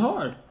 It's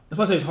hard. That's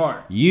why I say it's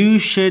hard. You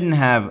shouldn't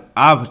have.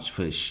 I would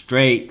put it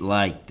straight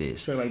like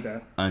this. Straight like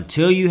that.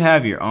 Until you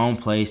have your own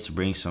place to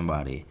bring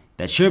somebody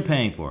that you're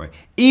paying for,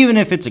 even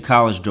if it's a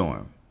college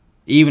dorm.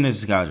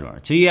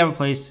 Until you have a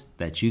place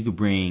that you could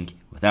bring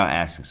without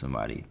asking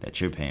somebody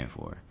that you're paying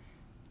for.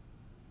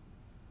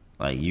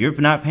 Like, you're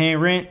not paying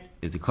rent.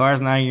 If the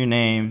car's not in your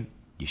name,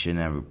 you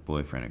shouldn't have a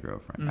boyfriend or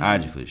girlfriend. I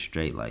just put it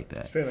straight like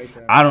that.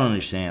 I don't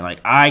understand.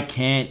 Like, I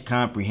can't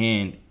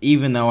comprehend,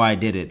 even though I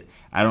did it,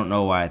 I don't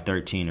know why a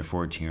 13 or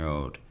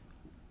 14-year-old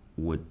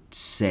would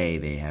say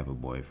they have a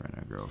boyfriend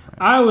or girlfriend.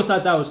 I always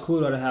thought that was cool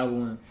though to have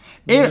one.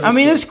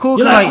 It's cool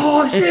because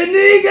oh shit,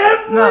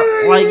 nigga.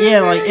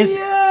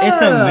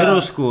 It's a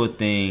middle school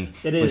thing.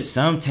 It is. But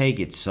some take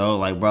it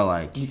so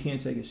you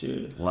can't take it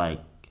serious. Like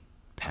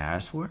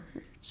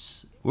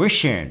passwords. We're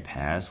sharing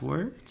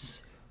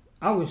passwords.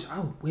 I wish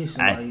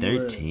at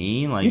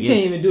 13, like you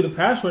can't even do the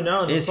password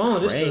now on the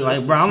phone. It's crazy.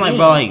 Like, bro, I'm like,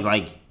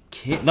 bro,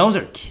 those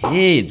are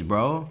kids,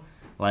 bro.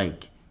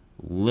 Like,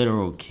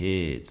 literal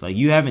kids. Like,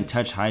 you haven't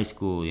touched high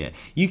school yet.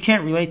 You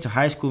can't relate to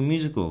High School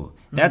Musical.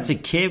 That's a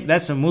kid.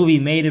 That's a movie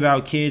made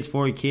about kids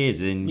for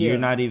kids, and you're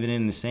not even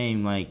in the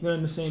same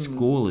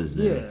school as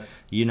them. Yeah.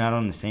 You're not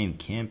on the same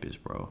campus,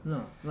 bro.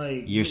 No,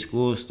 like your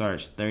school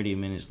starts 30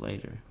 minutes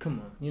later.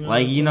 Come on,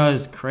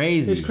 it's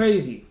crazy. It's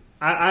crazy.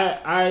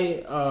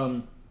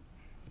 I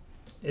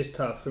it's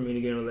tough for me to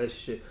get in a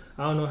relationship.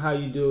 I don't know how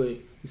you do it.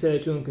 You said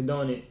that you don't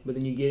condone it, but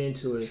then you get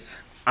into it.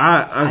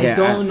 I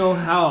don't know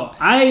how.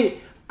 I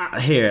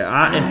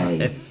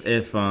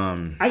if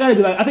I gotta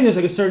be like, I think there's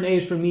like a certain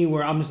age for me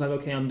where I'm just like,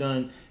 okay, I'm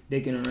done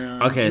dicking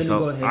around. Okay,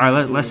 so all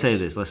right, let's say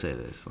this.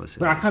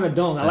 But I kind of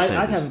don't. I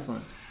like having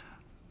fun.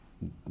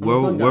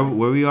 Where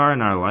we are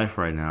in our life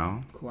right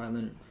now, Kawhi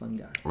Leonard, fun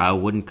guy. I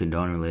wouldn't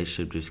condone a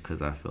relationship just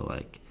because I feel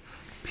like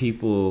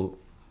people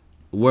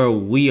where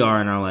we are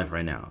in our life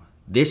right now.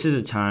 This is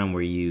a time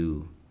where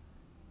you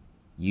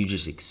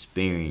just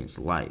experience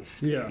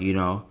life. Yeah. You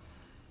know?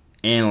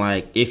 And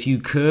like if you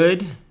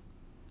could,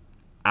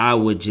 I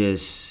would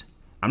just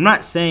I'm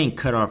not saying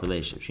cut off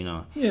relationships, you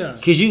know? Yeah.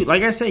 Because you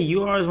like I say,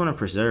 you always want to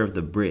preserve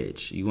the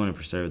bridge. You want to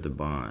preserve the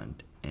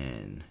bond,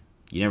 and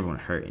you never want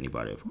to hurt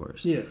anybody, of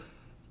course. Yeah.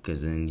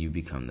 Because then you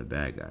become the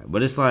bad guy.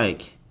 But it's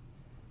like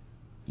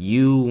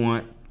you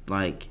want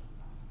like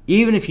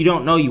even if you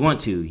don't know you want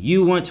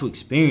to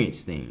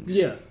experience things.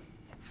 Yeah.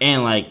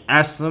 And like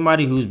as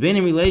somebody who's been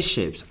in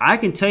relationships, I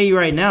can tell you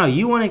right now,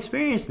 you want to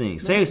experience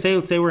things.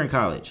 Say we're in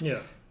college. Yeah.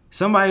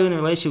 Somebody in a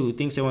relationship who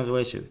thinks they want a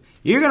relationship,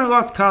 you're gonna go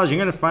off to college. You're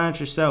gonna find out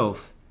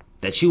yourself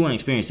that you want to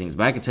experience things.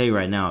 But I can tell you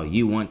right now,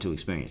 you want to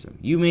experience them.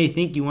 You may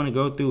think you want to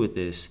go through with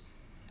this,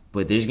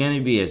 but there's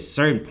gonna be a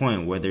certain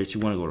point whether it's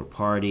you want to go to a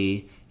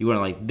party, you want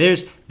to like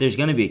there's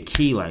gonna be a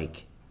key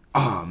like,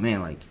 oh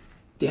man, like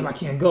damn, I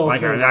can't go.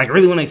 Like I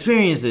really want to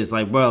experience this,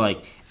 like bro,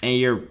 like and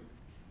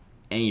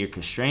you're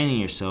constraining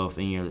yourself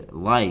in your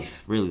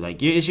life, really.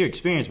 Like, it's your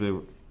experience,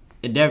 but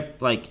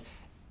like,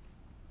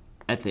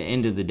 at the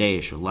end of the day,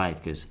 it's your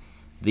life, because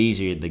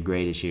these are the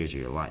greatest years of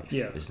your life.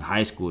 Yeah.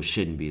 High school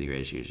shouldn't be the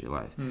greatest years of your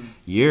life.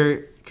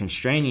 You're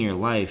constraining your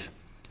life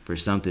for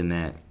something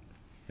that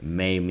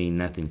may mean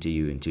nothing to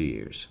you in 2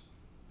 years.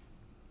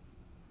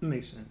 It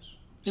makes sense.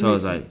 So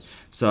it's like,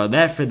 so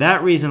that for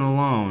that reason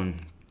alone,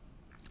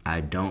 I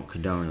don't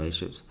condone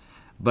relationships.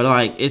 But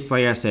like, it's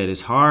like I said,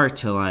 it's hard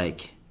to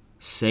like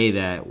say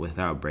that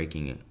without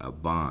breaking a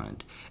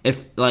bond.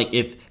 If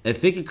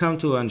it could come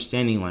to an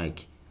understanding,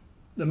 like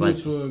the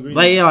mutual agreement,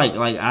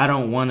 like I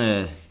don't want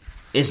to.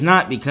 It's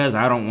not because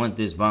I don't want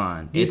this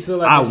bond. It's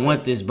like I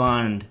want this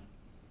bond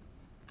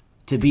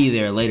to be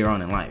there later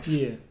on in life.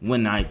 Yeah,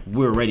 when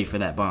we're ready for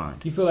that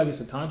bond. Do you feel like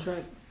it's a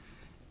contract?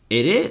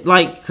 It is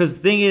like because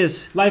the thing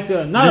is like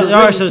not a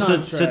written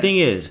contract. So the thing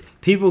is,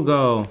 people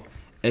go,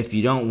 if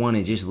you don't want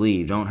it, just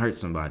leave. Don't hurt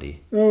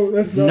somebody. Oh,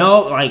 that's not.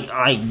 No,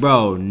 like,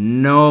 bro,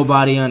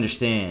 nobody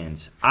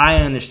understands. I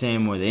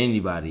understand more than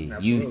anybody.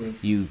 Absolutely.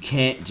 You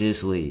can't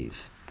just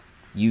leave.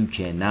 You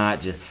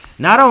cannot just.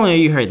 Not only are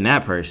you hurting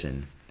that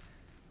person,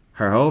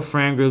 her whole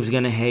friend group's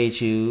gonna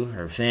hate you.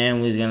 Her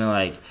family's gonna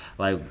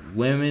like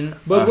women.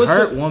 But a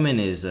hurt woman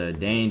is a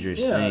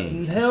dangerous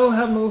thing. Hell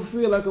have no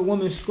fear like a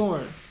woman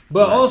scorned.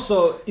 But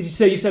also, you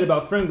said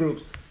about friend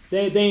groups,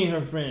 they ain't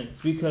her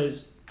friends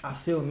because I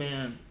feel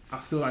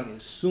like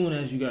as soon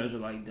as you guys are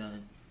like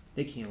done,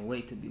 they can't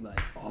wait to be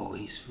like, oh,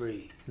 he's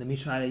free. Let me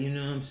try to, you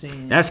know what I'm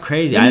saying? That's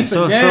crazy. Let me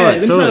try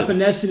to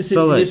finesse it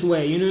this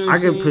way. You know what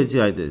I'm saying? I could put it to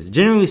you like this.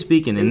 Generally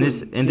speaking,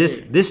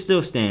 this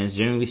still stands.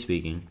 Generally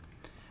speaking,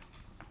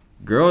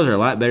 girls are a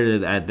lot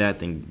better at that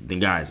than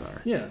guys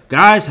are. Yeah.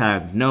 Guys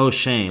have no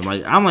shame.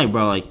 Like I'm like,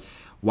 bro, like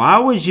why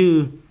would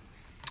you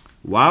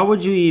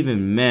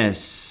even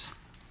mess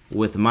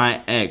with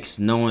my ex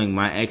knowing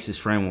my ex's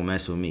friend will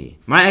mess with me?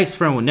 My ex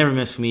friend would never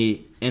mess with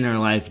me in her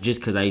life just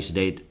because I used to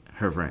date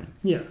her friend.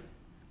 Yeah.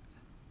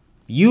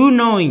 You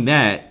knowing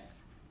that,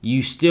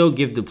 you still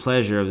give the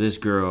pleasure of this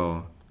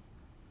girl,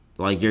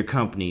 like your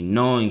company,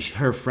 knowing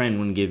her friend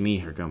wouldn't give me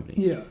her company.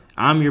 Yeah.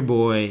 I'm your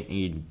boy, and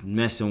you're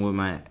messing with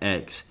my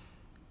ex,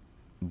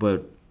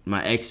 but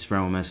my ex's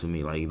friend will mess with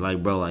me.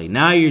 Like bro, like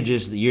now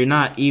you're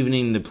not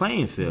evening the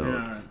playing field.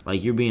 Nah.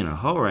 Like you're being a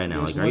hoe right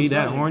now. Like, are you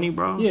that horny,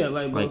 bro? Yeah,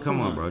 like bro,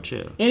 come on, bro,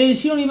 chill. And then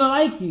she don't even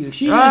like you.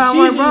 She's just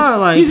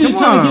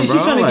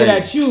trying to get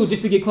at you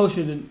just to get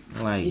closer to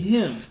like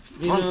him.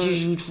 Fuck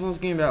you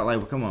talking about?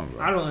 Like, come on, bro.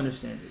 I don't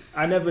understand it.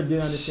 I never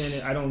did understand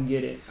it. I don't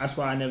get it. That's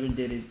why I never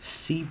did it.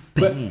 See,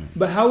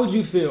 but how would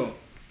you feel?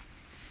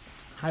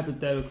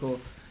 Hypothetical,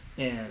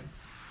 and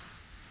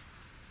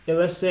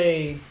let's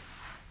say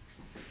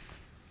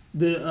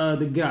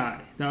the guy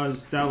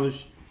that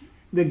was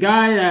the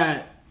guy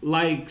that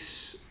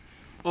likes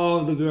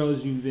all the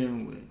girls you've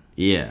been with.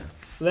 Yeah.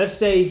 Let's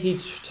say he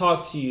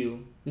talked to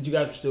you, that you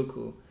guys were still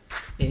cool,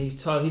 and he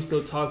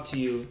still talked to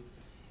you,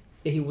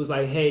 and he was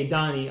like, "Hey,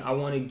 Donnie, I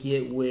want to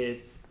get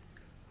with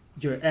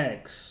your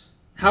ex."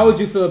 How would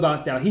you feel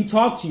about that? He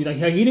talked to you, like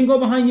he didn't go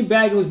behind your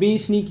back and was being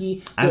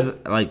sneaky.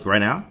 Like right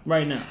now?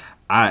 Right now.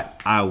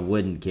 I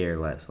wouldn't care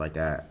less. Like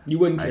you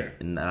wouldn't care.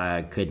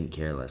 I couldn't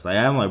care less. Like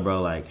I'm like,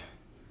 bro, like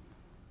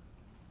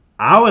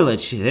I would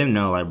let him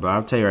know, like, bro.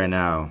 I'll tell you right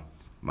now,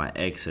 my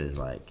ex is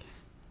like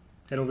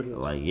head over heels.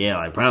 Like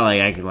like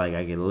probably I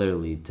could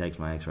literally text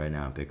my ex right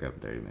now and pick her up in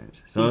 30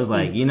 minutes. So it's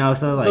like, you know,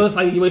 so it's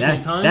like you wasting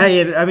time.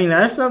 I mean,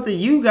 that's something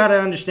you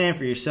gotta understand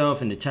for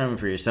yourself and determine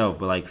for yourself.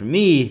 But like for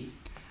me,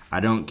 I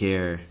don't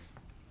care,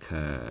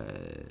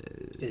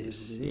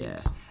 cause yeah.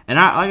 And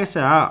like I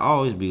said, I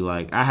always be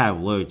like, I have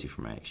loyalty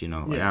for my ex. You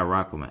know, like I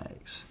rock with my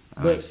ex.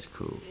 My ex is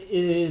cool.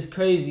 It is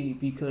crazy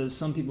because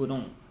some people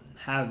don't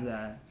have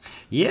that.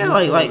 Yeah,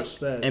 like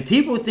respect. And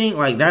people think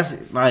like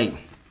that's like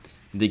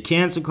the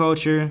cancel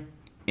culture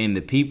and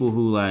the people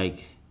who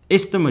like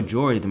it's the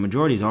majority. The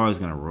majority is always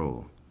gonna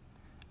rule,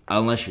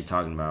 unless you're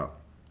talking about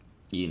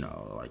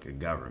like a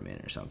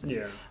government or something.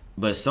 Yeah.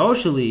 But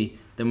socially,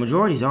 the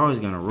majority is always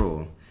gonna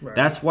rule. Right.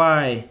 That's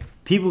why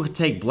people could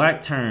take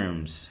black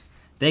terms.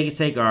 They could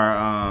take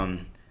our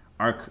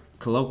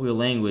colloquial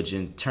language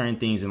and turn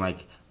things in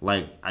like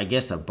I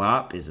guess a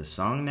bop is a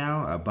song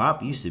now. A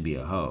bop used to be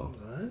a hoe.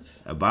 What?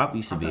 A bop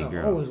used to be a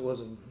girl. Always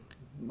was a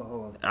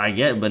hoe. I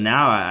get, but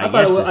now I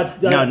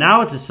guess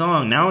now it's a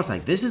song. Now it's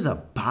like this is a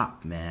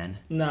bop, man.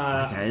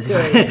 Nah,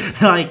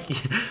 like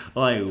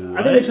what? I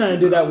think they're trying to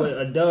do that with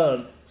a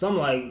dub. So I'm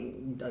like,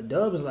 a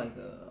dub is like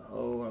a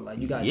hoe, or like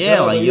you got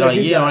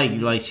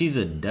like she's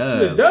a dub.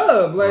 She's a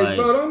dub, like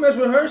bro, don't mess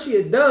with her. She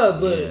a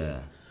dub, but. Yeah.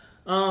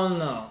 I don't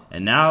know.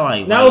 And now,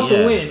 now it's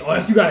a win.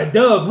 Oh, you got a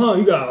dub, huh?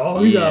 You got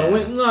a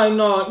win.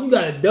 No, you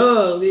got a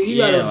dub. You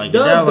got a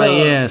dub.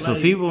 Yeah,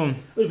 so people.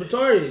 It's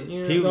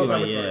retarded. People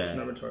like, She's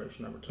not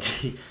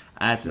retarded.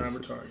 I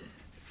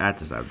have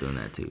to stop doing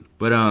that too.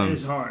 But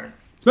it's hard,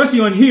 especially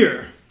on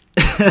here.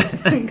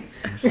 Because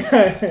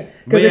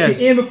it can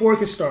end before it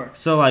can start.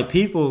 So like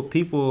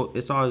people,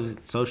 it's always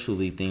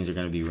socially things are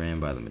going to be ran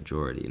by the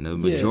majority, and the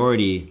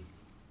majority.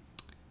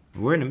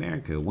 We're in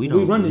America. We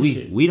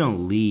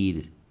don't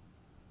lead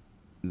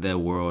the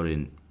world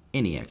in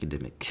any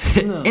academic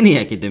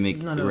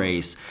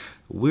race.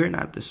 We're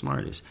not the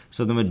smartest.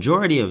 So the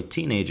majority of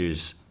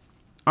teenagers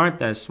aren't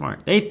that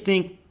smart. They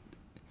think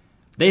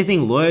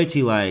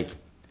loyalty like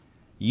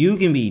you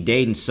can be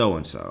dating so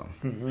and so.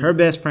 Her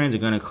best friends are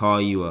gonna call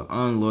you a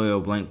unloyal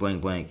blank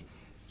blank blank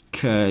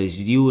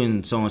because you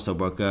and so and so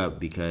broke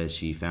up because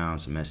she found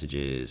some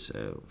messages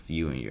of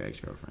you and your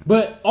ex-girlfriend.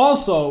 But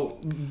also.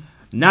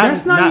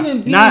 That's not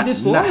even being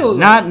disloyal.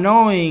 Not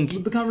knowing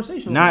the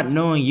conversation. Not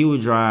knowing you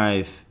would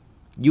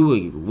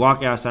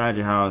walk outside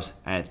your house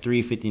at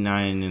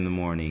 3:59 in the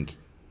morning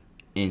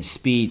and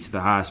speed to the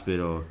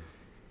hospital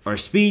or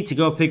speed to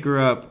go pick her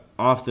up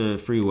off the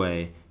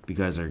freeway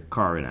because her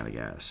car ran out of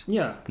gas.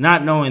 Yeah.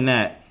 Not knowing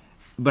that,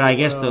 but I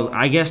guess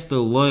the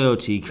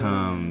loyalty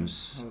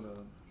comes.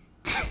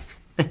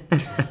 Yeah,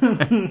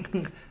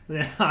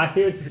 I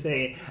hear what you're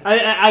saying.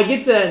 I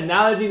get the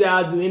analogy that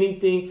I'll do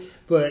anything,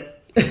 but.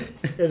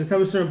 There's a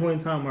couple certain point in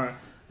time where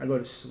I go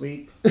to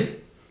sleep.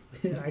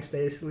 I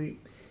stay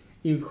asleep.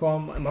 You call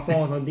my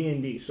phone's on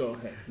D&D, so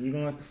hey, you're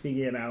gonna have to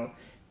figure it out.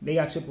 They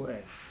got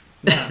AAA.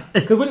 Nah,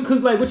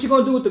 cause like what you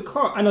gonna do with the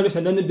car? I know this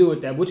had nothing to do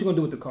with that. What you gonna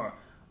do with the car?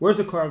 Where's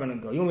the car gonna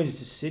go? You want me to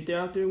just sit there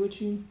out there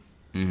with you?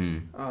 Mm-hmm.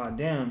 Oh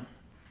damn,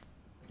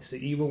 it's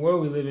an evil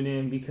world we living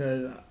in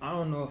because I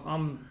don't know if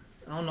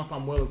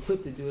I'm well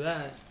equipped to do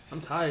that. I'm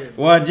tired.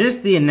 Well,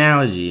 just the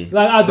analogy.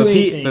 Like, I'll do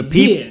anything. But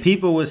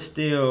people would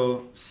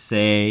still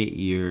say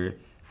you're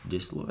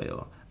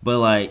disloyal. But,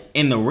 like,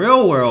 in the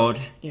real world...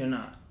 You're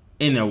not.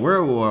 In the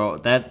real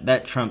world,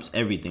 that trumps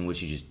everything what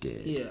you just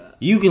did. Yeah.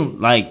 You can,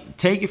 like,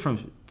 take it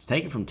from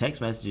text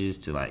messages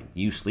to, like,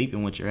 you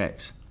sleeping with your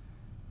ex.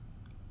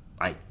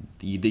 Like,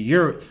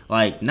 you're...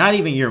 Like, not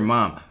even your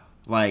mom.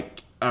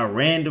 Like, a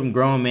random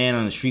grown man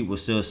on the street will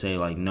still say,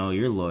 like, no,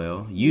 you're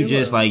loyal. You're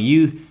just, loyal. Like,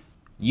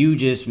 you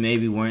just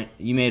maybe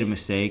you made a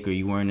mistake or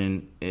you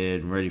weren't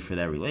ready for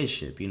that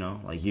relationship,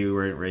 Like you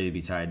weren't ready to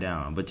be tied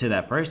down. But to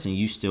that person,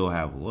 you still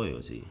have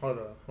loyalty. Hold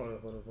up.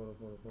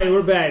 Hey,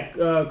 we're back.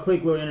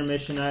 Quick little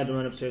intermission. I had to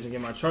run upstairs and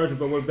get my charger,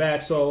 but we're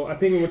back. So I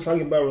think we were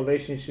talking about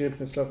relationships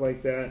and stuff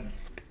like that.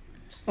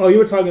 Oh, you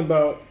were talking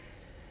about,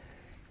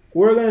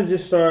 we're going to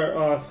just start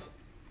off.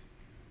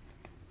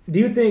 Do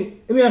you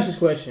think, let me ask this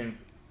question.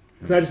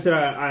 Because I just said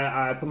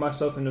I put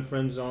myself in the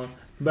friend zone.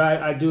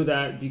 But I do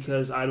that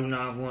because I do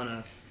not want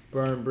to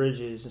burn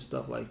bridges and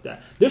stuff like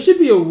that. There should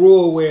be a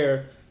rule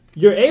where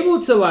you're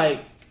able to,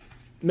 like,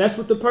 mess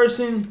with the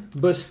person,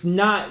 but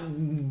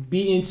not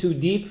be in too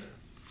deep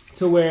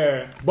to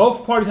where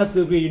both parties have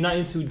to agree you're not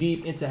in too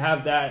deep and to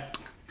have that.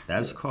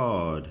 That's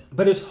called...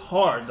 But it's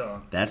hard,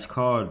 though. That's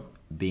called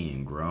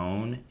being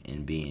grown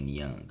and being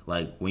young.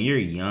 Like, when you're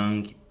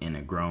young in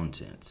a grown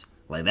sense.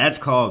 Like, that's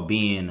called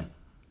being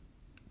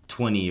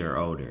 20 or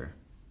older.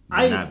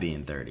 Not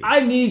being 30.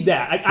 I need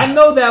that. I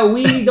know that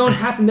we don't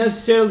have to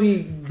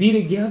necessarily be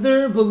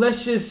together, but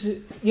let's just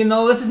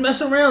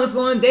mess around. Let's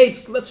go on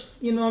dates. Let's,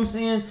 what I'm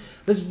saying?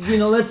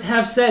 Let's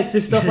have sex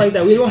and stuff like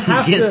that. We don't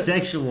have to get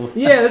sexual.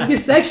 Yeah, let's get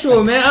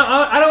sexual, man.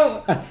 I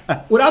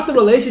don't, without the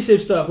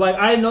relationship stuff, like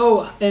I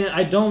know, and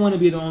I don't want to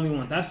be the only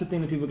one. That's the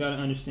thing that people got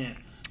to understand.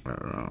 I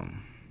don't know.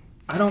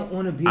 I don't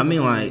want to be the only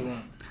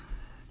one.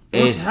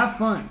 Let's have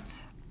fun.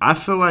 I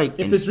feel like...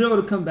 If it's real,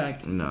 to come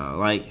back. No,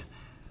 like...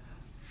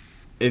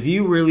 If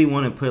you really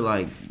want to put,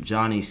 like,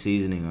 Johnny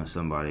seasoning on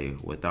somebody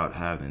without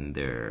having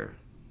their,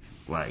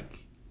 like,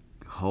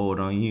 hold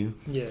on you.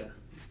 Yeah.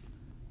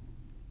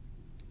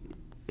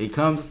 It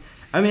comes...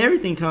 I mean,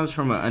 everything comes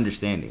from an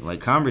understanding. Like,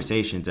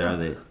 conversations are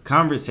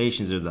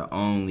the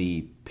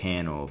only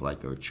panel of,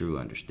 like, a true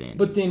understanding.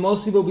 But then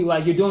most people be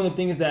like, you're doing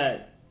things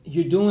that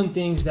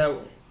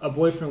a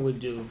boyfriend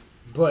would do,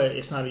 but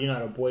you're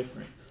not a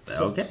boyfriend.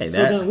 Okay, so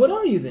then what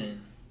are you then?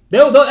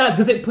 They'll ask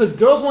because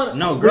girls want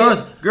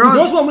girls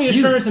want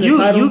reassurance and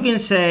entitlement. You can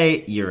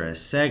say you're a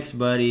sex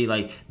buddy.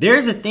 Like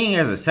there's a thing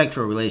as a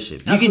sexual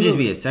relationship. You can just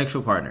be a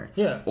sexual partner.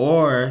 Yeah.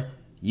 Or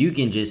you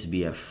can just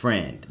be a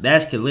friend.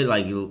 That's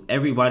like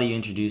everybody you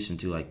introduce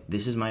into like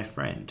this is my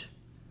friend.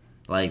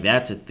 Like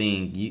that's a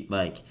thing. You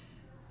like,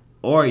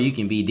 or you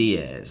can be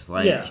Diaz.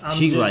 Like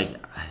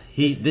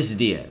this is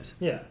Diaz.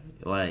 Yeah.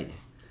 Like,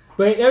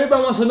 but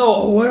everybody wants to know.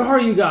 Oh, where are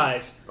you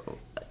guys?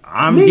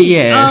 I'm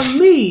Diaz.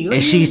 I'm me.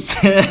 And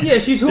she's yeah,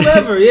 she's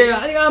whoever.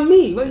 Yeah, I'm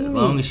me. What do you mean? As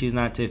long as she's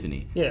not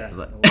Tiffany. Yeah.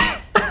 Like,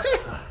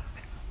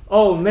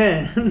 oh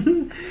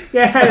man.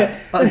 Yeah.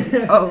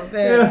 Oh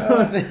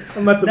man.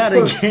 I'm about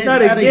to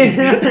not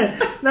again.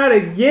 Not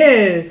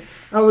again.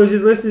 I was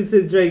just listening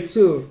to Drake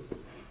too.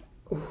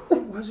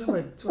 Why's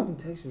everybody fucking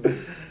texting me?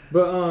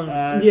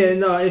 But yeah,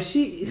 no. If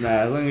she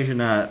as long as you're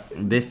not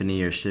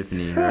Biffany or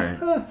Shiffany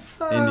or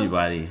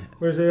anybody.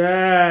 Where's it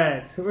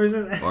at?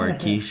 Or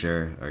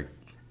Keisha or.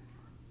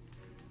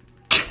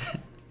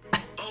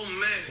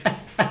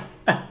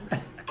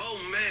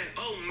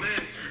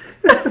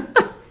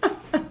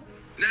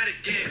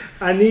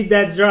 I need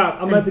that drop.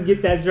 I'm about to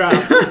get that drop.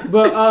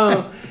 But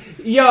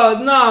yo,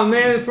 nah,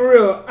 man, for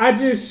real.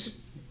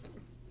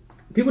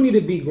 People need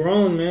to be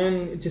grown,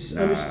 man. Just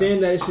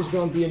understand that it's just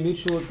gonna be a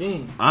mutual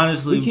thing.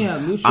 Honestly, we can't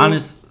have mutual.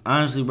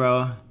 Honestly,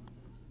 bro.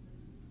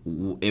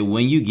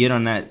 When you get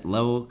on that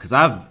level, because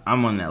I'm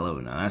on that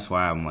level now. That's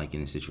why I'm like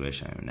in the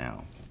situation I'm in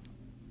now.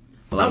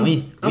 But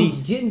like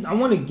I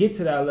want to get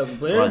to that level,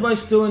 but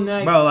everybody's still in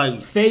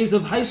that phase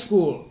of high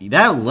school.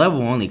 That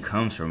level only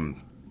comes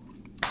from.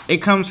 It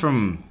comes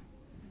from.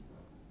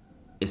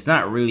 It's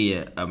not really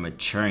a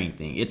maturing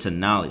thing. It's a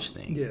knowledge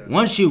thing. Yeah.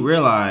 Once you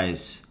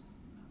realize,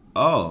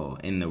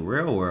 in the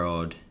real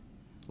world,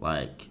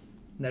 like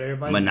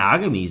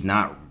monogamy is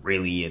not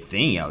really a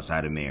thing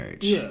outside of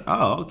marriage. Yeah.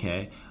 Oh,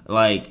 okay.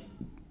 Like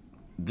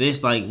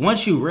this, like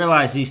once you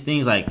realize these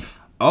things, like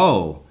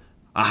a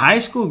high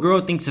school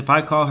girl thinks if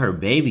I call her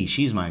baby,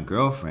 she's my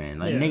girlfriend.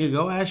 Like nigga,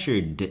 go ask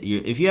your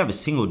if you have a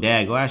single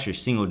dad, go ask your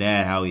single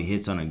dad how he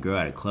hits on a girl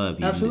at a club.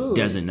 He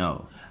doesn't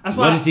know.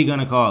 What is he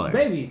gonna call her?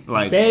 Baby.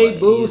 Like babe,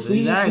 boo,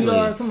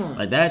 sweetheart, come on.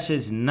 Like that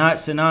shit's not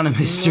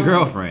synonymous to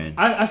girlfriend.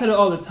 I said it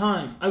all the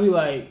time. I be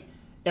like,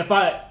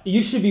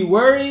 you should be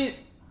worried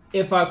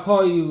if I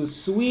call you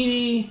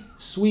sweetie,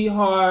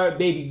 sweetheart,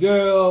 baby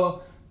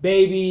girl,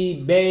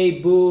 baby,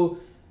 babe,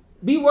 boo.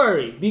 Be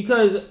worried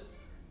because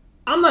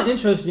I'm not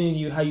interested in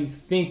you how you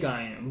think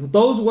I am.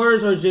 Those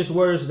words are just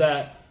words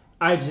that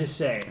I just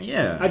say.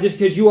 Yeah.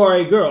 Because you are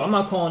a girl. I'm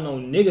not calling no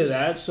nigga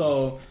that,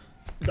 so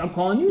I'm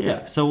calling you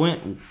that. So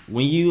when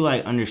you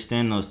like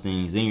understand those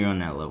things, then you're on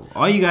that level.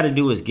 All you got to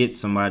do is get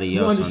somebody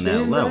else on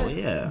that level.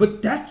 Yeah.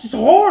 But that's just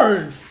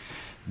hard.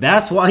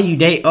 That's why you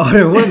date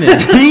older women.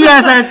 You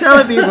guys are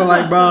telling people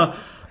like, bro,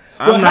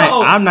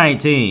 I'm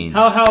 19.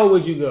 How old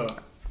would you go?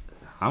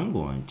 I'm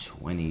going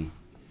 20,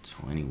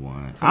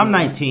 21. I'm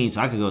 19,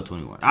 so I could go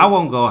 21. I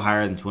won't go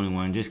higher than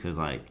 21 just because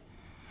like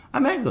I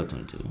might go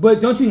 22.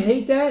 But don't you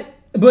hate that?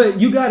 But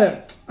you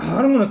gotta.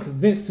 I don't want to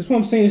convince. That's what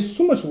I'm saying. It's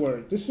too much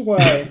work. This is why.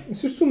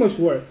 It's just too much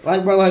work.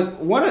 Like, bro, like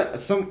one of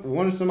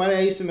somebody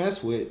I used to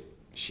mess with.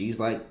 She's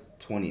like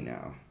 20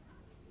 now.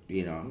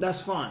 You know.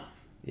 That's fine.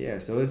 Yeah.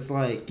 So it's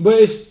like.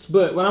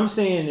 But what I'm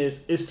saying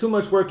is, it's too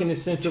much work in the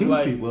sense of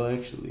like. People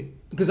actually.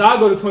 Because I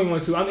go to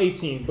 21 too. I'm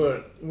 18,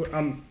 but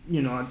I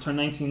turn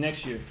 19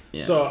 next year.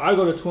 Yeah. So I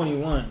go to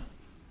 21.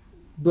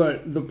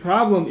 But the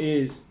problem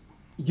is,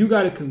 you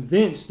got to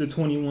convince the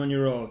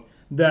 21-year-old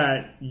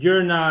that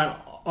you're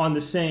not on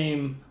the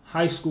same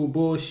high school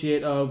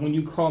bullshit of when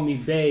you call me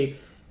babe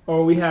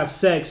or we have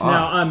sex,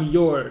 now I'm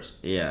yours.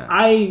 Yeah.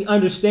 I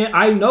understand.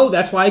 I know.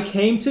 That's why I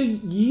came to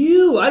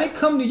you. I didn't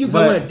come to you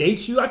because I want to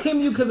date you. I came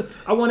to you because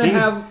I want to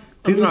have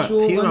a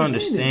mutual People don't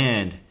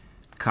understand.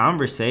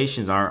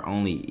 Conversations aren't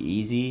only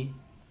easy,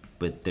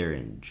 but they're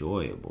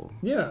enjoyable.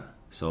 Yeah.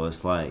 So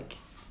it's like...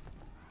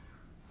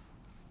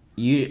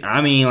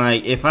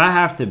 if I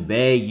have to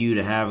beg you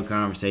to have a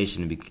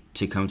conversation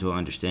to come to an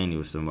understanding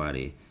with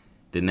somebody,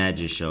 then that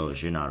just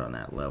shows you're not on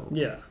that level.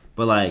 Yeah.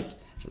 But like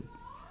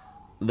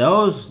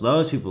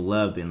those people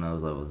love being on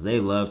those levels. They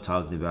love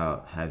talking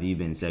about have you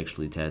been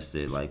sexually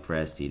tested, like for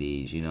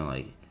STDs. You know,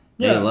 like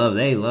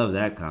they love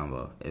that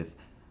combo. If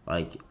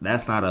like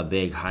that's not a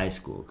big high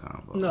school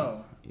combo.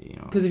 No. You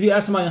know, because if you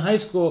ask somebody in high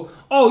school,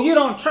 you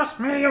don't trust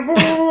me.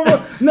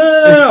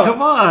 No.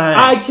 Come on.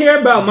 I care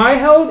about my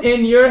health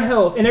and your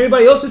health and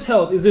everybody else's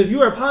health. Is if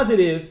you are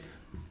positive,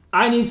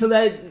 I need not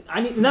let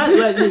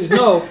niggas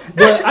know,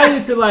 but I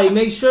need to like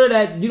make sure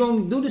that you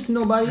don't do this to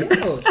nobody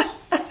else.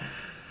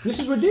 This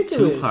is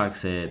ridiculous. Tupac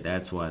said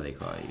that's why they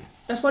call you.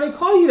 That's why they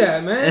call you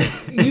that, man.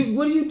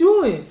 What are you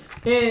doing?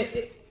 And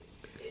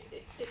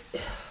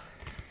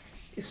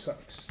it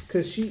sucks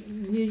because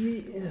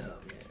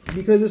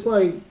because it's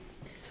like.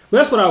 But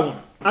that's what I want.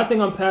 I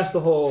think I'm past the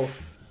whole.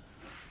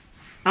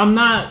 I'm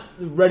not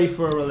ready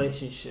for a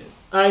relationship.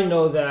 I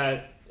know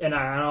that, and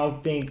I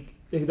don't think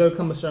there'll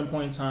come a certain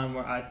point in time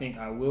where I think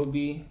I will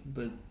be,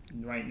 but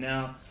right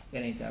now it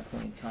ain't that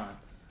point in time.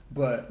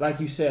 But like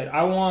you said,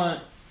 I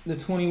want the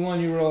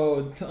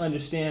 21-year-old to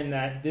understand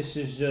that this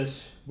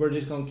is we're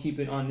just gonna keep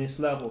it on this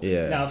level.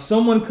 Yeah. Now, if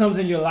someone comes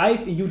in your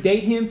life and you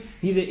date him,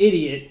 he's an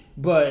idiot,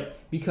 but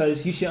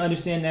because you should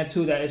understand that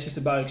too, that it's just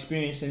about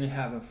experiencing and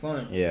having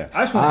fun. Yeah.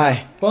 I just want to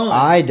have fun.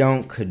 I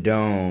don't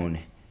condone,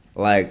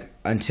 like,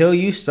 until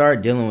you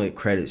start dealing with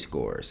credit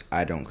scores,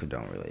 I don't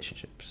condone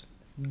relationships.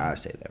 I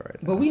say that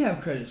right now. But we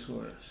have credit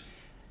scores.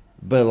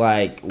 But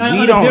like,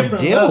 we don't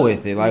deal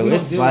with it. Like,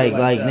 it's like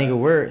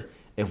nigga,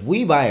 if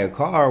we buy a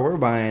car, we're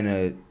buying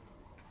a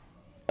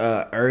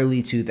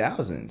early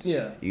 2000s.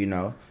 Yeah. You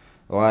know,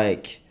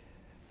 like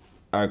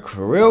a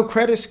real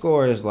credit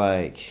score is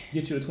like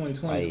get you a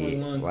 2020,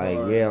 21 like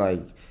car. Yeah,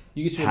 like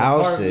you get you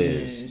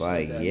houses,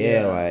 like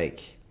like.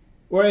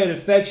 Or it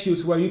affects you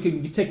to where you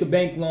take the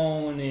bank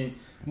loan and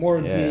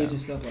mortgage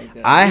and stuff like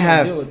that. I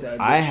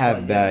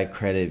have bad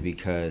credit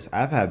because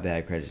I've had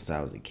bad credit since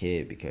I was a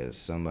kid because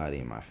somebody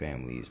in my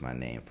family used my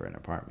name for an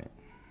apartment.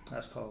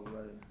 That's cold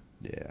blooded.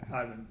 Yeah.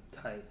 I've been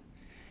tight.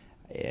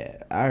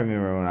 Yeah, I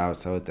remember when I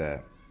was told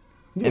that.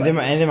 And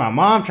then my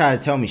mom tried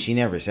to tell me she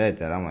never said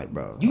that. I'm like,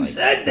 bro, you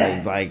said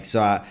that. Like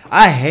so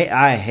I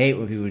hate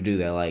when people do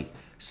that. Like,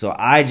 so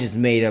I just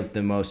made up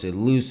the most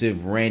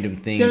elusive random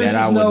thing that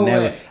I would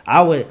never.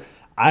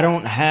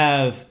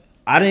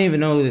 I don't even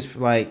know this.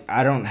 Like,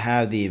 I don't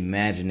have the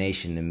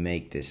imagination to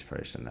make this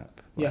person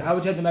up. Yeah, how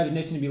would you have the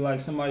imagination to be like,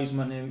 somebody used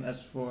my name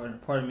as for an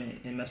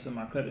apartment and messed up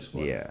my credit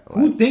score? Yeah.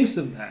 Who thinks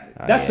of that?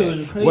 That's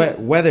so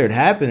crazy. Whether it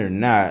happened or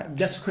not.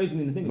 That's a crazy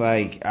thing to think about.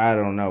 Like, I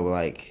don't know.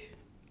 Like,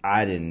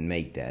 I didn't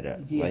make that up.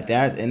 Yeah. Like,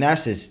 that, and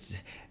that's just,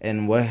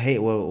 and what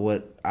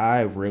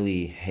I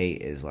really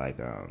hate is like,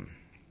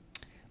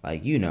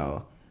 you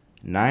know,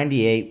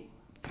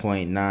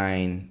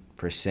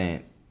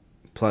 98.9%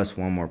 plus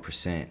 1 more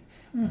percent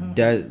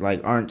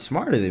aren't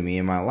smarter than me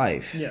in my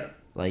life. Yeah.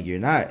 Like, you're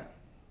not.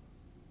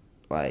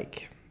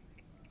 Like,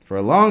 for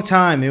a long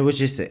time, it was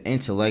just an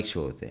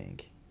intellectual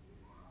thing.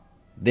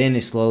 Then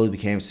it slowly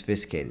became a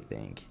sophisticated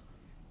thing.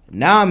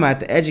 Now I'm at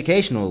the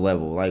educational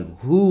level. Like,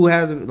 who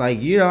has, like,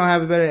 you don't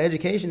have a better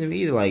education than me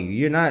either. Like,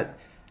 you're not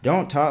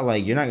going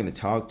to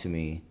talk to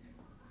me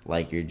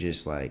like you're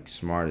just, like,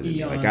 smarter than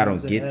me. Like, I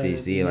don't get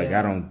this. Yeah, like,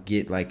 I don't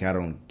get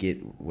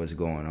what's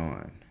going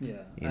on.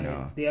 Yeah. You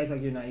know? They act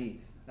like you're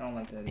naive. I don't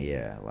like that either.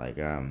 Yeah, like,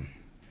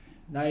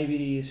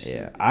 naivety is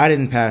yeah, I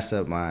didn't pass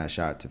up my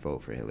shot to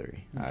vote for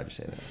Hillary. I just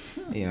say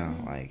that. You know,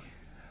 like.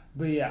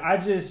 But yeah,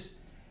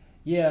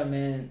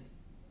 man.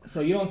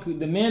 So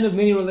the man of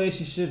many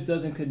relationships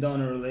doesn't condone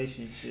a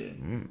relationship.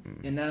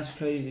 And that's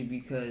crazy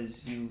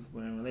because you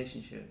were in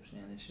relationships,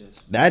 and it's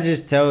just. That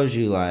just tells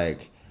you,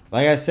 like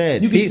I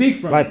said. You can speak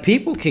from like,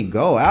 people could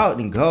go out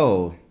and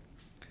go,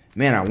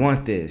 man, I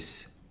want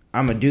this.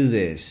 I'm going to do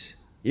this.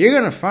 You're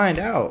going to find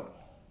out,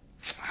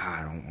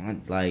 I don't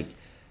want, like,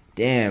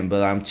 damn,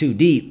 but I'm too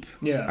deep.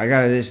 Yeah, I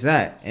got this,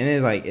 that, and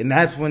it's like, and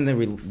that's when the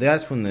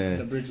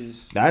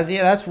bridges.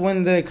 That's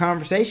when the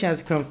conversation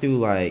has to come through.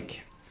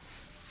 Like,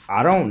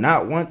 I don't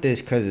not want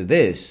this because of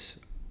this.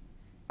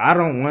 I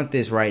don't want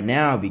this right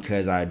now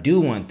because I do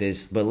want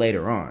this, but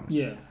later on.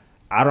 Yeah,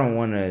 I don't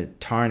want to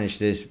tarnish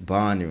this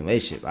bond and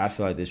relationship. I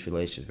feel like this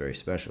relationship is very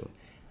special,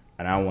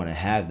 and I want to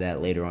have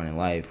that later on in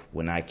life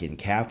when I can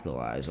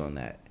capitalize on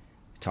that.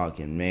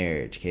 Talking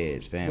marriage,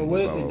 kids, family. But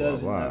what if blah, it blah,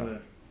 doesn't blah, blah.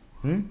 ever?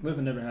 What if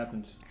it never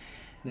happens?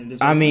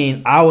 I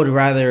mean, I would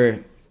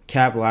rather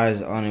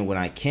capitalize on it when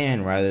I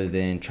can rather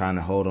than trying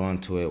to hold on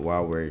to it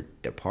while we're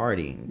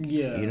departing.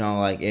 Yeah. You know,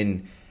 like,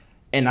 and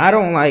I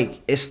don't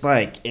like,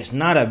 it's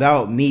not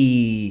about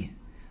me,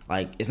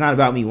 like, it's not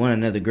about me wanting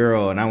another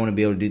girl and I want to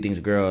be able to do things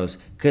with girls.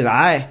 Because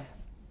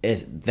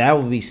that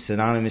would be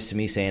synonymous to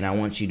me saying I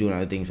want you doing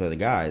other things with other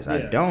guys. Yeah. I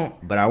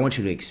don't, but I want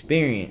you to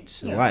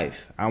experience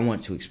life. I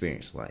want to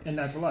experience life. And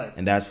that's life.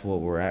 And that's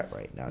what we're at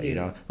right now, you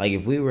know? Like,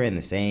 if we were in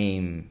the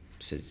same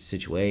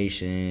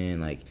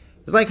situation, like,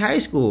 it's like high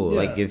school.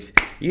 Like, if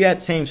you at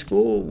the same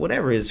school,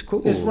 whatever, it's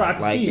cool. It's rock.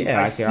 Like,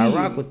 I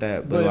rock with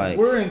that. But like, if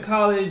we're in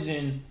college,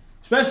 and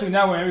especially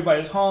now when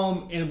everybody's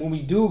home, and when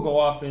we do go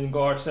off and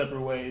go our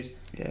separate ways,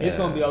 it's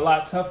going to be a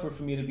lot tougher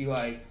for me to be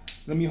like,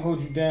 let me hold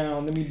you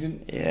down. Let me do.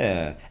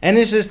 Yeah. And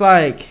it's just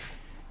like,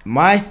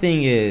 my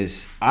thing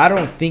is, I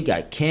don't think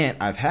I can't.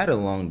 I've had a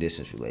long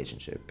distance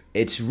relationship.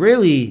 It's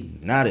really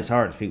not as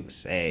hard as people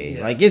say.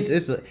 Yeah. Like, it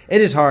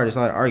is hard. It's a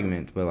lot of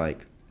arguments, but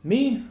like,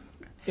 me,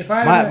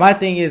 my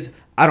thing is,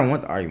 I don't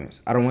want the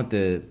arguments. I don't want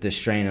the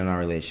strain on our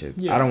relationship.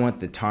 Yeah. I don't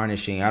want the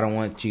tarnishing. I don't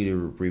want you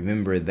to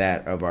remember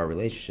that of our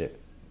relationship.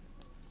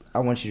 I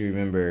want you to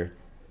remember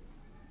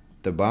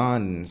the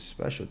bond and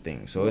special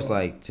things. So it's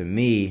like, to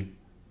me,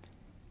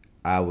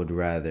 I would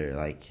rather,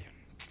 like,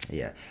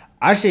 yeah.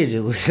 I should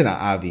just listen to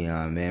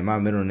Avion, man. My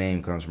middle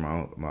name comes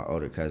from my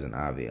older cousin,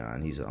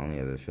 Avion. He's the only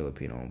other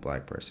Filipino and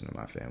black person in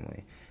my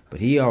family. But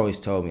he always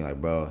told me,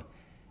 like, bro,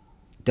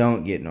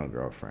 don't get no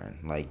girlfriend.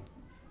 Like,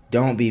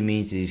 don't be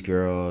mean to these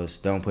girls.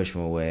 Don't push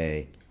them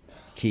away.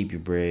 Keep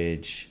your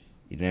bridge.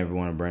 You never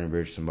want to burn a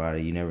bridge with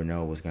somebody. You never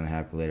know what's gonna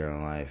happen later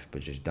in life,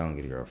 but just don't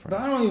get a girlfriend.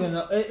 But I don't even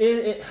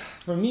know.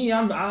 For me, I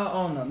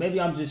don't know. Maybe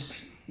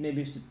it's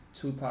the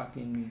Tupac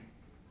in me,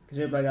 because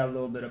everybody got a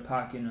little bit of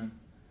Pac in them.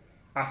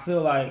 I feel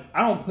like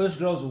I don't push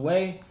girls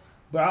away,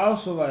 but I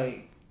also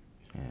like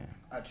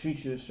I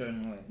treat you a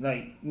certain way.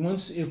 Like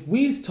if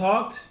we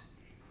talked,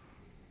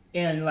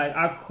 and like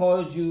I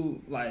called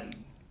you like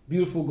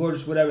beautiful,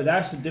 gorgeous, whatever,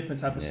 that's a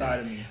different type of side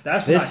of me.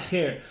 That's when I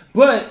care.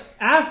 But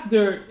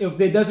after,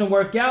 if it doesn't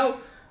work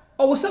out,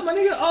 oh, what's up, my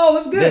nigga? Oh,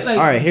 it's good. Like,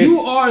 all right,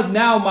 you are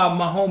now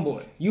my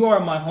homeboy. You are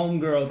my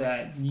homegirl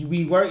that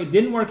we work. It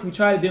didn't work. We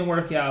tried. It didn't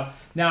work out.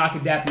 Now I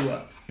can dap you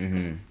up,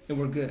 and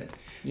we're good.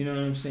 You know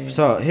what I'm saying?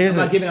 So I'm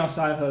not giving out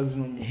side hugs.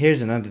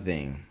 Here's another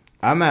thing.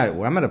 I'm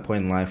at a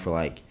point in life where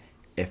like,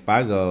 if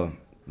I go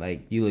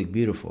like, you look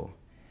beautiful,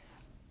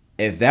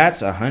 if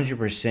that's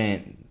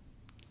 100%.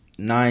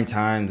 9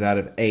 times out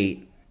of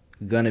 8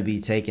 gonna be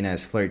taken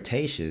as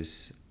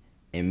flirtatious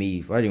and me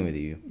flirting with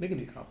you. They could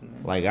be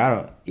compliments. Like I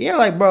don't. Yeah,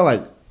 like bro,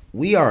 like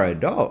we are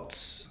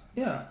adults.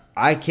 Yeah.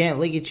 I can't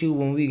look at you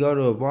when we go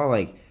to a bar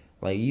like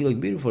you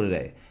look beautiful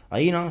today.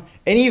 Like, you know,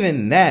 and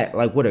even that,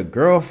 like with a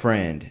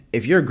girlfriend,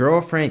 if your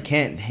girlfriend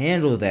can't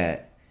handle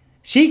that,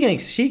 she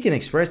can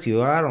express to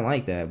you, oh, I don't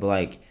like that, but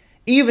like.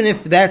 Even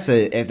if that's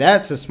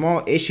a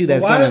small issue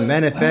that's gonna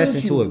manifest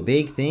into a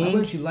big thing. Why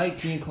wouldn't you like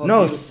being called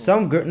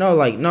beautiful?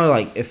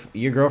 Like if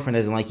your girlfriend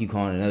doesn't like you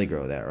calling another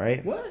girl that,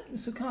 right? What?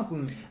 It's a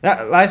compliment.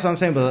 That's what I'm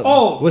saying.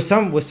 But with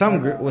some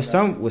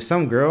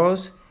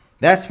girls,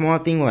 that small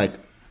thing, like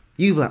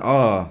you be like,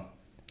 oh,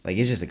 like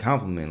it's just a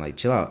compliment. Like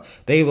chill out.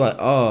 They be like,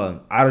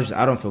 oh, I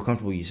don't feel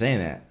comfortable you saying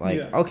that.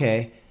 Like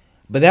okay,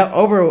 but that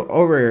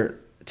over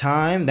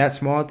time, that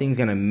small thing's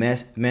gonna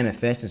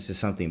manifest into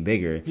something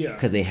bigger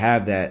because they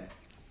have that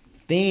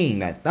thing,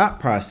 that thought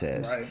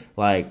process.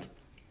 Right.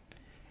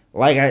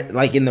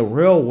 Like in the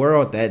real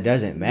world, that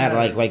doesn't matter.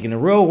 Right. Like in the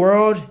real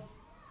world,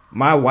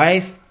 my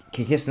wife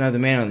can kiss another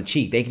man on the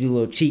cheek. They can do a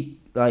little cheek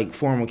like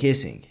formal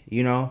kissing.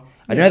 You know,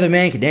 another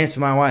man can dance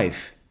with my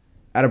wife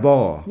at a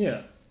ball.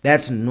 Yeah,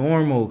 that's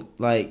normal.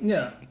 Like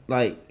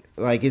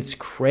it's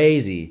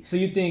crazy. So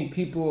you think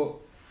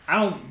people?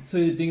 So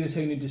you think they're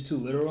taking it just too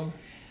literal?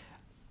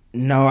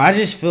 No, I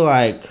just feel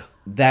like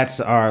that's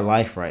our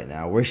life right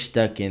now. We're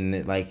stuck in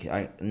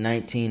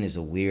 19 is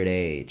a weird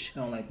age.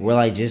 We're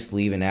like just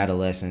leaving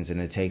adolescence, and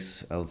it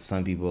takes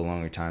some people a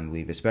longer time to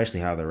leave,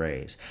 especially how they're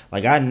raised.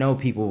 Like I know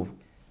people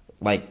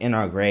like in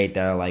our grade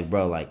that are like,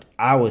 bro, like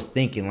I was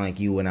thinking like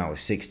you when I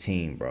was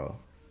 16, bro.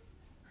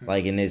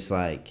 Like, and it's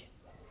like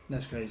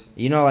that's crazy.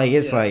 You know, like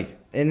it's like,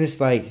 and it's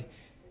like,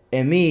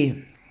 and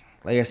me,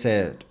 like I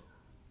said,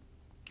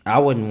 I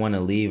wouldn't want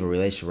to leave a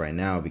relationship right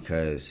now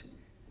because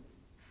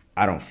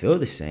I don't feel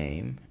the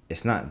same.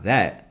 It's not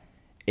that.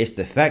 It's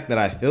the fact that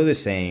I feel the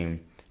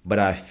same, but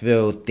I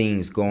feel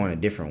things going a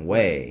different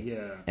way.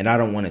 Yeah. And I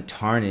don't want to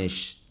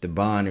tarnish the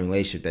bond and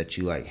relationship that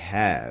you like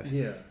have.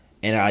 Yeah.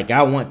 And like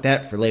I want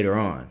that for later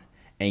on.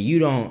 And you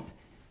don't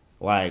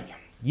like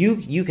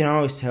you can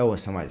always tell when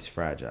somebody's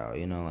fragile,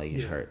 you know, like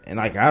it's hurt. And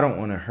like I don't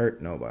want to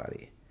hurt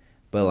nobody.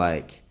 But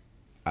like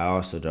I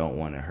also don't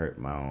want to hurt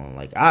my own.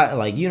 Like I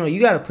like, you know,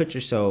 you got to put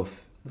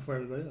yourself before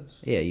everybody else.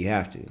 Yeah, you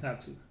have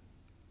to.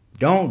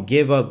 Don't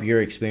give up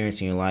your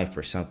experience in your life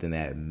for something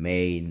that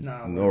may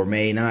or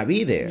may not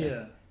be there.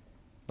 Yeah.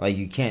 Like,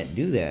 you can't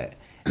do that.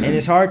 And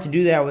it's hard to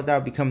do that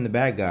without becoming the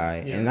bad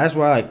guy. Yeah. And that's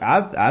why, like,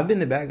 I've been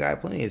the bad guy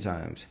plenty of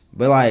times.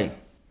 But, like,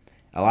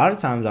 a lot of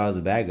times I was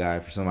the bad guy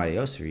for somebody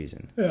else's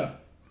reason. Yeah.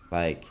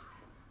 Like,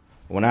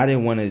 when I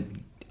didn't want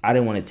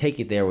to take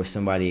it there with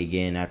somebody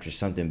again after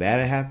something bad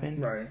had happened.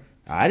 Right.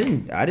 I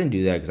didn't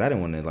do that because I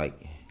didn't want to,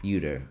 like,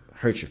 you to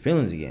hurt your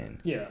feelings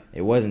again. Yeah.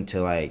 It wasn't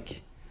to,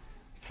 like,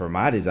 for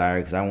my desire,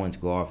 because I wanted to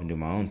go off and do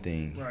my own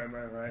thing.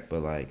 Right.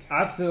 But like,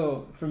 I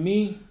feel for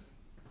me,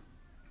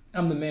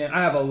 I'm the man.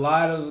 I have a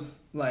lot of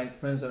like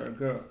friends that are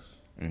girls,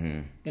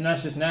 and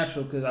that's just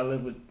natural because I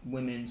live with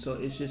women. So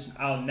it's just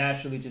I'll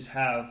naturally just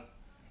have,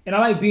 and I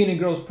like being in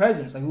girls'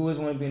 presence. Like who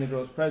doesn't want to be in a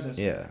girl's presence?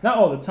 Yeah. Not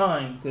all the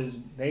time because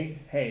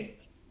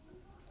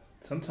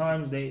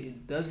sometimes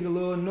it does get a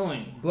little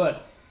annoying,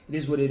 but it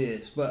is what it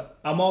is. But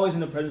I'm always in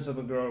the presence of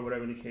a girl or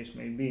whatever the case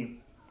may be.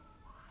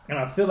 And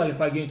I feel like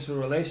if I get into a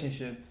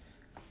relationship,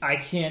 I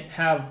can't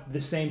have the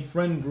same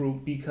friend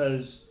group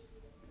because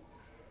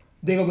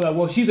they're gonna be like,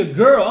 "Well, she's a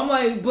girl." I'm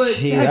like, "But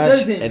that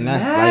doesn't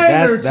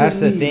matter." That's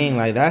the thing.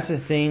 Like that's the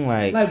thing.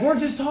 Like we're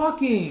just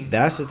talking.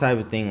 That's the type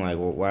of thing. Like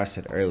what I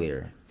said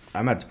earlier.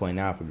 I'm at the point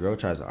now. If a girl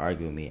tries to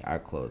argue with me, I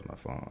close my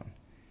phone.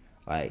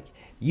 Like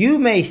you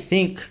may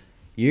think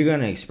you're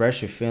gonna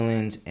express your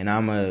feelings, and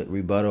I'm a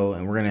rebuttal,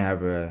 and we're gonna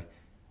have a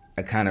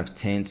kind of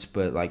tense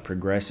but like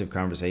progressive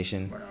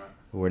conversation.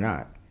 We're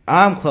not.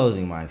 I'm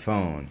closing my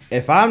phone.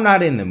 If I'm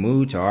not in the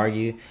mood to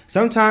argue,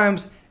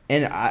 sometimes,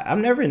 and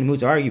I'm never in the mood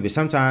to argue, but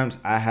sometimes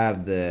I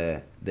have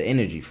the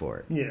energy for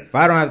it. Yeah. If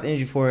I don't have the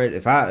energy for it,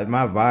 if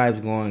my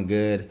vibe's going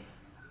good,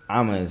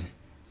 I'm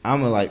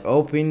a like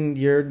open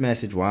your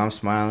message while I'm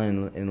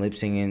smiling and lip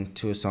singing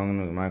to a song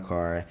in my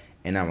car,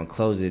 and I'm gonna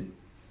close it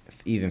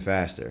even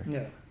faster.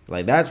 Yeah.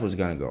 Like, that's what's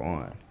gonna go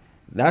on.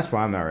 That's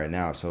where I'm at right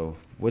now. So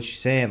what you're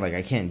saying, like,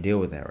 I can't deal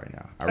with that right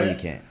now. I really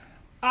can't.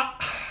 I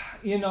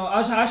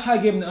try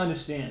to get him to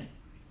understand.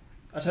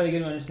 Like,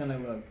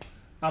 look,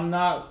 I'm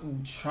not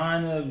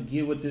trying to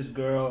get with this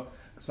girl.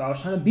 Because if I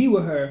was trying to be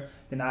with her,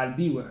 then I'd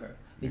be with her.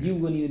 And you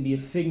wouldn't even be a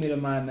figment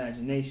of my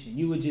imagination.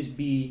 You would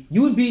be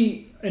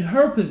in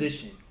her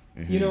position.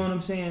 Mm-hmm. You know what I'm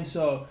saying?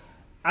 So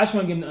I just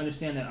want to get him to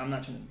understand that I'm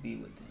not trying to be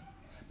with them.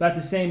 But at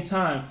the same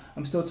time,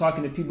 I'm still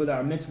talking to people that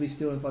are mentally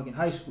still in fucking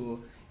high school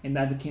and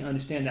that they can't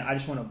understand that I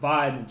just want to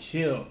vibe and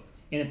chill.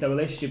 And if the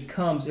relationship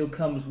comes, it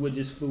comes with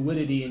just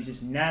fluidity and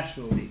just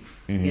naturally.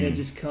 Mm-hmm. And it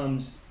just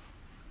comes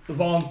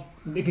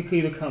it could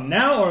either come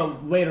now or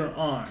later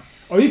on.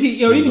 Or you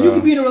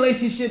could be in a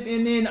relationship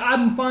and then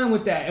I'm fine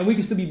with that. And we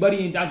can still be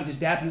buddy and I can just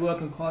dap you up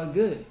and call it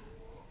good.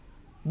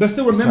 But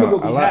still remember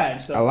what we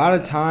had. A lot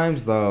of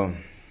times, though,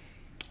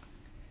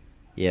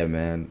 yeah,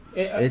 man,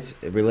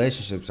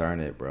 relationships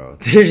aren't it, bro.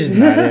 They're just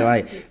not it.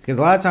 Like, because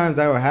a lot of times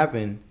that will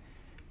happen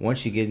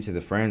once you get into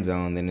the friend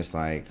zone. Then it's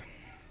like,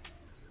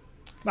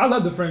 I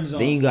love the friend zone.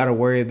 Then you got to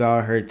worry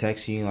about her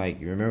texting you.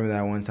 Like, you remember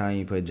that one time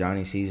you put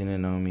Johnny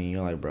Seasoning on me? And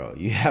you're like, bro,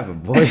 you have a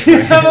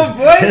boyfriend.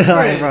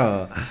 Like,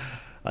 bro,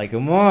 like,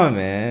 come on,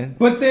 man.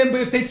 But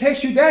if they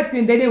text you that,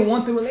 then they didn't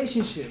want the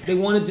relationship. They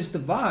wanted just the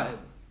vibe.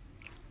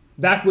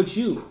 Back with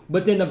you.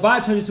 But then the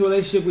vibe turns into a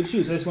relationship with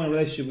you. So they just want a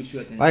relationship with you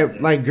at the end of the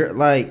day.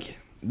 Like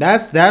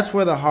that's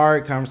where the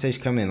hard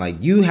conversation come in. Like,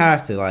 you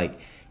have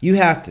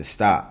to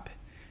stop.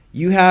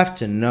 You have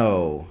to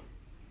know,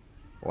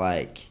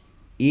 like,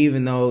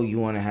 even though you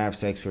want to have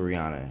sex with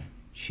Rihanna,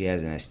 she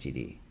has an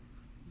STD.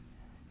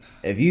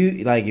 If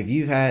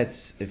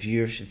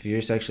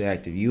you're sexually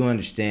active, you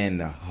understand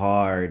the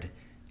hard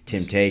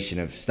temptation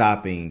of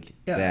stopping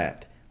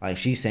that. Like,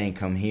 she's saying,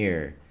 come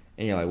here.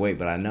 And you're like, wait,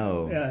 but I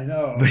know. Yeah, I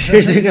know. But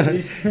you're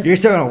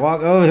still gonna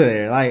walk over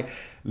there. Like,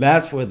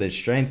 that's where the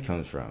strength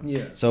comes from.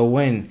 Yeah. So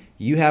when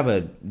you have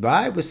a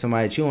vibe with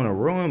somebody that you want to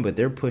ruin, but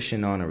they're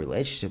pushing on a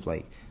relationship,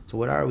 like, so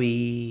what are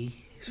we?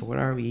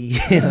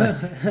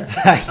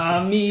 Like,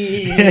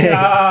 funny.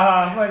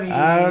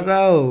 I don't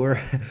know. We're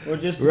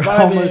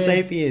Homo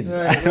sapiens.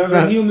 Right.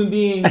 We're human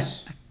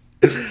beings.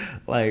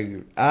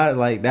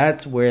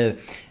 That's where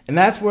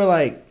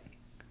like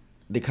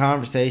the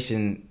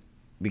conversation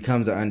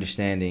becomes an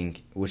understanding,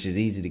 which is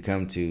easy to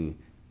come to,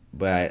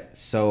 but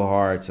so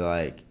hard to,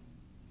 like,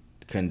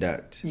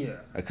 conduct. Yeah.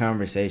 A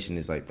conversation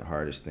is, like, the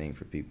hardest thing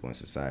for people in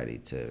society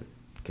to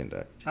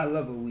conduct. I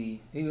love a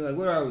we. He was like,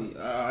 where are we?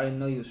 I didn't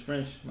know you was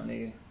French, my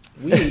nigga.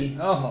 We?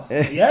 Oh,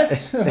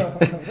 yes?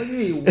 What do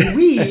you mean?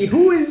 We?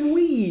 Who is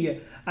we?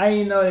 I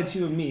didn't know that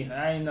you were me.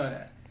 I didn't know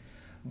that.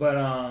 But,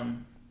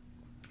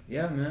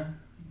 yeah, man.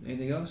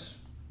 Anything else?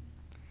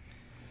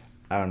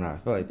 I don't know. I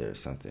feel like there's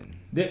something.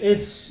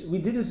 It's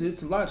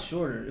a lot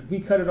shorter. If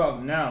we cut it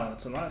off now,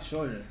 it's a lot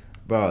shorter.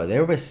 Bro,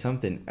 there was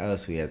something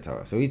else we had to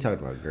talk. So we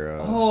talked about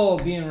girls. Oh,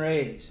 being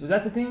raised. Was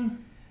that the thing?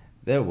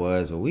 There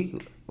was,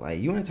 but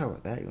you want to talk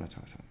about that? Or you want to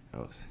talk about something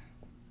else?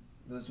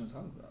 What do you want to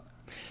talk about?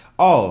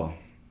 Oh,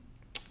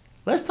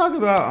 let's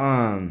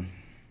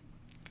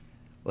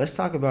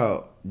talk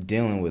about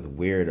dealing with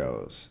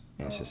weirdos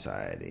in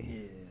society.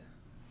 Yeah,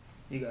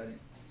 you got it.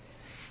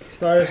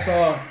 Start us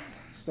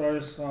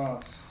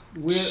off.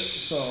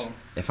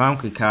 If I'm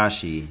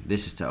Kakashi,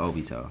 this is to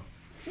Obito.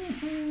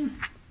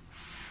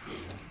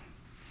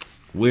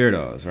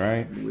 Weirdos,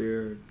 right?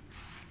 Weird.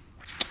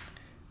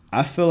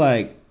 I feel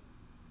like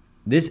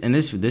this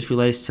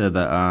relates to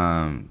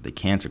the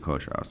cancer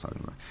culture I was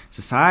talking about.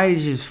 Society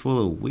is just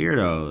full of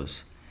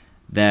weirdos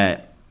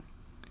that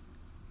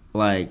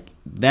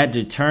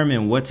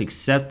determine what's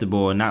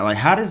acceptable and not. Like,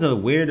 how does a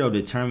weirdo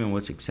determine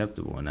what's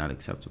acceptable and not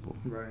acceptable?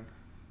 Right.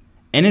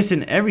 And it's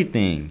in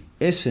everything.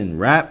 It's in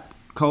rap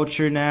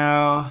culture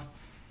now.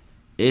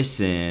 It's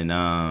in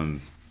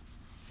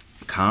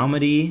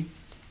comedy.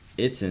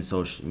 It's in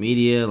social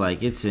media.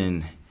 Like, it's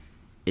in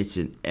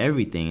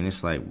everything. And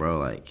it's like, bro,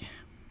 like,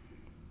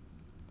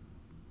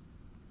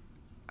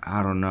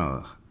 I don't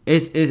know.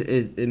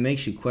 It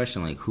makes you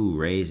question, like, who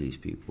raised these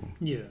people.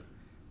 Yeah.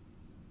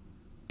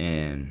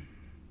 And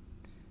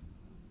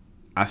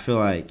I feel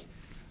like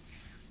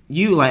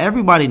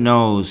everybody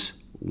knows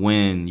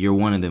when you're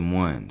one of them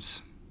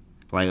ones.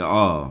 Like,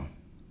 oh,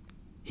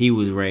 he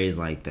was raised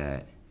like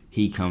that.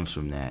 He comes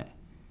from that.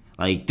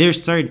 Like,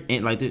 there's there's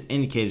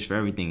indicators for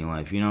everything in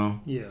life, you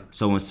know? Yeah.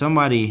 So when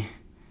somebody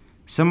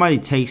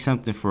takes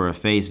something for a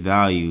face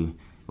value,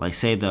 like,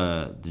 say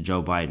the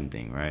Joe Biden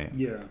thing, right?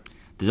 Yeah.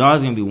 There's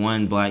always going to be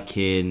one black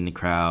kid in the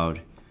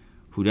crowd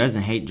who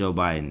doesn't hate Joe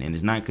Biden, and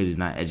it's not because he's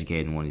not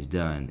educated in what he's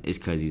done. It's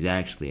because he's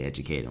actually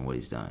educated in what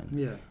he's done.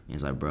 Yeah. And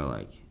it's like, bro,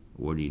 like,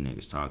 what are you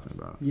niggas talking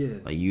about? Yeah.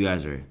 Like, you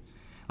guys are...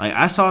 Like,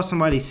 I saw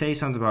somebody say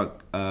something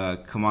about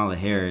Kamala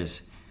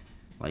Harris.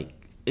 Like,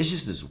 it's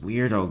just this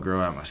weirdo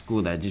girl at my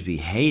school that just be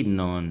hating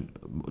on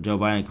Joe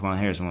Biden and Kamala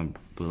Harris. I'm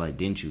like,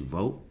 didn't you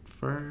vote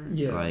for her?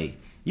 Yeah. Like,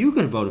 you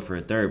could have voted for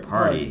a third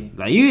party.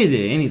 Like, you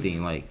did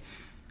anything. Like,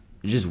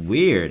 it's just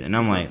weird. And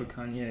I'm like... For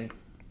Kanye.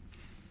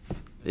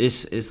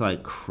 It's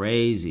like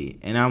crazy.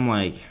 And I'm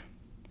like...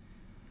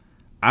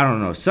 I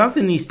don't know,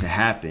 something needs to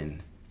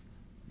happen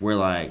where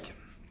like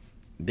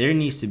there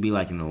needs to be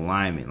like an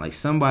alignment. Like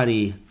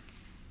somebody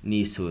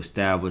needs to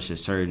establish a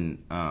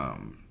certain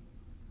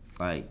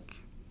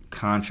like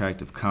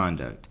contract of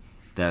conduct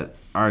that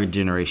our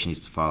generation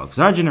needs to follow, because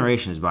our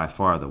generation is by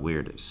far the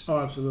weirdest. Oh,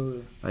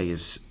 absolutely. Like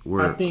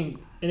I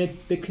think, and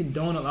they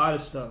condone a lot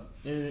of stuff,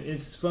 and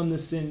it's from the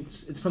same.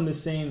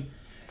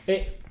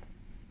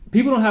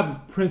 People don't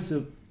have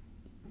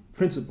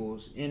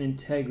principles and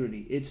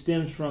integrity. It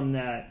stems from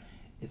that.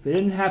 If it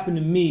didn't happen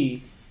to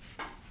me,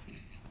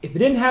 it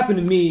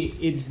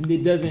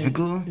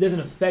doesn't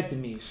affect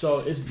me. So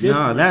it's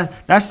different. No,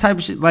 that's type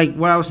of shit. Like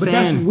what I was saying.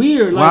 That's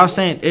weird. What I was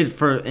saying,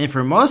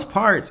 for most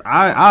parts,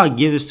 I'll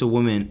give this to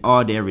women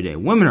all day, every day.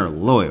 Women are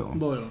loyal.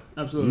 Loyal,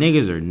 absolutely.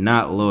 Niggas are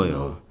not loyal.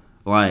 No.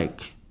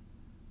 Like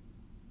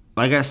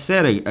I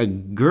said, a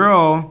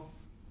girl.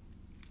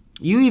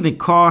 You even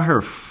call her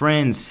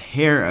friend's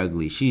hair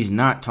ugly. She's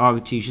not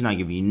talking to you. She's not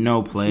giving you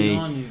no play.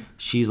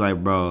 She's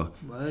like, bro,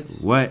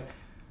 what?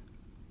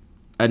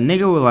 A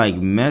nigga would like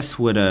mess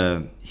with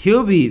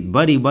he'll be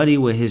buddy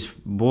with his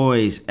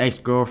boy's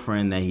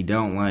ex-girlfriend that he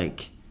don't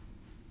like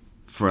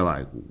for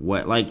like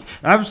what? Like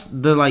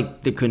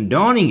the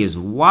condoning is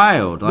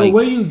wild. Like, but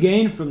what do you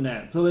gain from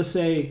that? So let's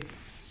say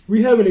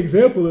we have an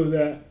example of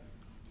that.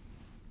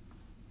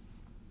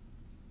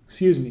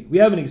 Excuse me. We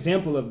have an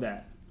example of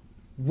that.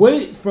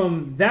 What,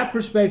 from that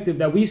perspective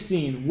that we've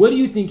seen, what do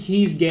you think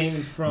he's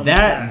gained from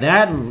that?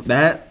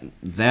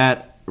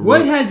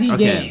 What has he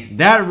gained?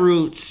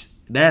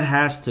 That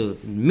has to,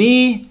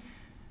 me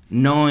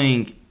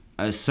knowing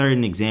a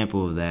certain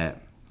example of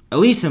that, at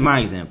least in my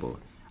example,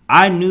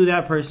 I knew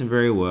that person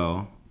very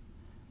well,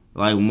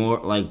 like more,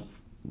 like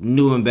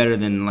knew him better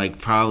than like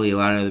probably a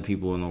lot of other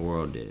people in the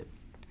world did.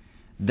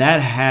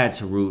 That had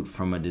to root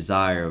from a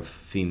desire of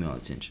female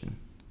attention.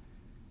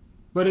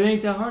 But it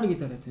ain't that hard to get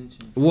that attention.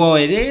 Well,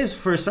 it is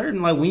for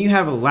certain. Like when you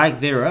have a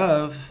lack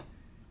thereof,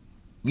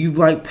 you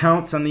like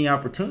pounce on the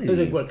opportunity. Is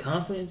it what,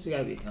 confidence? It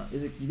gotta be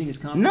confidence. You think it's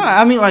confidence? No,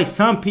 I mean like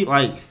some people,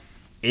 like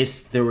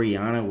it's the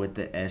Rihanna with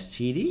the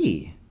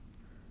STD.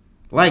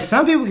 Like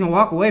some people can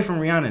walk away from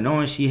Rihanna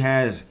knowing she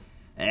has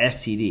an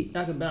STD.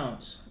 I can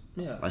bounce.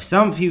 Yeah. Like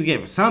some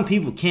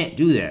people can't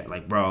do that.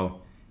 Like, bro,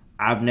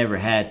 I've never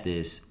had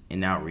this, and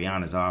now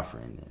Rihanna's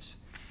offering this,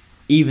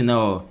 even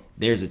though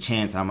there's a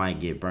chance I might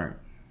get burnt.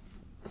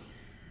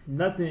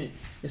 Nothing.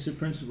 It's a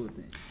principle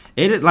thing.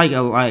 It like,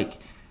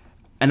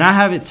 and I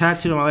have it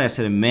tattooed on my leg. I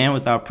said, a man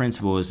without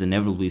principle is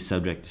inevitably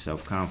subject to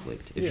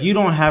self-conflict. If you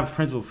don't have a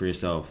principle for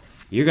yourself,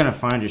 you're gonna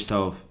find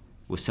yourself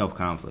with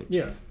self-conflict.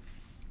 Yeah.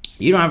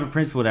 You don't have a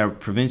principle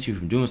that prevents you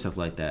from doing stuff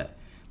like that.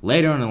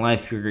 Later on in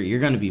life, you're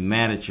gonna be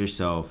mad at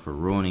yourself for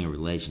ruining a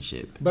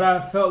relationship. But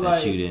I felt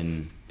like you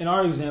didn't. In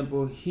our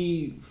example,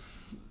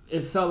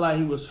 it felt like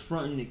he was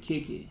fronting to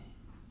kick it.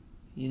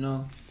 You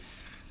know.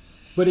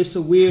 But it's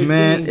a weird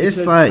thing.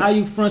 It's like how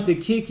you front to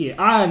kick it.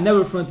 I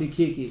never front to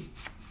kick it.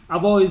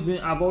 I've always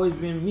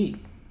been me.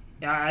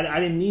 I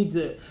didn't need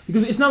to,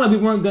 because it's not like we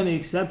weren't gonna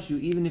accept you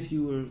even if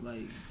you were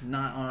like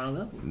not on our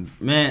level.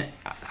 Man,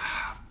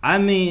 I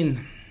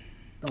mean,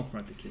 don't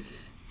front to kick it.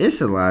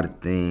 It's a lot of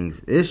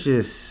things. It's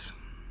just.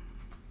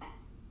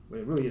 But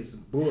it really is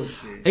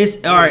bullshit.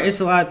 It's alright.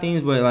 It's a lot of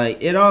things, but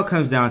like it all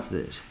comes down to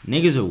this: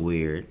 niggas are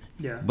weird.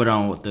 Yeah.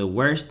 But the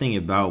worst thing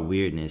about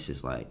weirdness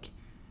is like.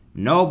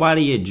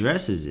 Nobody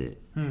addresses it.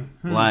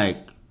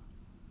 Like,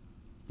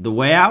 the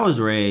way I was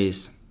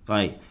raised,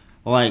 like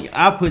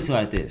I'll put it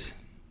like this.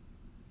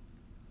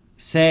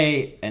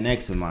 Say an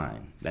ex of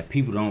mine that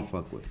people don't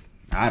fuck with.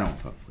 I don't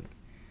fuck with.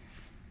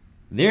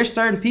 There's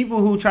certain people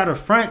who try to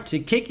front to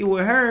kick it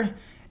with her.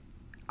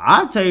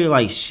 I'll tell you,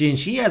 like,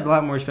 she has a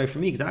lot more respect for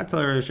me because I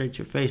tell her straight to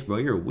your face, bro,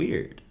 you're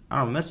weird. I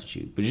don't mess with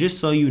you. But just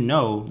so you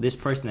know, this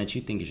person that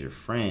you think is your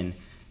friend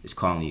is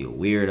calling you a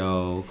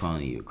weirdo,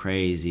 calling you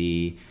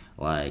crazy,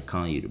 like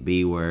calling you the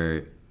B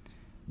word.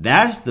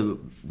 That's the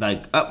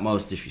like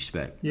utmost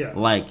disrespect. Yeah.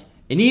 Like,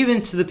 and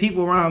even to the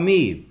people around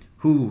me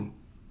who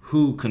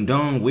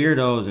condone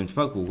weirdos and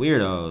fuck with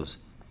weirdos,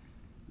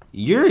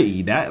 you're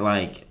that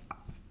like.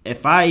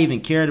 If I even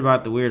cared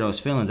about the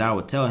weirdo's feelings, I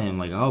would tell him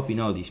like, I hope you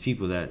know these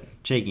people that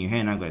shaking your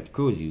hand, I'm glad to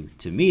cool with you.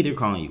 To me, they're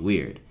calling you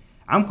weird.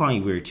 I'm calling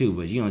you weird too,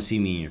 but you don't see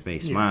me in your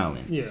face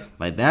smiling. Yeah.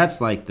 Like that's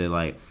like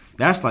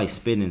that's like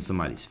spitting in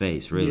somebody's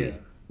face, really. Yeah.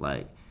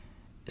 Like.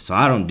 So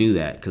I don't do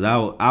that because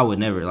I would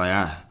never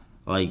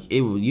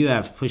you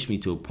have to push me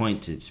to a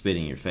point to spit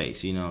in your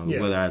face, you know,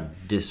 whether I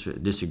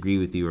disagree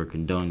with you or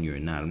condone you or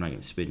not. I'm not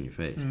gonna spit in your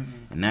face,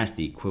 and that's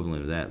the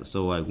equivalent of that.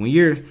 So like when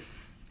you're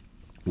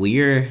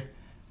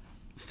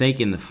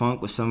faking the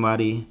funk with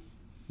somebody,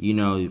 you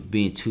know,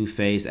 being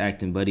two-faced,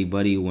 acting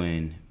buddy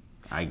when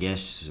I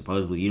guess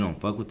supposedly you don't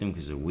fuck with them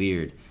because they're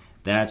weird.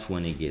 That's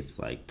when it gets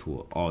like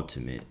to an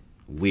ultimate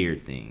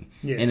weird thing,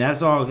 and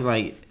that's all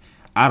like.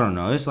 I don't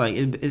know. It's like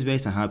it's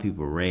based on how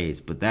people are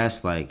raised, but that's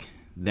the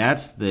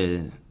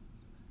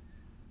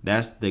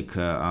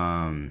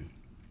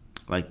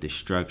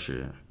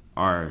structure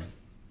our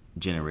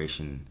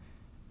generation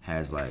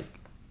has like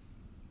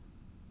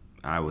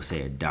I would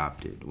say,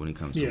 adopted when it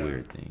comes to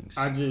weird things.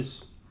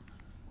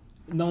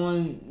 No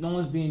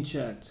one's being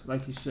checked,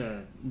 like you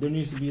said. There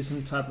needs to be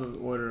some type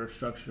of order or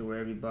structure where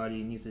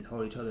everybody needs to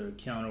hold each other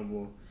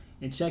accountable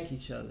and check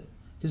each other.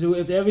 Because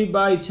if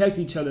everybody checked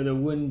each other, there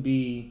wouldn't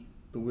be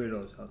the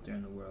weirdos out there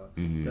in the world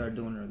that are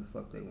doing whatever the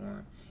fuck they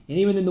want. And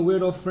even then, the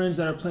weirdo friends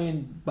that are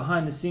playing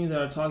behind the scenes that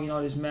are talking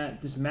all this mad,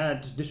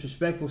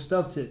 disrespectful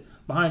stuff to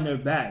behind their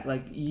back.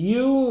 Like,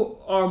 you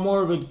are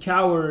more of a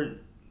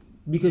coward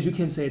because you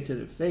can't say it to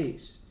their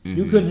face.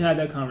 You couldn't have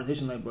that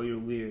conversation like, bro, you're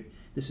weird.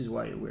 This is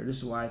why you're weird. This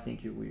is why I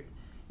think you're weird.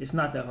 It's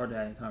not that hard to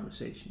have a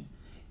conversation.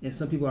 And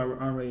some people aren't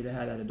ready to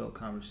have that adult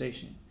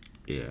conversation.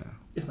 Yeah.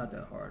 It's not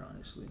that hard,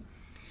 honestly.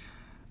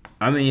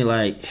 I mean,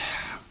 like,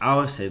 I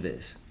would say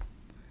this.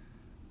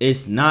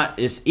 It's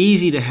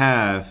easy to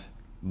have,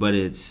 but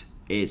it's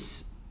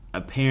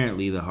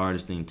apparently the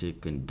hardest thing to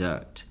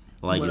conduct.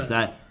 Like, it's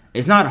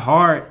not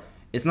hard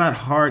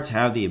to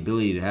have the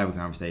ability to have a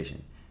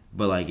conversation.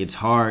 But, like, it's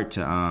hard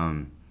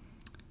to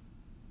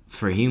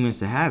for humans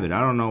to have it.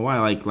 I don't know why.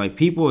 Like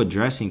people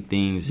addressing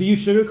things. Do you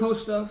sugarcoat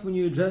stuff when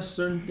you address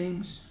certain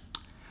things?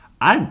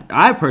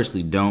 I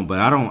personally don't, but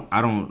I don't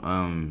I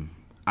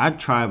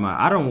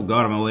don't go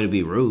out of my way to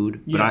be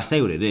rude, but I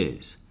say what it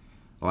is.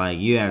 Like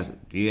you ask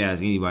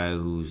anybody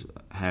who's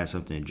had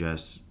something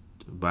addressed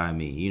by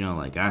me, you know,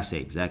 like I say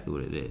exactly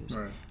what it is.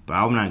 Right. But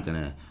I'm not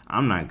gonna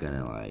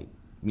like,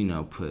 you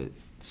know, put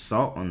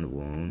salt on the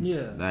wound.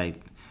 Yeah.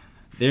 Like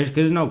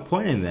there's no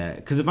point in that,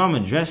 because if I'm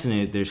addressing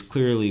it, we're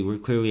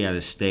clearly at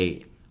a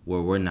state where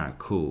we're not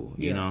cool,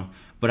 you know.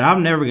 But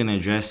I'm never gonna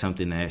address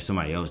something that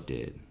somebody else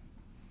did.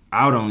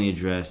 I would only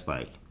address,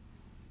 like,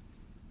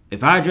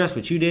 if I address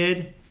what you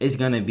did, it's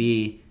gonna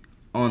be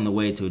on the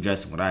way to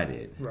addressing what I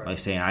did, like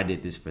saying I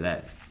did this for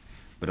that.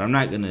 But I'm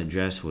not gonna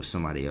address what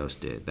somebody else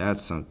did.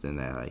 That's something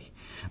that like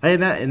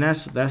that, and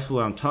that's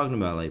what I'm talking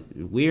about, like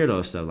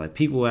weirdo stuff. Like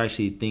people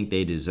actually think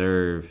they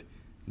deserve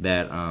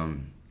that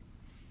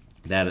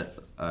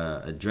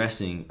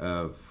addressing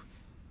of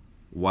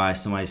why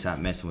somebody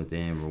stopped messing with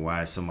them or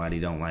why somebody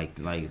don't like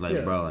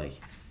bro, like,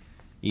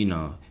 you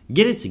know,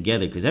 get it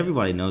together, because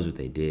everybody knows what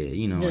they did,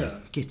 you know.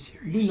 Like, get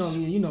serious.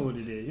 You know what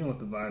it is. You know what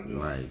the vibe is.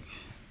 Like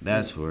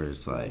that's where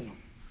it's like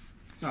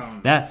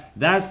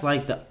that's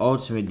like the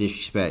ultimate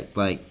disrespect.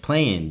 Like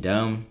playing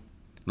dumb,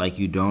 like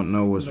you don't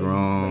know what's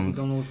wrong,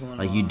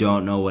 like you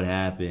don't know what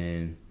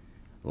happened.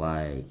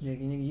 Like,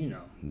 nigga, you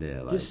know.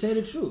 Yeah, like, just say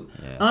the truth.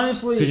 Yeah.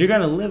 Honestly, because you're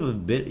gonna live a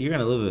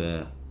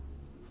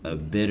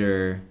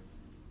bitter,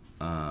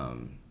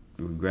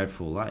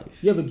 regretful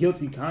life. You have a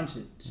guilty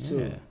conscience too.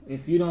 Yeah.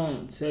 If you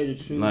don't say the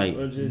truth, like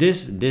or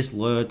just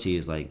disloyalty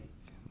is like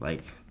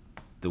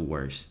the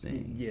worst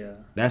thing. Yeah,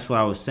 that's what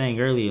I was saying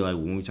earlier. Like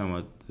when we talking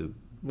about the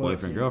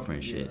boyfriend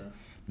girlfriend shit,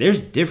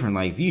 there's different.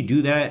 Like if you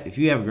do that, if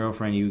you have a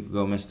girlfriend, you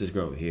go mess with this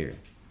girl over here.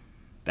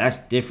 That's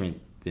different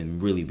than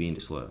really being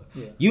disloyal.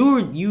 Yeah.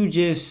 You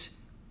just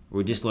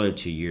were disloyal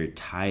to your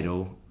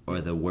title or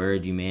the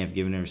word you may have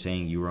given her,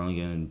 saying you were only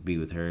going to be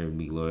with her and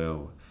be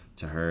loyal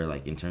to her,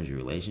 like in terms of your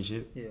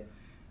relationship. Yeah.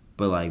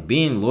 But like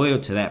being loyal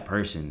to that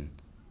person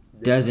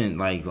doesn't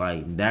like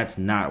that's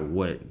not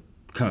what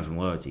comes from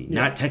loyalty.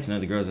 Yeah. Not texting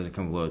other girls doesn't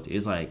come from loyalty.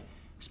 It's like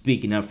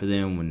speaking up for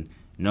them when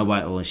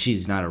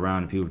she's not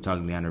around and people are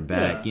talking behind her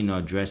back. Yeah. You know,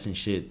 addressing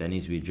shit that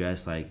needs to be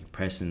addressed, like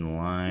pressing the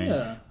line.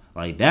 Yeah.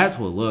 Like that's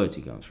what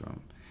loyalty comes from.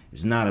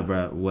 It's not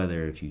about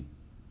whether if you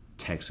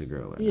text a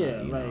girl or not.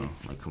 You know?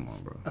 Like come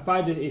on, bro.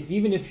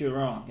 Even if you're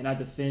wrong and I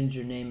defend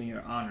your name and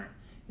your honor,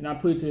 and I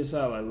put it to the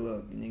side like,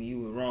 look, nigga,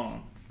 you were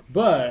wrong,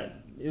 but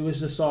it was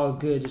just all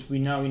good. Just we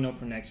know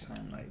for next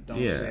time. Like, don't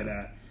say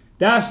that.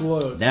 That's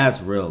loyalty.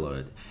 That's real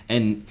loyalty,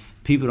 and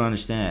people don't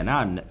understand.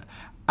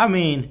 I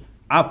mean,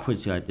 I'll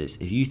put it like this: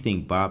 if you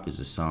think Bop is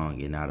a song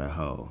and not a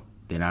hoe,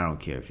 then I don't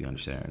care if you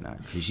understand or not,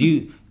 because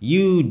you're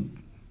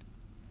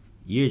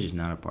just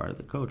not a part of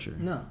the culture.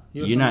 No,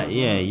 you're not.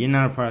 Yeah, you're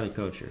not a part of the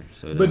culture.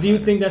 So, but do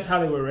you think that's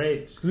how they were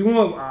raised?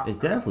 It's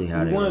definitely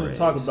how they were raised. We wanted to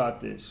talk about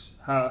this,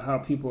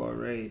 how people are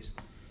raised,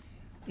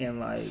 and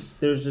like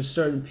there's just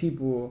certain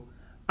people.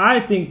 I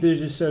think there's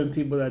just certain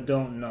people that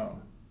don't know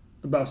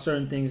about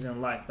certain things in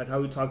life, like how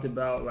we talked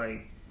about,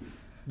 like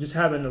just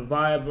having a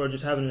vibe or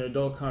just having an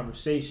adult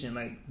conversation.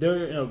 Like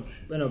they're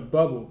in a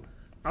bubble.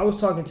 I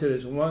was talking to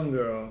this one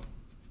girl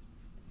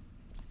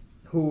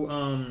who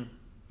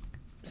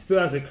still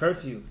has a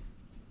curfew.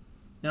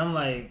 And I'm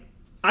like,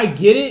 I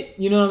get it,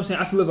 you know what I'm saying?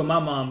 I still live with my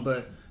mom,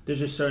 but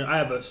I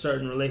have a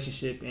certain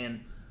relationship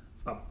and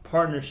a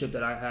partnership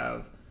that I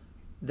have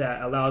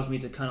that allows me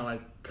to kind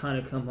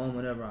of come home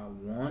whenever I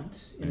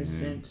want, in a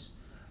sense.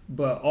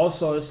 But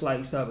also, it's like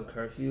you still have a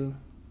curfew.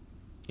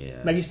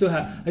 Yeah. Like you still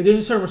have, like there's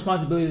a certain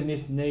responsibility that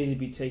needs to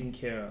be taken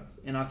care of.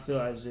 And I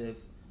feel as if,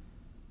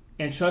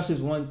 and trust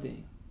is one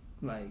thing.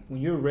 Like when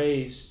you're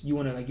raised, you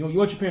want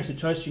your parents to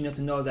trust you enough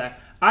to know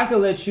that I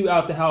could let you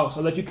out the house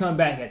or let you come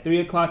back at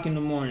 3:00 in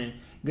the morning.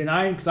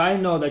 Because I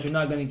know that you're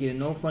not gonna get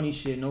no funny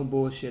shit, no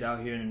bullshit out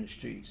here in the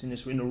streets, in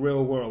the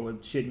real world where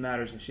shit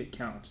matters and shit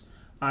counts.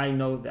 I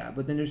know that,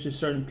 but then there's just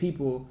certain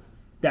people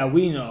that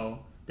we know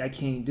I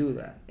can't do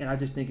that. And I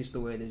just think it's the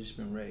way they've just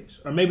been raised.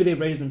 Or maybe they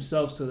raised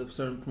themselves to a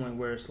certain point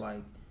where it's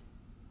like,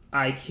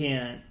 I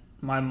can't,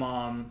 my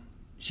mom,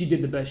 she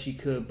did the best she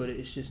could, but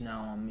it's just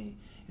now on me.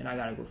 And I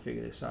gotta go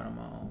figure this out on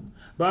my own.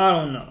 But I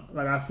don't know.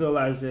 Like, I feel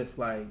as if,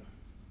 like,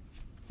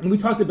 and we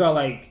talked about,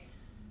 like,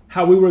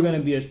 how we were gonna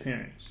be as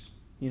parents.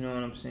 You know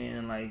what I'm saying?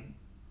 And, like,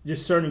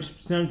 just certain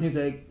things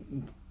that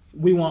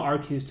we want our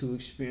kids to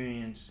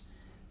experience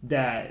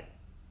that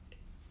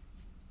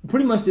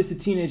pretty much it's a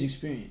teenage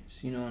experience.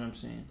 You know what I'm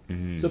saying?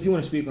 Mm-hmm. So if you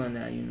want to speak on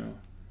that, you know,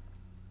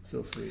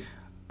 feel free.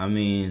 I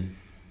mean,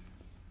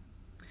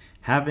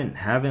 having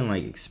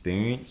like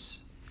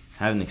experience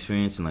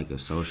in like a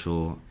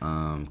social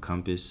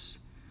compass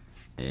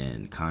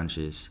and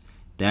conscious,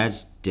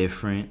 that's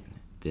different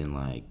than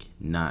like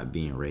not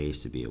being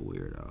raised to be a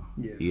weirdo.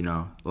 Yeah. You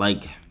know,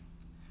 like,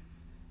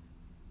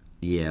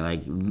 yeah,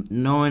 like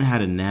knowing how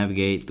to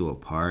navigate through a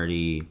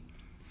party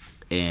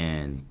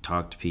and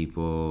talk to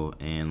people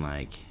and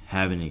like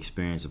having an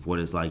experience of what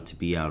it's like to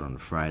be out on a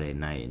Friday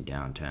night in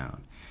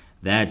downtown.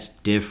 That's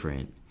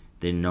different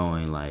than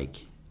knowing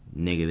like,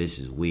 nigga, this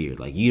is weird.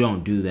 Like, you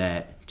don't do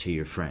that to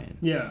your friend.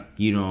 Yeah.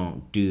 You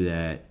don't do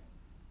that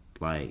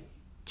like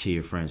to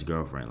your friend's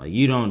girlfriend. Like,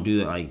 you don't do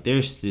that. Like,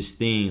 there's just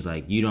things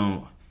like you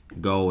don't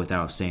go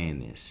without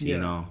saying this, you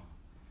know?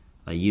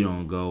 Like, you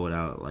don't go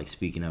without like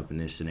speaking up in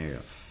this scenario.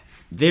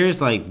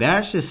 There's like,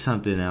 that's just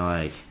something that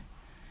like,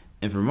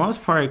 and for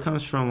most part it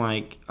comes from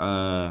like,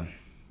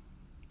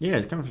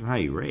 it's coming from how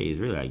you raise,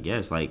 really, I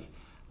guess. Like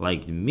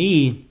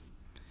me,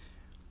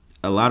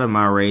 a lot of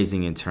my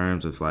raising in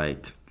terms of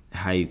like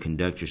how you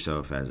conduct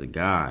yourself as a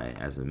guy,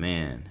 as a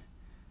man,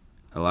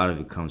 a lot of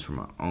it comes from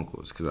my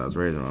uncles, because I was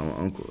raised by my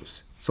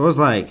uncles. So it's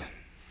like,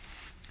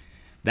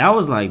 that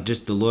was like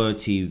just the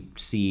loyalty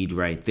seed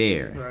right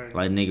there. Right.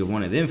 Like, nigga,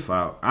 one of them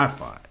fought, I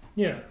fought.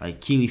 Yeah. Like,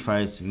 Keely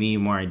fights, me,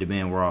 Mari,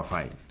 DeBan, we're all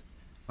fighting.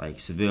 Like,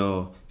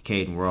 Seville,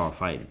 Caden, we're all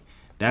fighting.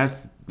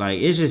 That's, like,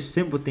 it's just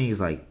simple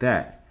things like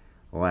that.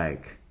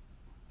 Like,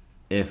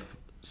 if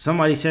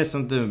somebody says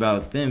something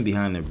about them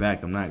behind their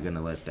back, I'm not going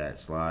to let that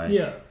slide.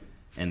 Yeah.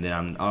 And then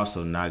I'm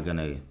also not going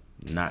to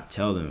not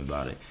tell them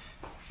about it.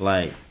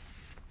 Like,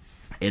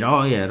 it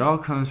all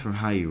comes from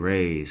how you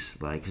raise.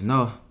 Like,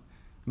 no,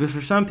 but for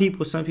some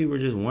people are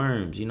just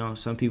worms, you know?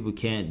 Some people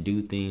can't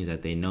do things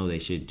that they know they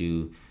should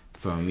do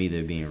from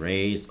either being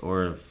raised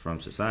or from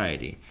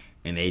society.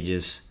 And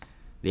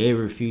they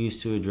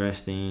refuse to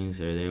address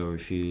things, or they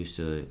refuse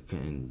to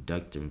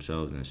conduct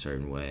themselves in a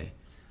certain way.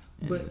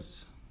 And but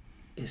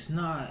it's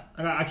not,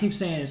 I keep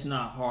saying it's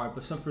not hard,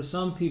 but for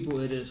some people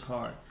it is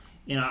hard.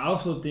 And I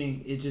also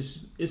think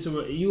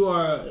you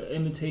are an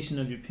imitation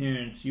of your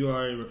parents. You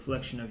are a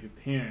reflection of your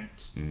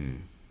parents. Mm-hmm.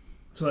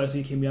 So as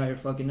you can be out here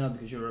fucking up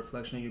because you're a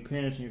reflection of your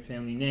parents and your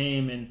family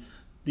name and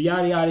the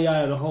yada yada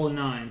yada, the whole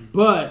nine.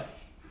 But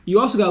you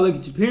also gotta look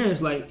at your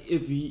parents. Like,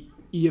 if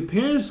your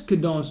parents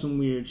condone some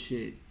weird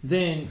shit,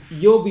 then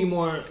you'll be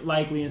more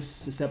likely and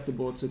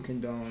susceptible to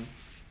condone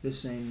the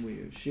same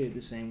weird shit,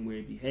 the same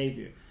weird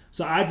behavior.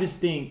 So I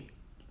just think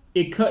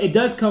it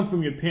does come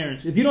from your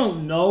parents. If you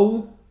don't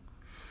know.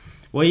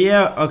 Well,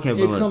 yeah, okay,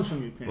 but it comes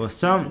from your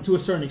parents. Well, to a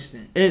certain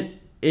extent, it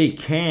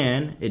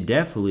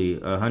definitely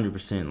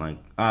 100% like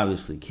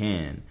obviously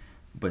can,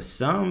 but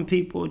some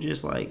people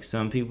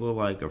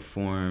are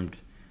formed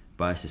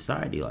by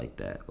society like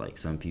that. Like,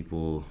 some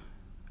people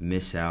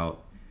miss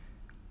out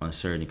on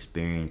certain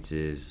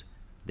experiences.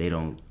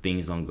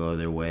 Things don't go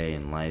their way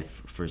in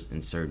life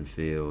in certain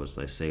fields,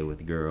 let's say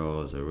with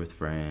girls or with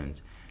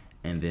friends,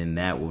 and then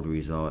that would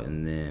result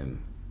in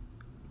them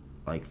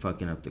like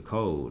fucking up the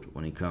code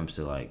when it comes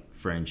to like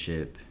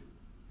friendship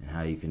and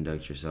how you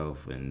conduct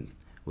yourself and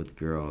with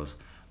girls,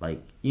 like,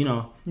 you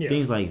know,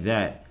 things like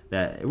that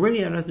really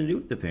have nothing to do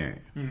with the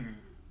parent. Mm.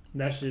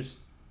 That's just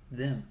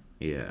them.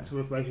 Yeah, it's a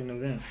reflection of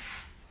them.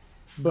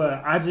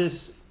 But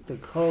the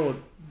code,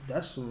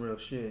 that's some real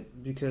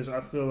shit, because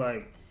I feel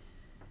like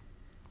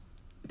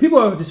people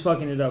are just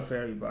fucking it up for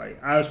everybody.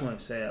 I just want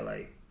to say that,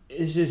 like,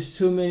 it's just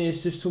too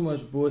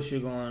much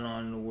bullshit going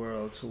on in the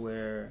world to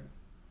where,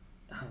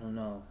 I don't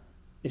know.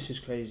 It's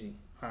just crazy.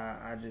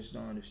 I just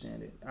don't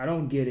understand it. I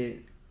don't get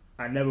it.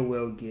 I never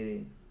will get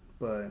it.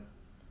 But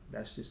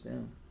that's just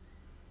them.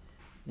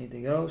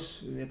 Anything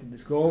else? We have to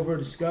just go over,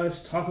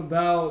 discuss, talk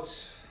about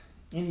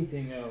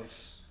anything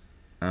else.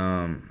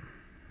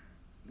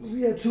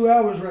 We had 2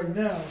 hours right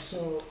now,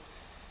 so.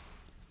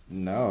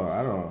 No,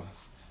 I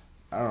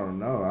don't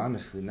know,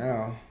 honestly,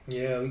 now.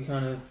 Yeah, we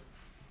kind of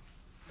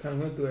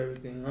went through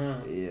everything,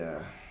 huh?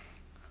 Yeah.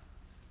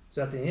 Is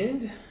that the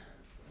end?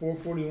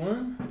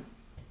 4:41?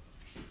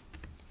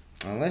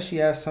 Unless you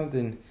ask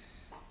something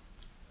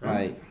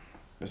like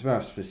it's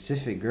about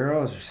specific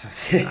girls or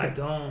something. I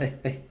don't.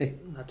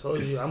 I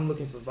told you, I'm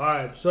looking for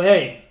vibes. So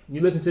hey, you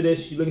listen to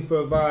this, you're looking for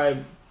a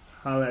vibe,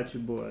 holla at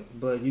your boy.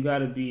 But you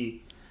gotta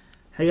you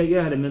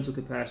gotta have the mental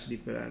capacity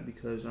for that,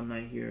 because I'm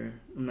not here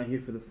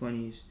for the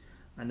funnies.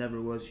 I never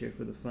was here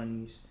for the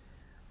funnies.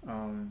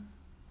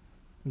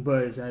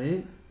 But is that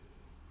it?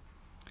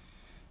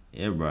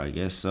 Yeah, bro, I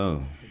guess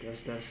so. I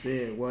guess that's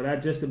it. Well,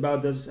 that just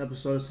about does this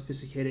episode of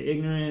Sophisticated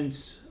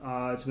Ignorance.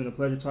 It's been a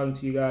pleasure talking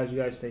to you guys.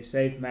 You guys stay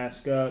safe,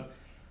 mask up,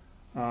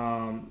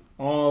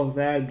 all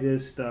that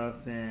good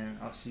stuff, and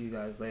I'll see you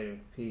guys later.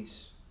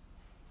 Peace.